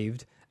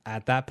auto-saved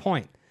at that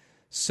point.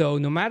 So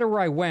no matter where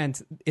I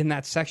went in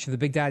that section, the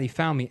big daddy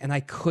found me, and I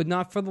could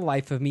not for the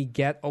life of me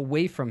get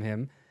away from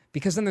him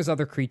because then there's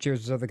other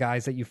creatures, there's other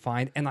guys that you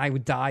find, and I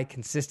would die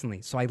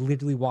consistently. So I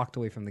literally walked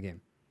away from the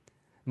game.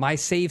 My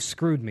save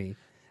screwed me,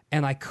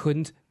 and I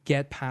couldn't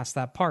get past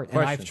that part. And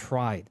I've Question.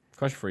 tried.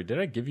 Question for you. Did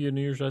I give you a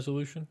New Year's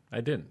resolution?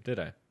 I didn't, did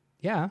I?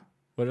 Yeah.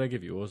 What did I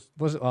give you? What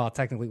Was well,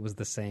 technically it was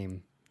the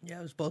same, Yeah,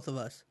 it was both of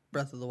us.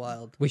 Breath of the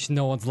Wild. which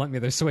no one's lent me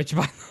their Switch,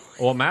 by the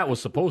way. Well, Matt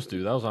was supposed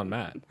to. That was on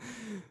Matt.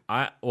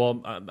 I'm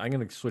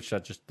going to switch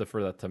that, just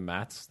defer that to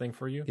Matt's thing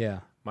for you. Yeah.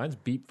 Mine's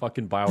beat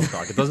fucking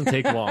Bioshock. It doesn't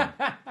take long.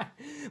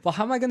 Well,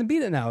 how am I going to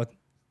beat it now?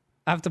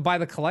 I have to buy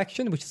the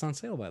collection, which is on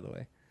sale, by the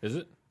way. Is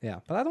it? Yeah,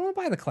 but I don't want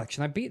to buy the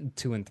collection. I beat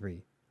 2 and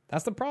 3.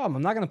 That's the problem.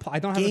 I'm not going to play. I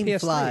don't have a PS3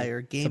 GameFly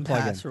or to Game plug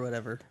in. Pass or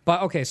whatever.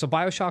 But okay, so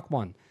BioShock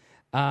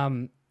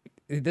 1.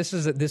 This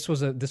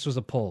was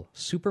a pull.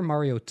 Super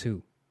Mario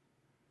 2.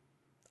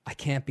 I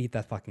can't beat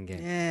that fucking game.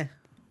 Eh.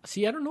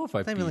 See, I don't know if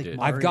I've Not even beat like it.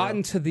 Mario. I've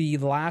gotten to the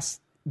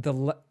last,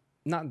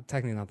 not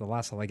technically not the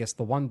last level, I guess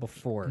the one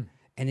before,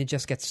 and it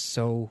just gets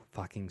so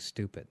fucking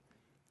stupid.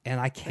 And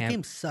I That can't,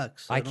 game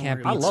sucks. so I don't can't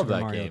worry beat I about love Super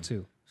that Mario game.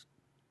 2.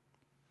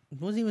 It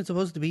wasn't even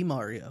supposed to be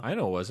Mario. I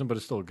know it wasn't, but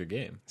it's still a good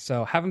game.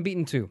 So haven't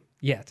beaten 2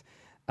 yet.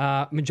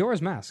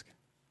 Majora's Mask.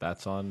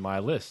 That's on my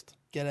list.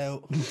 Get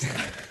out.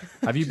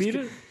 Have you beat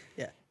it?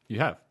 Yeah. You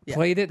have. Yeah.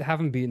 Played it,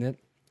 haven't beaten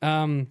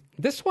it.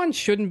 This one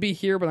shouldn't be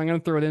here, but I'm going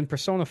to throw it in.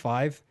 Persona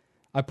 5.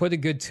 I put a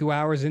good 2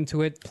 hours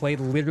into it, played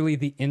literally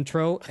the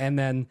intro, and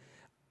then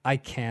I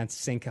can't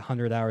sink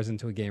 100 hours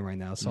into a game right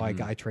now, so I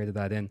traded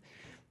that in.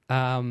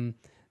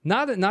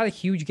 Not a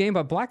huge game,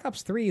 but Black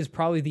Ops 3 is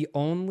probably the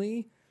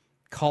only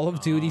Call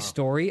of Duty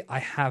story I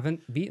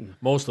haven't beaten.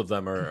 Most of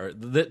them are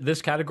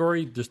this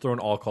category. Just throwing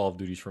all Call of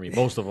Duties for me.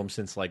 Most of them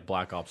since like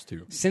Black Ops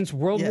 2. Since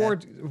World War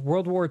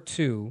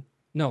II,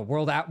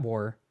 World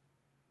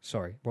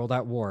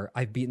at War,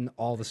 I've beaten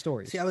all the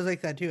stories. See, I was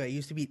like that too. I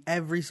used to beat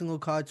every single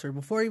COD story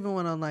before I even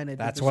went online. I did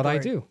That's the what I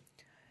story. do.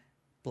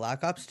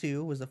 Black Ops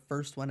 2 was the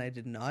first one I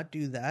did not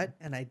do that,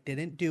 and I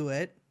didn't do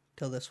it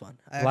till this one.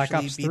 I Black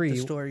actually Ops beat 3 the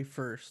story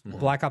first.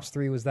 Black Ops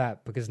 3 was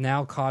that because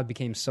now COD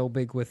became so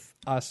big with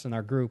us and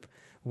our group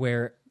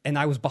and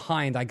I was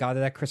behind. I got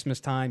it at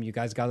Christmas time. You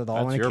guys got it all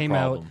That's when it your came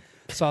problem.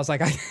 out. So I was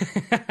like,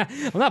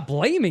 I'm not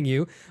blaming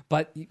you,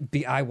 but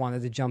I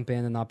wanted to jump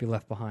in and not be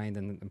left behind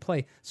and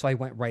play. So I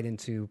went right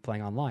into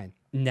playing online.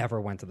 never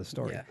went to the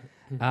story.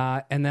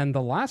 Yeah. And then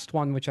the last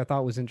one, which I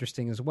thought was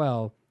interesting as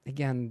well.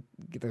 Again,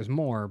 there's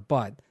more,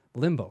 but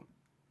Limbo.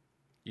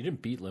 You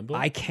didn't beat Limbo?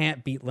 I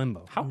can't beat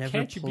Limbo. How Never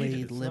can't you beat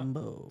it? played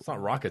Limbo. It's not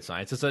rocket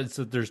science.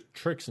 There's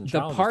tricks and The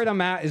challenges. part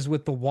I'm at is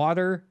with the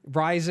water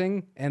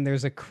rising, and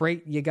there's a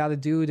crate you got to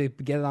do to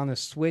get it on a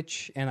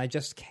switch, and I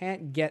just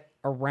can't get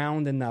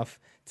around enough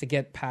to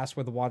get past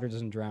where the water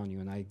doesn't drown you,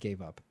 and I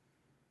gave up.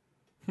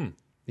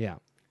 Yeah.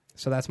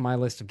 So that's my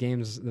list of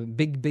games, the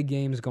big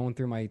games going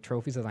through my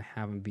trophies that I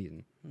haven't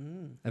beaten.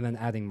 And then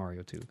adding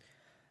Mario 2.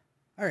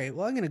 All right,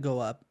 well, I'm going to go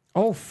up.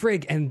 Oh,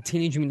 frig, and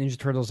Teenage Mutant Ninja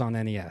Turtles on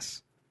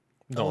NES.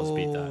 No one's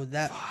beat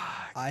that.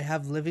 I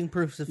have living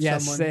proofs of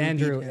Yes, someone who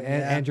Andrew. beat him.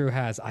 Andrew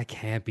has. I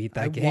can't beat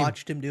that I game.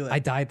 watched him do it. I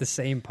died the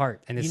same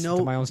part, and it's You know,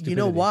 to my own stupidity. you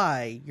know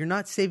why? You're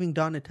not saving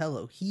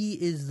Donatello. He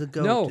is the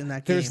goat No, in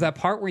that game. there's that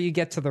part where you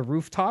get to the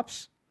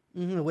rooftops.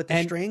 With the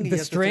And string. the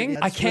string, I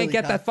that's can't really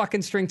get that tough.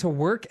 fucking string to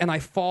work, and I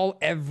fall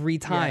every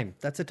time. Yeah,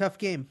 that's a tough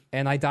game.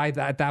 And I died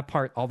at that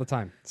part all the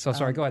time. So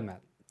sorry, go ahead,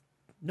 Matt.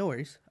 No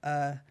worries.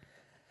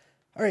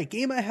 All right,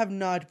 game I have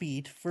not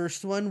beat.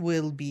 First one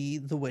will be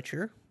The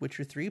Witcher.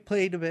 Witcher 3.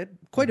 Played a bit,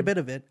 quite a bit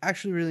of it.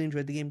 Actually really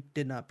enjoyed the game.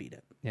 Did not beat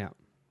it. Yeah.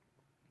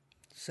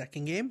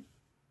 Second game,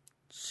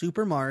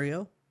 Super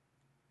Mario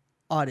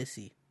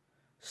Odyssey.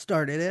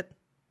 Started it.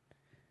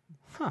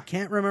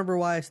 Can't remember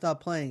why I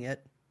stopped playing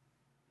it.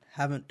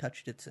 Haven't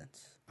touched it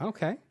since.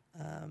 Okay.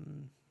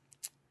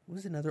 What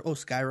was another? Oh,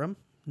 Skyrim.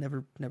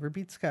 Never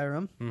beat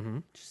Skyrim. Mm-hmm.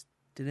 Just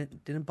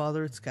didn't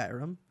bother with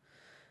Skyrim,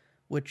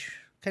 which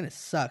kind of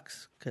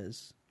sucks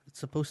because it's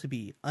supposed to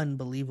be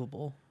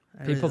unbelievable.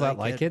 I People really that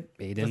like it,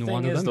 Aiden, thing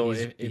one of is, them, though,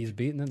 he's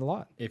beaten it a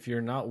lot. If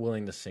you're not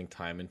willing to sink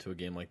time into a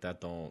game like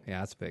that, don't. Yeah,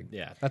 that's big.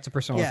 Yeah. That's a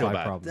Persona Yeah, 5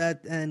 bad. problem.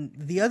 That and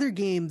the other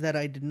game that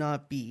I did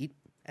not beat,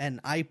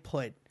 and I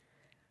put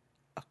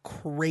a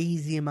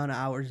crazy amount of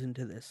hours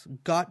into this.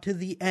 Got to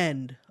the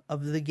end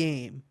of the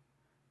game,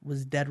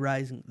 was Dead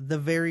Rising, the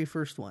very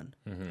first one.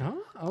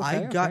 Oh, okay,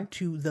 I got okay.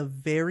 to the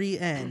very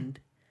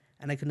end,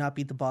 and I could not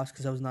beat the boss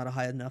because I was not a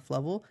high enough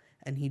level,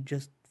 and he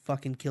just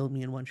fucking killed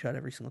me in one shot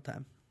every single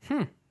time.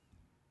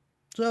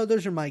 So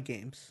those are my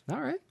games. All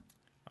right.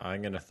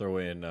 I'm going to throw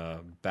in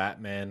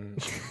Batman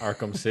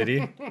Arkham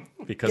City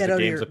because Get the out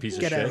game's here. a piece of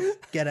Get shit.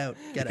 out. Get out.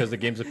 Get Because out. the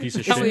game's a piece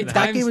of How shit. many and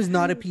times- That game is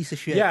not a piece of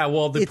shit. Yeah,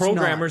 well, the It's not.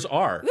 programmers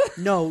are.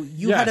 No,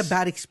 you had a Yes.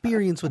 bad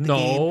experience with the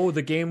game. No,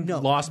 the game No,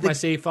 lost the- my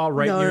save file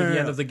right No, near no, no, the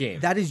end no. of the game.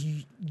 That is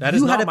That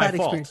you is had not a my bad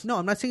fault. experience. No,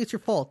 I'm not saying it's your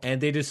fault.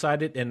 And they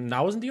decided, and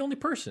I wasn't the only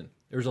person.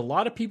 There was a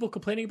lot of people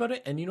complaining about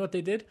it, and you know what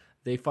they did?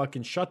 They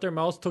fucking shut their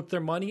mouths, took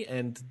their money,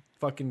 and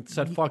fucking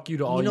said fuck you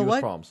to all You know you with what?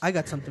 problems. I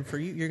got something for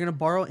you. You're going to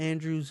borrow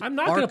Andrew's. I'm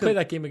not going to play Arkham-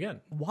 that game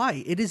again.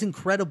 Why? It is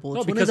incredible.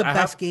 No, It's one of the I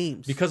best have,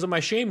 games. Because of my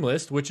shame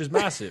list, which is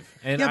massive.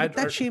 And yeah, I, but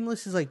that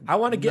Shameless is like. I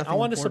want to nothing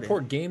important.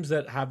 support games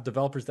that have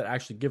developers that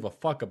actually give a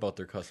fuck about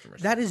their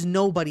customers. That is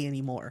nobody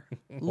anymore.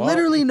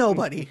 Literally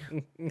nobody,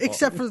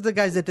 except for the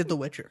guys that did The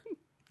Witcher.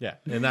 Yeah,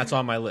 and that's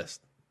on my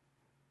list.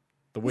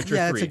 The Witcher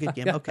Yeah, 3. that's a good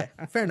game. Okay,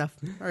 fair enough.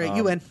 All right,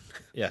 you win.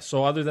 Yeah,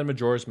 so other than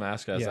Majora's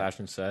Mask, as Yeah.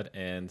 Ashton said,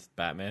 and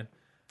Batman,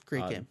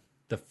 Great game.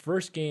 the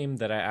first game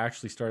that I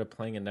actually started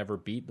playing and never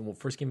beat, the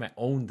first game I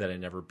owned that I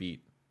never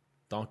beat,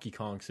 Donkey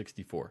Kong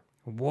 64.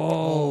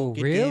 Whoa,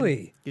 Good really?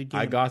 Game. Good game.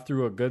 I got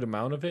through a good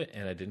amount of it,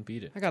 and I didn't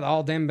beat it. I got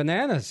all damn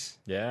bananas.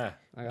 Yeah.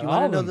 I got Do you all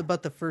want of to know them.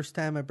 about the first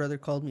time my brother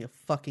called me a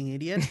fucking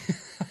idiot?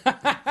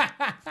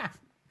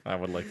 I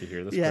would like to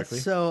hear this Yeah, quickly.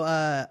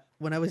 so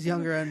when I was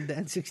younger on the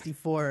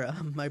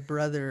N64, my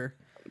brother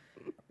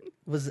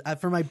was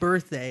for my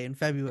birthday in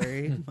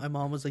February. My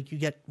mom was like, "You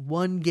get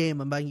one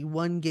game. I'm buying you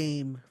one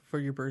game for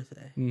your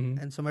birthday."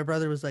 And so my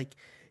brother was like,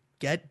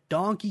 "Get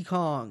Donkey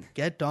Kong.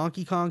 Get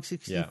Donkey Kong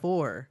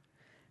 64."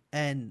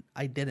 And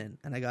I didn't,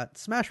 and I got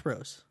Smash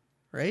Bros.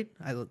 Right?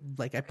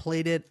 I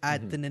played it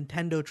at the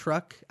Nintendo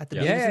truck at the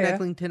Yeah. Davis and Yeah.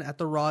 Eglinton at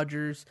the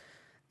Rogers,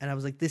 and I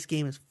was like, "This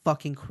game is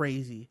fucking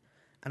crazy,"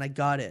 and I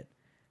got it.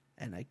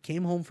 And I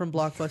came home from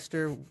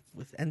Blockbuster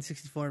with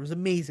N64. It was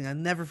amazing. I'll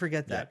never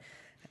forget that.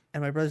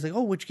 And my brother's like,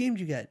 "Oh, which game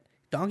did you get?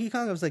 Donkey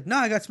Kong?" I was like, "No,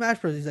 I got Smash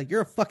Bros." He's like,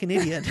 "You're a fucking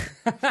idiot."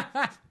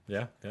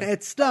 Yeah.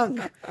 It stung.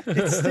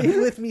 It stayed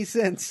with me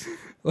since.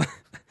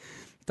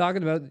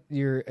 Talking about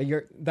your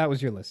that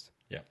was your list.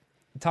 Yeah.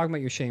 Talking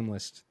about your shame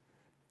list.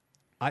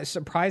 I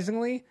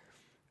surprisingly,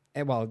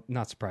 well,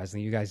 not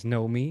surprisingly, you guys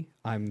know me.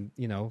 I'm,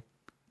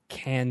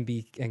 can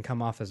be and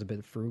come off as a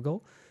bit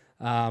frugal.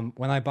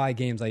 When I buy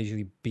games, I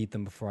usually beat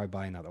them before I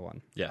buy another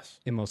one. Yes.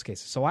 In most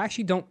cases, so I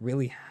actually don't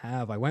really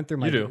have. I went through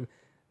my. You do.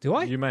 Do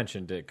I? You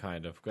mentioned it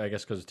kind of. I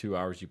guess because of 2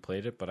 hours you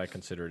played it, but I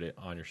considered it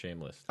on your shame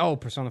list. Oh,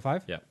 Persona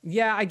 5? Yeah.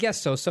 Yeah, I guess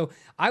so. So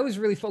I was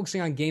really focusing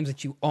on games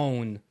that you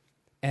own,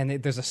 and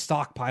there's a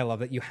stockpile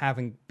of it you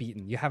haven't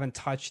beaten, you haven't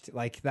touched.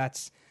 Like,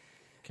 that's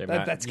Okay, That-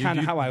 Matt, that's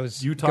kinda how I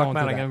was You talk, going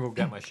Matt. through I'm that. going to go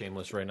get my shame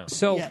list right now.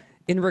 so. Yeah.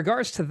 In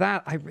regards to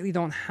that, I really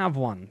don't have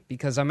one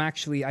because I'm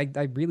actually I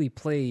really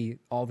play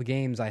all the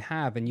games I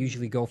have and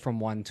usually go from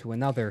one to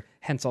another.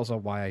 Hence, also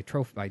why I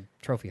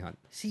trophy hunt.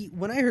 See,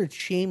 when I heard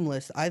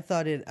shameless, I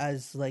thought it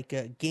as like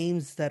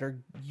games that are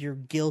you're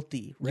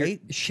guilty, right?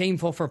 You're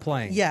shameful for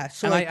playing. Yeah,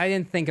 so and like, I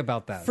didn't think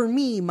about that. For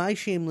me, my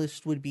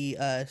shameless would be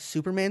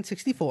Superman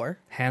 64.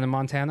 Hannah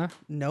Montana.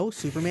 No,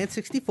 Superman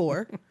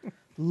 64.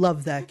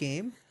 Love that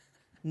game.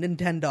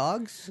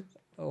 Nintendogs.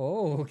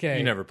 Oh, okay.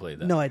 You never played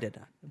that. No, I did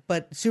not.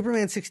 But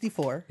Superman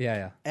 64.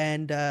 Yeah.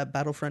 And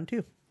Battlefront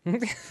 2.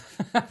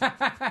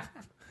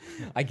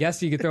 I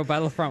guess you could throw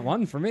Battlefront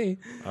 1 for me.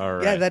 All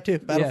right. Yeah, that too.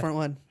 Battlefront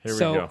 1. Here we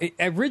So go.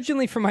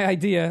 originally for my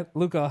idea,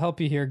 Luca, I'll help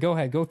you here. Go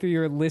ahead. Go through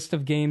your list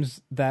of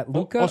games that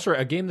Luca... Oh, sorry.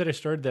 A game that I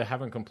started that I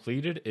haven't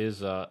completed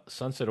is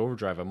Sunset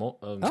Overdrive. I'm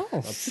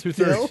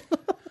still? 2/3.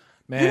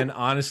 Man,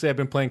 honestly, I've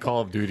been playing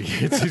Call of Duty.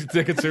 It's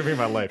consuming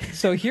my life.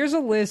 So here's a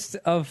list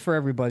for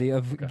everybody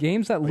of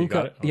games that you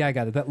got Luca... it? Okay. Yeah, I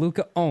got it. That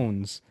Luca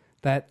owns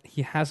that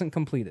he hasn't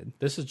completed.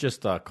 This is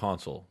just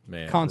console,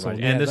 man. Console.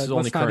 Right. Yeah, And this is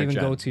only let's not current even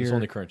gen. go This to is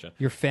only current gen.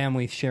 your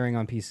family sharing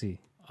on PC.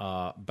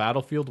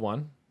 Battlefield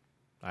 1.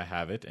 I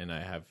have it, and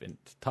I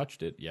haven't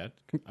touched it yet.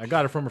 I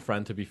got it from a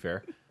friend, to be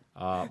fair.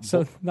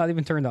 So not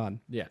even turned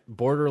on. Yeah,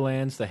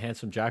 Borderlands, the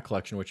Handsome Jack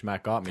collection, which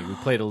Matt got me. We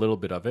played a little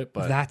bit of it,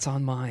 but That's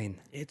on mine.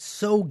 It's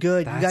so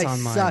good. That's you guys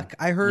on mine. suck.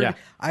 I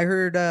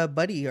heard Yeah.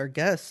 Buddy, our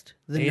guest,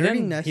 the Aiden?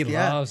 Nerding Nest. He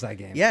yeah. loves that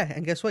game. Yeah,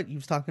 and guess what? You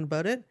was talking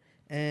about it,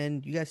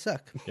 and you guys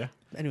suck. yeah.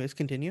 Anyways,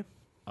 continue.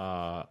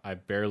 I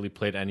barely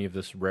played any of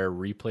this rare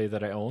replay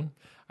that I own.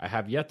 I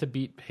have yet to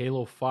beat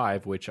Halo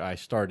 5, which I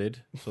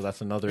started. So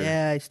that's another.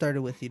 Yeah, I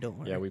started with you. Don't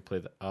worry. Yeah, we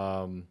played that.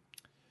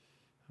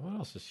 What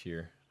else is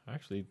here?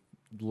 Actually,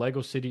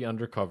 Lego City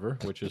Undercover,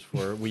 which is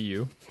for Wii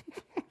U.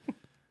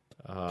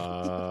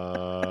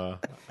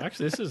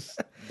 Actually, this is.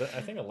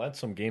 I think I let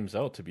some games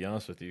out, to be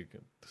honest with you,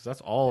 because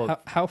that's all.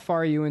 How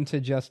far are you into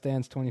Just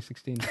Dance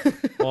 2016?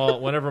 Well,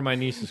 whenever my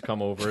nieces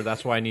come over,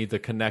 that's why I need the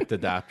Connect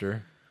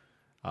adapter.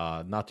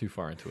 Not too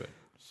far into it.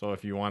 So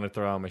if you want to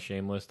throw out my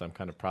shame list, I'm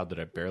kind of proud that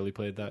I barely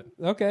played that.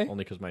 Okay.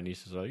 Only because my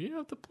nieces are like, you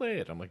have to play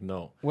it. I'm like,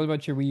 no. What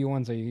about your Wii U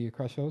ones? Are you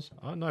crush those?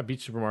 No, I beat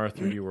Super Mario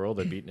 3D World.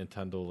 I beat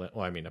Nintendo Land.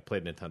 Well, I mean, I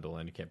played Nintendo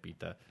Land. You can't beat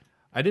that.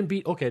 I didn't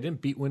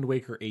beat Wind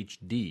Waker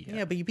HD.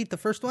 Yeah, but you beat the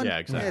first one? Yeah,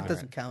 exactly. Yeah, it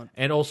doesn't count.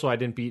 And also, I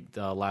didn't beat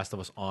Last of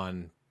Us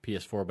on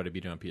PS4, but I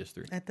beat it on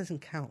PS3. That doesn't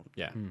count.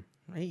 Yeah.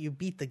 Right? You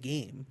beat the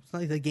game. It's not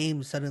like the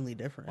game's suddenly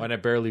different. And I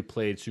barely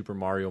played Super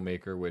Mario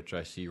Maker, which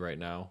I see right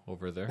now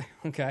over there.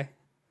 Okay.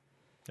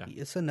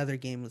 It's another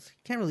game. You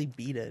can't really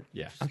beat it.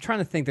 Yeah. I'm trying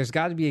to think. There's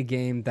got to be a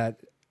game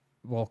that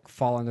will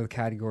fall under the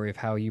category of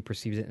how you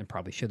perceived it, and it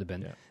probably should have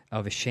been,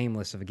 of a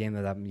shameless, of a game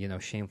that I'm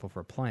shameful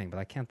for playing, but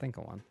I can't think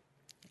of one.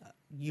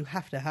 You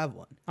have to have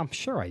one. I'm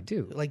sure I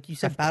do. Like you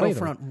said, I've played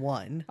 'em. Battlefront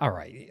 1. All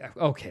right.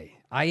 Okay.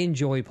 I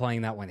enjoy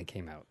playing that when it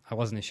came out. I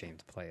wasn't ashamed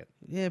to play it.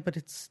 Yeah, but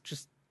it's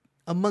just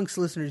amongst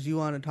listeners, you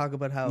want to talk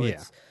about how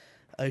it's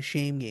a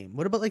shame game.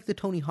 What about like the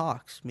Tony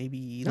Hawks?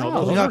 Maybe No, Tony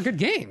those are Hawk's good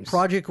games.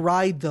 Project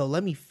Ride, though.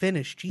 Let me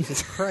finish.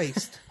 Jesus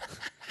Christ.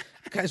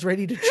 Guy's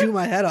ready to chew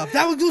my head off.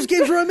 Those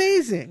games were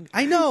amazing.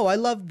 I know. I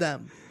loved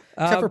them.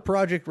 Except for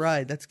Project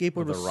Ride. That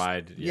skateboard The was...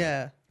 ride,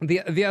 Yeah.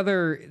 The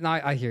other, no,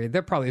 I hear you.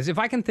 There probably is. If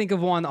I can think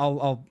of one,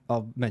 I'll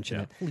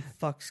mention it. Holy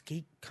fuck.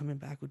 Skate coming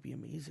back would be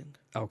amazing.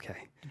 Okay.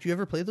 Did you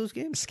ever play those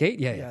games? Skate,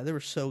 yeah. Yeah, they were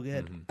so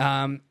good.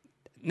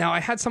 Now I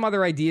had some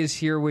other ideas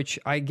here, which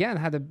I again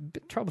had a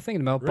bit trouble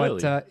thinking about.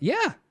 Really? But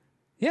yeah.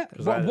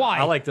 Why?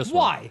 I like this one.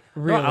 Why?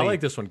 No, Really? I like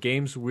this one.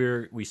 Games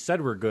we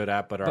said we're good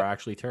at, but are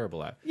actually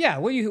terrible at. Yeah.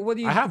 What do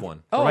you? I have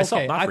one. Oh, For myself,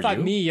 okay. not I for thought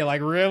you. me. You're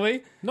like,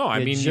 really? No,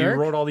 I mean jerk.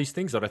 you wrote all these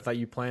things that I thought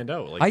you planned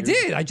out. Like I you're-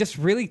 did. I just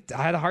really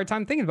I had a hard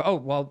time thinking about. Oh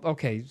well.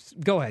 Okay.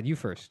 Go ahead. You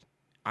first.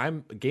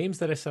 I'm games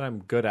that I said I'm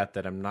good at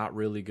that I'm not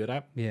really good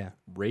at. Yeah.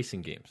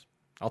 Racing games.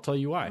 I'll tell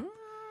you why.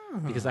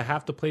 Because I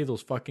have to play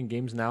those fucking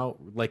games now,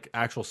 like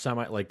actual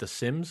like The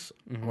Sims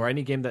or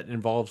any game that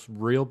involves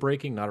real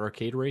braking, not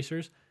arcade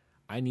racers.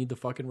 I need the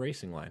fucking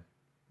racing line.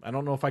 I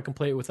don't know if I can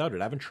play it without it.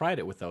 I haven't tried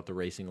it without the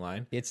racing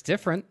line. It's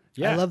different.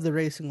 Yeah, I love the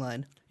racing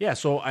line. yeah.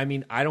 So I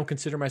mean, I don't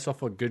consider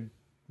myself a good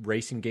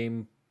racing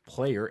game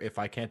player if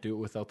I can't do it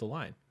without the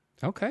line.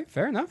 Okay.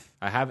 Fair enough.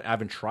 I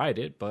haven't tried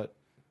it, but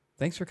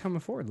Thanks for coming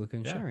forward, Luke,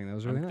 and yeah. sharing. That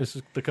was really nice. This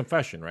is the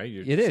confession, right?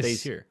 It is.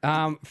 Stays here.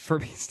 For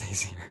me, it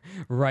stays here.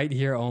 Right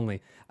here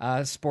only.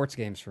 Sports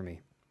games for me.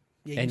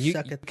 Yeah, And you you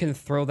suck at can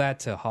throw that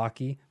to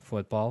hockey,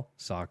 football,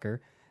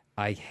 soccer.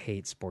 I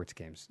hate sports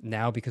games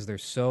now because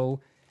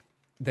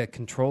the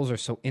controls are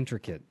so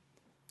intricate.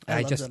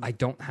 I love them. I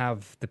don't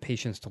have the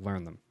patience to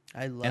learn them.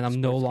 I love And I'm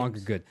no sports longer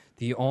games. good.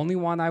 The only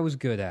one I was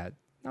good at,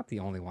 not the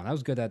only one, I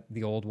was good at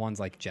the old ones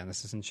like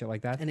Genesis and shit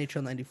like that.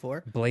 NHL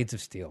 94. Blades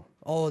of Steel.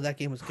 Oh, that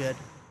game was good.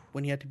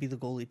 When you had to be the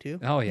goalie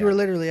too. Oh, yeah. You were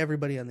literally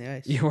everybody on the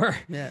ice. You were?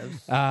 Yeah. It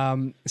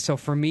was So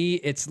for me,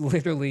 it's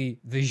literally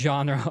the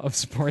genre of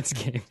sports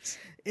games.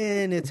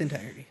 in its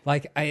entirety.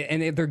 Like,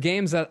 they're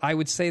games that I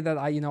would say that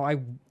I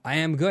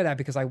am good at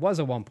because I was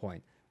at one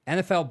point.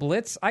 NFL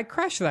Blitz, I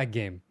crashed that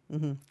game.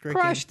 Great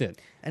Crashed game.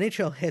 it.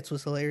 NHL Hits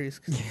was hilarious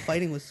because the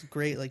fighting was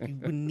great. Like you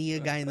would knee a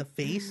guy in the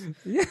face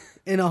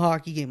in a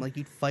hockey game. Like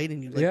you'd fight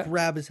and you'd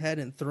grab his head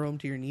and throw him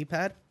to your knee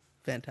pad.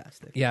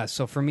 Fantastic. Yeah,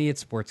 so for me,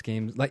 it's sports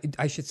games. Like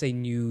I should say,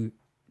 new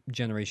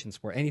generation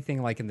sport.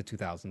 Anything like in the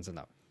 2000s and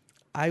up,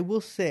 I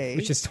will say,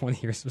 which is 20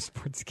 years of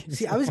sports games.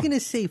 see, I was gonna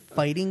say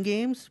fighting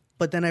games,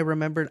 but then I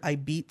remembered I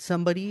beat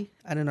somebody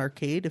at an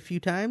arcade a few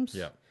times.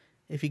 Yeah.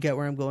 If you get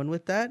where I'm going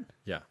with that.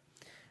 Yeah.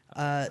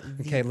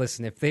 Okay,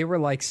 listen. If they were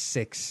like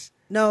 6,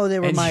 No, they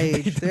were And my you-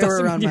 age. it They were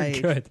doesn't around mean my you're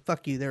age. good.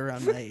 Fuck you, they were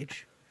around my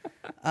age.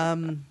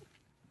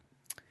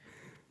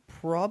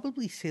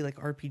 Probably say like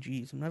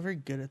RPGs. I'm not very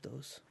good at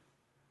those.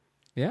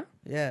 yeah,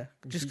 Yeah,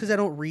 just because I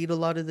don't read a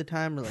lot of the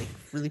time or like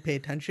really pay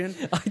attention.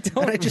 I don't.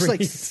 And I just like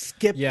read.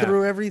 skip Yeah.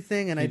 through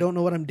everything, and I don't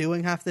know what I'm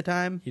doing half the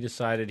time. He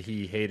decided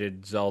he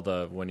hated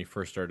Zelda when he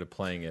first started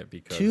playing it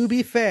because To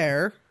be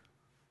fair,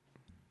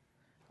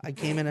 I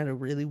came in at a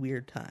really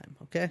weird time.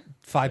 Okay,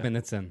 5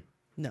 minutes in.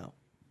 no,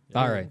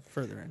 All a little right.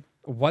 further in.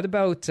 What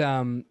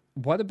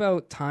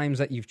about times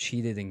that you've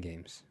cheated in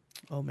games?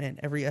 Oh man,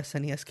 every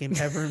SNES game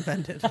ever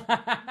invented.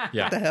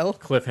 yeah, the hell?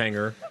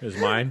 Cliffhanger is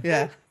mine.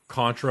 Yeah,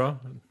 Contra.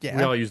 Yeah,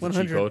 We all use the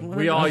cheat 100, code.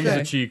 We all use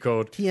the 100%. cheat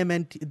code.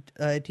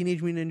 TMN,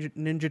 Teenage Mutant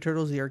Ninja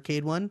Turtles, the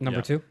arcade one Number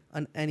Yeah. 2.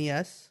 on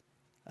NES.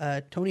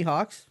 Tony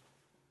Hawk's.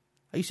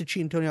 I used to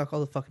cheat in Tony Hawk all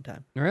the fucking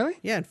time. Really?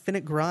 Yeah,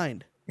 Infinite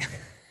Grind.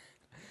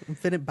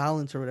 Infinite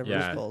Balance or whatever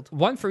Yeah. it's called.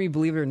 One for me,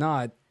 believe it or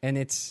not, and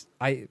it's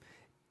I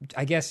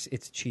guess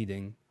it's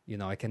cheating. You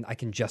know, I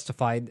can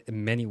justify it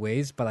in many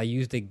ways, but I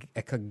used a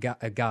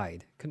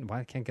guide.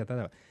 I can't get that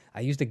out. I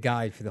used a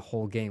guide for the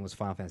whole game. Was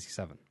Final Fantasy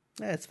VII.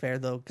 That's fair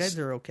though. Guys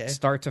are okay.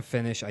 Start to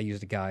finish, I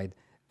used a guide.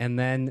 And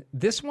then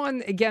this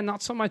one, again,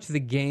 not so much the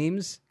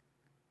games.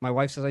 My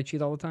wife says I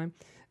cheat all the time.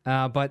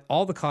 But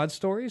all the COD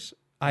stories,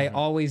 I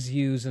always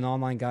use an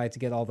online guide to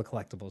get all the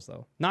collectibles,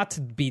 though. Not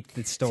to beat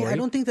the story. See, I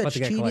don't think but that's to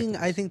get cheating.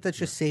 collectibles. I think that's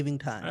just saving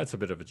time. That's a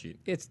bit of a cheat.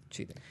 It's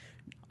cheating.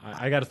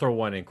 I got to throw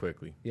one in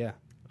quickly. Yeah.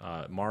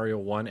 Mario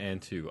 1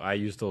 and 2. I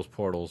use those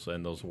portals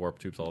and those warp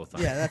tubes all the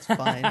time. Yeah, that's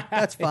fine.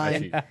 That's I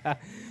fine. cheat.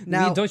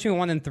 Now, Don't you mean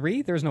 1 and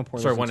 3? There's no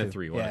portals. Sorry, in 1 two. and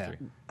 3. 1 and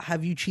 3.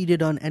 have you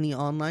cheated on any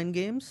online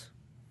games?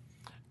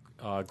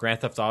 Grand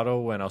Theft Auto,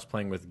 when I was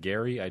playing with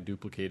Gary, I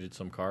duplicated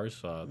some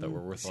cars that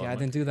were worth a See, lot I of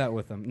money. didn't do that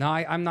with them. No,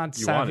 I'm not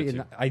You savvy. wanted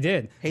to. I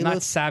did. Halo-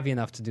 Not savvy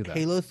enough to do that.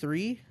 Halo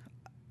 3,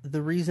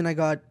 the reason I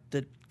got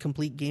the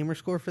complete gamer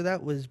score for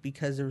that was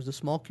because there was a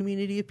small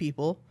community of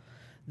people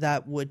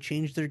that would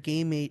change their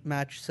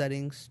match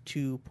settings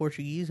to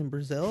Portuguese in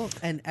Brazil,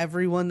 and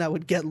everyone that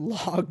would get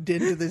logged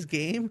into this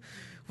game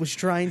was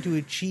trying to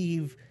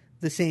achieve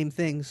the same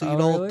thing. So Oh,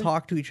 you'd all really?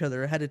 talk to each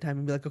other ahead of time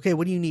and be like, okay,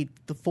 what do you need?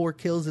 The 4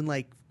 kills in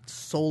like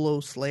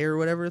Solo Slayer or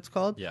whatever it's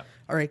called? Yeah.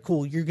 All right,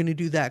 cool. You're going to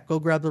do that. Go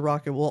grab the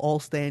rocket. We'll all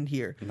stand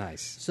here.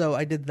 Nice. So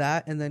I did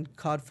that, and then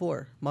COD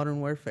 4, Modern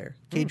Warfare,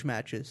 cage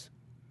matches.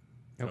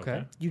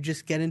 Okay. You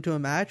just get into a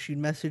match, you'd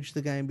message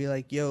the guy and be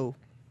like, yo,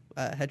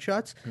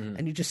 headshots,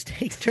 and you just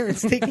take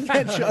turns taking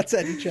headshots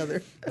at each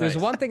other. There's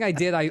one thing I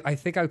did. I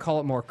think I would call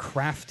it more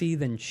crafty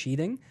than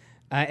cheating.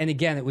 And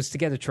again, it was to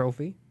get a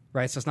trophy,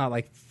 right? So it's not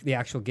like the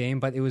actual game,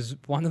 but it was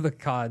one of the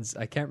CODs.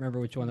 I can't remember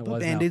which one it Put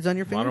was. band-aids on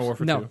your fingers? Modern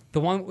Warfare No,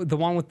 2. the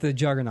one with the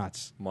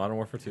juggernauts. Modern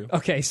Warfare 2.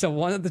 Okay, so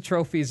one of the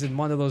trophies in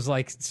one of those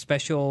like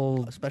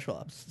special Special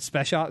ops.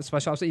 special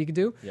ops that you could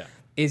do Yeah.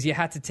 is you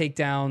had to take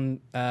down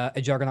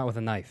a juggernaut with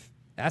a knife.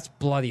 That's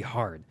bloody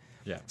hard.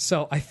 Yeah.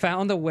 So I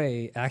found a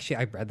way. Actually,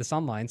 I read this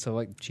online, so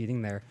like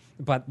cheating there.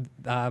 But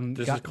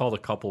This is called a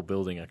couple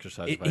building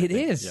exercise. it I think.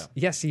 is. Yeah.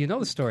 Yes, you know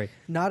the story.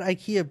 Not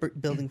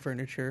IKEA building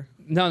furniture.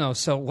 No.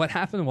 So what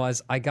happened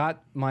was I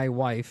got my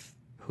wife,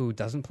 who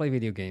doesn't play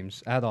video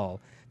games at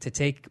all, to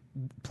take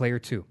player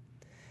 2.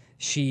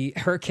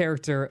 Her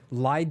character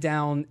lied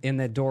down in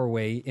the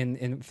doorway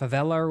in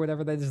favela or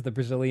whatever that is, the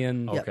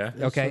Brazilian. Okay. Yep, it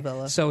was Okay.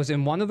 favela. So it was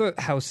in one of the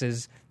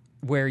houses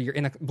where you're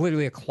in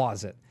literally a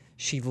closet.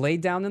 She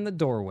laid down in the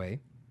doorway.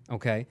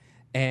 Okay.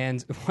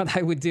 And what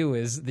I would do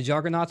is the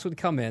juggernauts would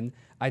come in.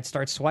 I'd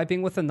start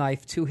swiping with a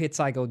knife. 2 hits,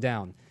 I go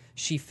down.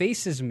 She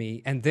faces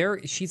me, and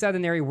she's at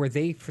an area where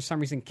they, for some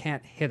reason,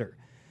 can't hit her.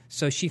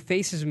 So she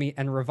faces me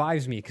and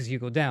revives me because you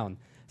go down.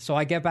 So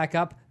I get back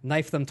up,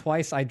 knife them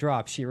twice, I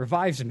drop. She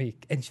revives me,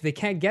 and they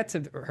can't get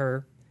to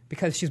her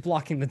because she's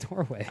blocking the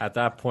doorway. At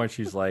that point,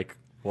 she's like,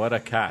 what a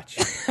catch.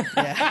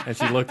 Yeah. And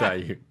she looked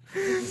at you.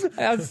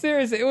 I'm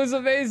serious. It was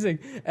amazing.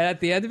 And at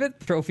the end of it,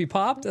 trophy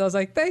popped. And I was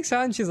like, thanks,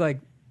 hon. She's like,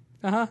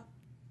 uh-huh.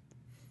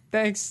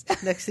 Thanks.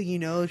 Next thing you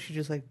know, she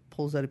just like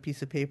pulls out a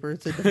piece of paper.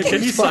 It's a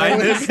Can you sign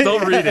this?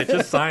 Don't read it.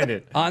 Just sign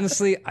it.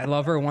 Honestly, I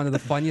love her. One of the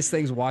funniest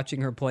things watching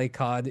her play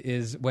COD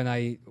is when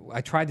I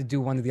tried to do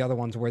one of the other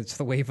ones where it's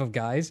the wave of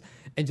guys,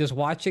 and just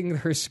watching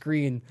her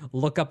screen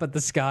look up at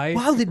the sky,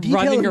 Wow, the detail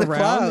running in the around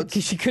clouds.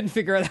 because she couldn't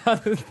figure out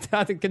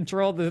how to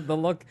control the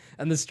look,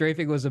 and the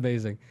strafing was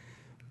amazing.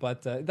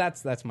 But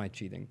that's my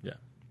cheating.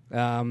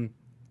 Yeah.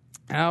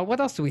 What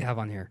else do we have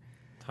on here?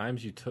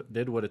 Times you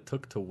did what it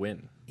took to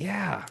win.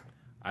 Yeah,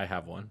 I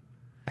have one.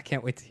 I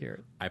can't wait to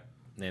hear it.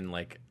 And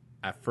like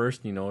at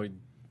first,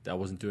 I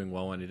wasn't doing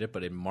well when I did it,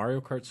 but in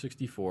Mario Kart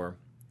 64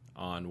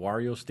 on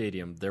Wario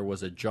Stadium, there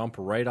was a jump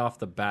right off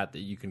the bat that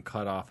you can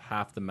cut off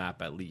half the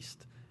map at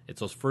least. It's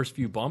those first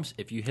few bumps.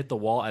 If you hit the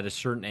wall at a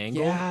certain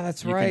angle, Yeah,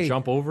 that's you right. can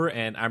jump over.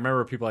 And I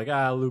remember people like,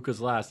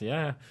 Luca's last.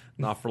 Yeah,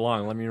 not for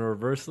long. Let me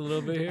reverse a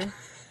little bit here.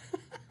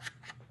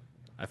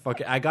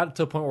 I got it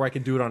to a point where I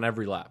could do it on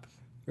every lap.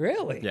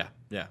 Really?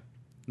 Yeah.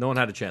 No one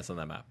had a chance on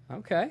that map.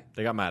 Okay.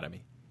 They got mad at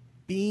me.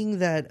 Being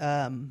that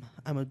I'm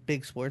a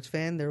big sports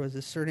fan, there was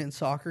a certain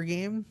soccer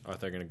game. I thought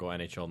they were going to go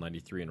NHL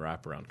 93 and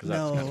wrap around because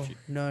that's kind of cheap.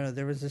 No.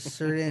 There was a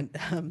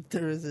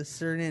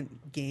certain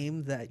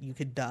game that you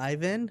could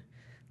dive in.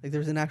 Like there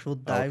was an actual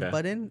dive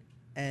button,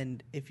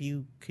 and if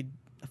you could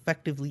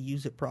effectively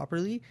use it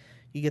properly,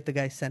 you get the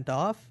guy sent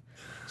off.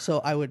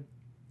 So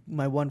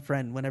my one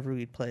friend, whenever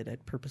we played,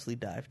 I'd purposely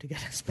dive to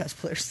get his best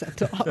player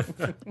sent off.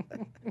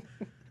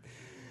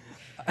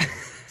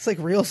 It's like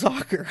real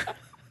soccer.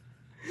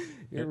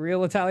 You're a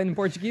real Italian and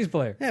Portuguese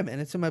player. Yeah, man,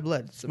 it's in my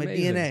blood. It's my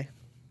amazing. DNA.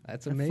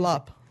 That's I amazing.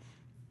 flop.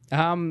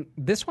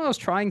 This one I was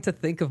trying to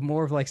think of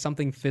more of like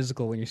something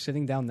physical when you're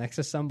sitting down next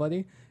to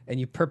somebody and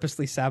you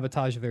purposely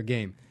sabotage their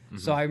game. Mm-hmm.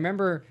 So I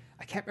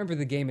can't remember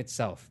the game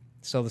itself,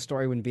 so the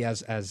story wouldn't be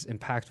as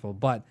impactful.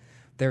 But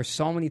there's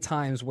so many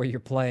times where you're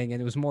playing,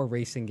 and it was more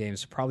racing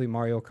games, probably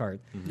Mario Kart.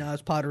 No,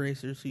 it's pod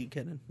racers. Who you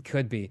kidding?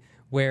 Could be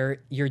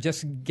where you're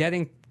just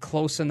getting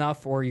close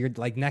enough, or you're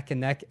like neck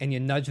and neck, and you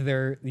nudge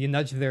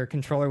their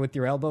controller with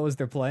your elbow as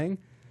they're playing.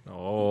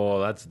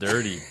 Oh, that's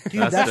dirty.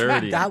 Dude, that's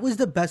dirty. That was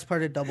the best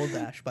part of Double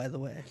Dash, by the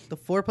way. The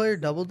 4-player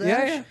Double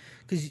Dash.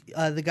 Because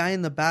the guy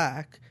in the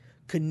back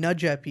could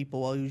nudge at people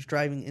while he was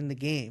driving in the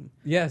game.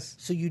 Yes.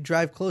 So you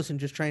drive close and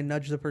just try and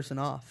nudge the person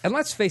off. And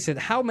let's face it,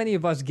 how many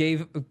of us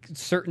gave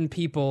certain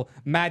people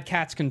Mad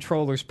Catz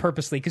controllers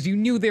purposely because you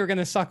knew they were going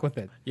to suck with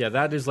it? Yeah,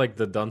 that is like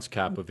the dunce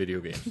cap of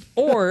video games.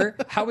 Or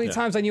how many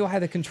times I knew I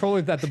had a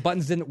controller that the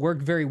buttons didn't work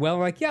very well.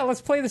 I'm like, yeah,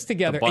 let's play this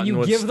together. And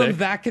you give them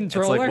that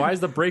controller. It's like, why is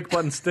the brake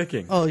button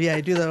sticking? Oh, yeah,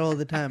 I do that all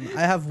the time.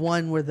 I have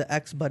one where the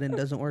X button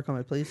doesn't work on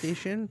my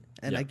PlayStation,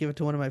 and I give it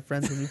to one of my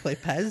friends when we play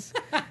PES.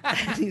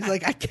 And he's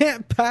like, I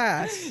can't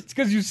pass. It's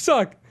because you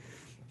suck.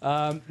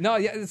 No,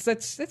 yeah,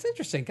 that's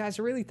interesting. Guys,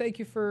 I really thank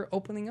you for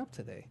opening up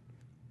today.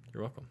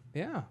 You're welcome.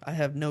 Yeah. I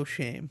have no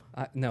shame.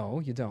 No,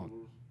 you don't.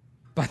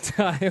 But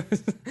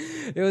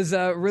it was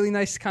really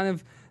nice kind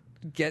of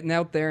getting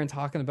out there and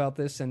talking about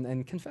this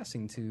and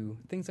confessing to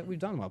things that we've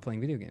done while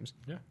playing video games.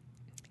 Yeah.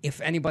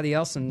 If anybody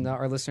else and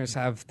our listeners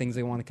have things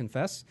they want to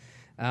confess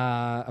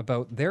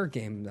about their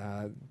game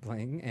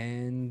playing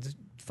and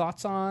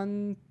thoughts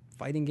on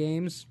fighting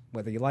games,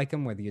 whether you like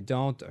them, whether you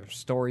don't, or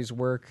stories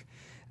work.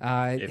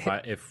 If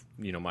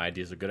my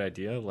idea is a good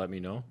idea, let me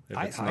know. If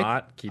it's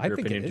not, keep your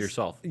opinion to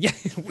yourself. Yeah,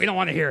 we don't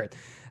want to hear it.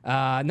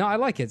 No, I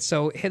like it.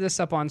 So hit us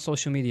up on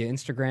social media,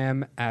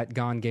 Instagram at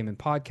Gone Gaming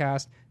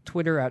Podcast,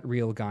 Twitter at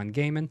Real Gone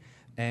Gaming,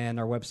 and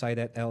our website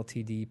at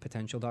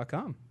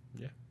ltdpotential.com.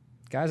 Yeah.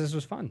 Guys, this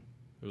was fun.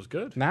 It was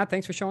good. Matt,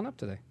 thanks for showing up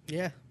today.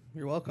 Yeah,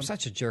 you're welcome. I'm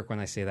such a jerk when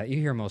I say that. You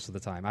hear most of the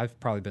time. I've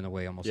probably been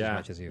away almost as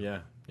much as you. Yeah.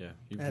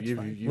 That's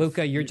fine.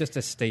 Luca, you're just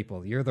a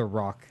staple. You're the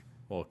rock.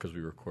 Well, because we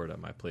record at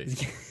my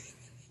place.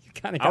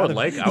 I would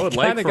like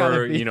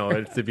for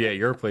it to be at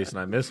your place and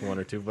I miss one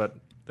or two, but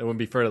that wouldn't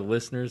be fair to the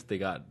listeners. They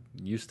got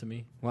used to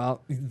me.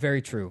 Well,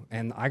 very true.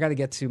 And I got to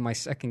get to my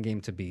second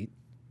game to beat.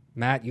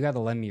 Matt, you got to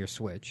lend me your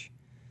Switch.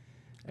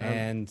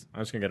 And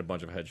I'm just gonna get a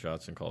bunch of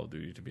headshots in Call of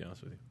Duty, to be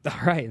honest with you.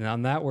 all right, and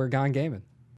on that, we're Gone Gaming.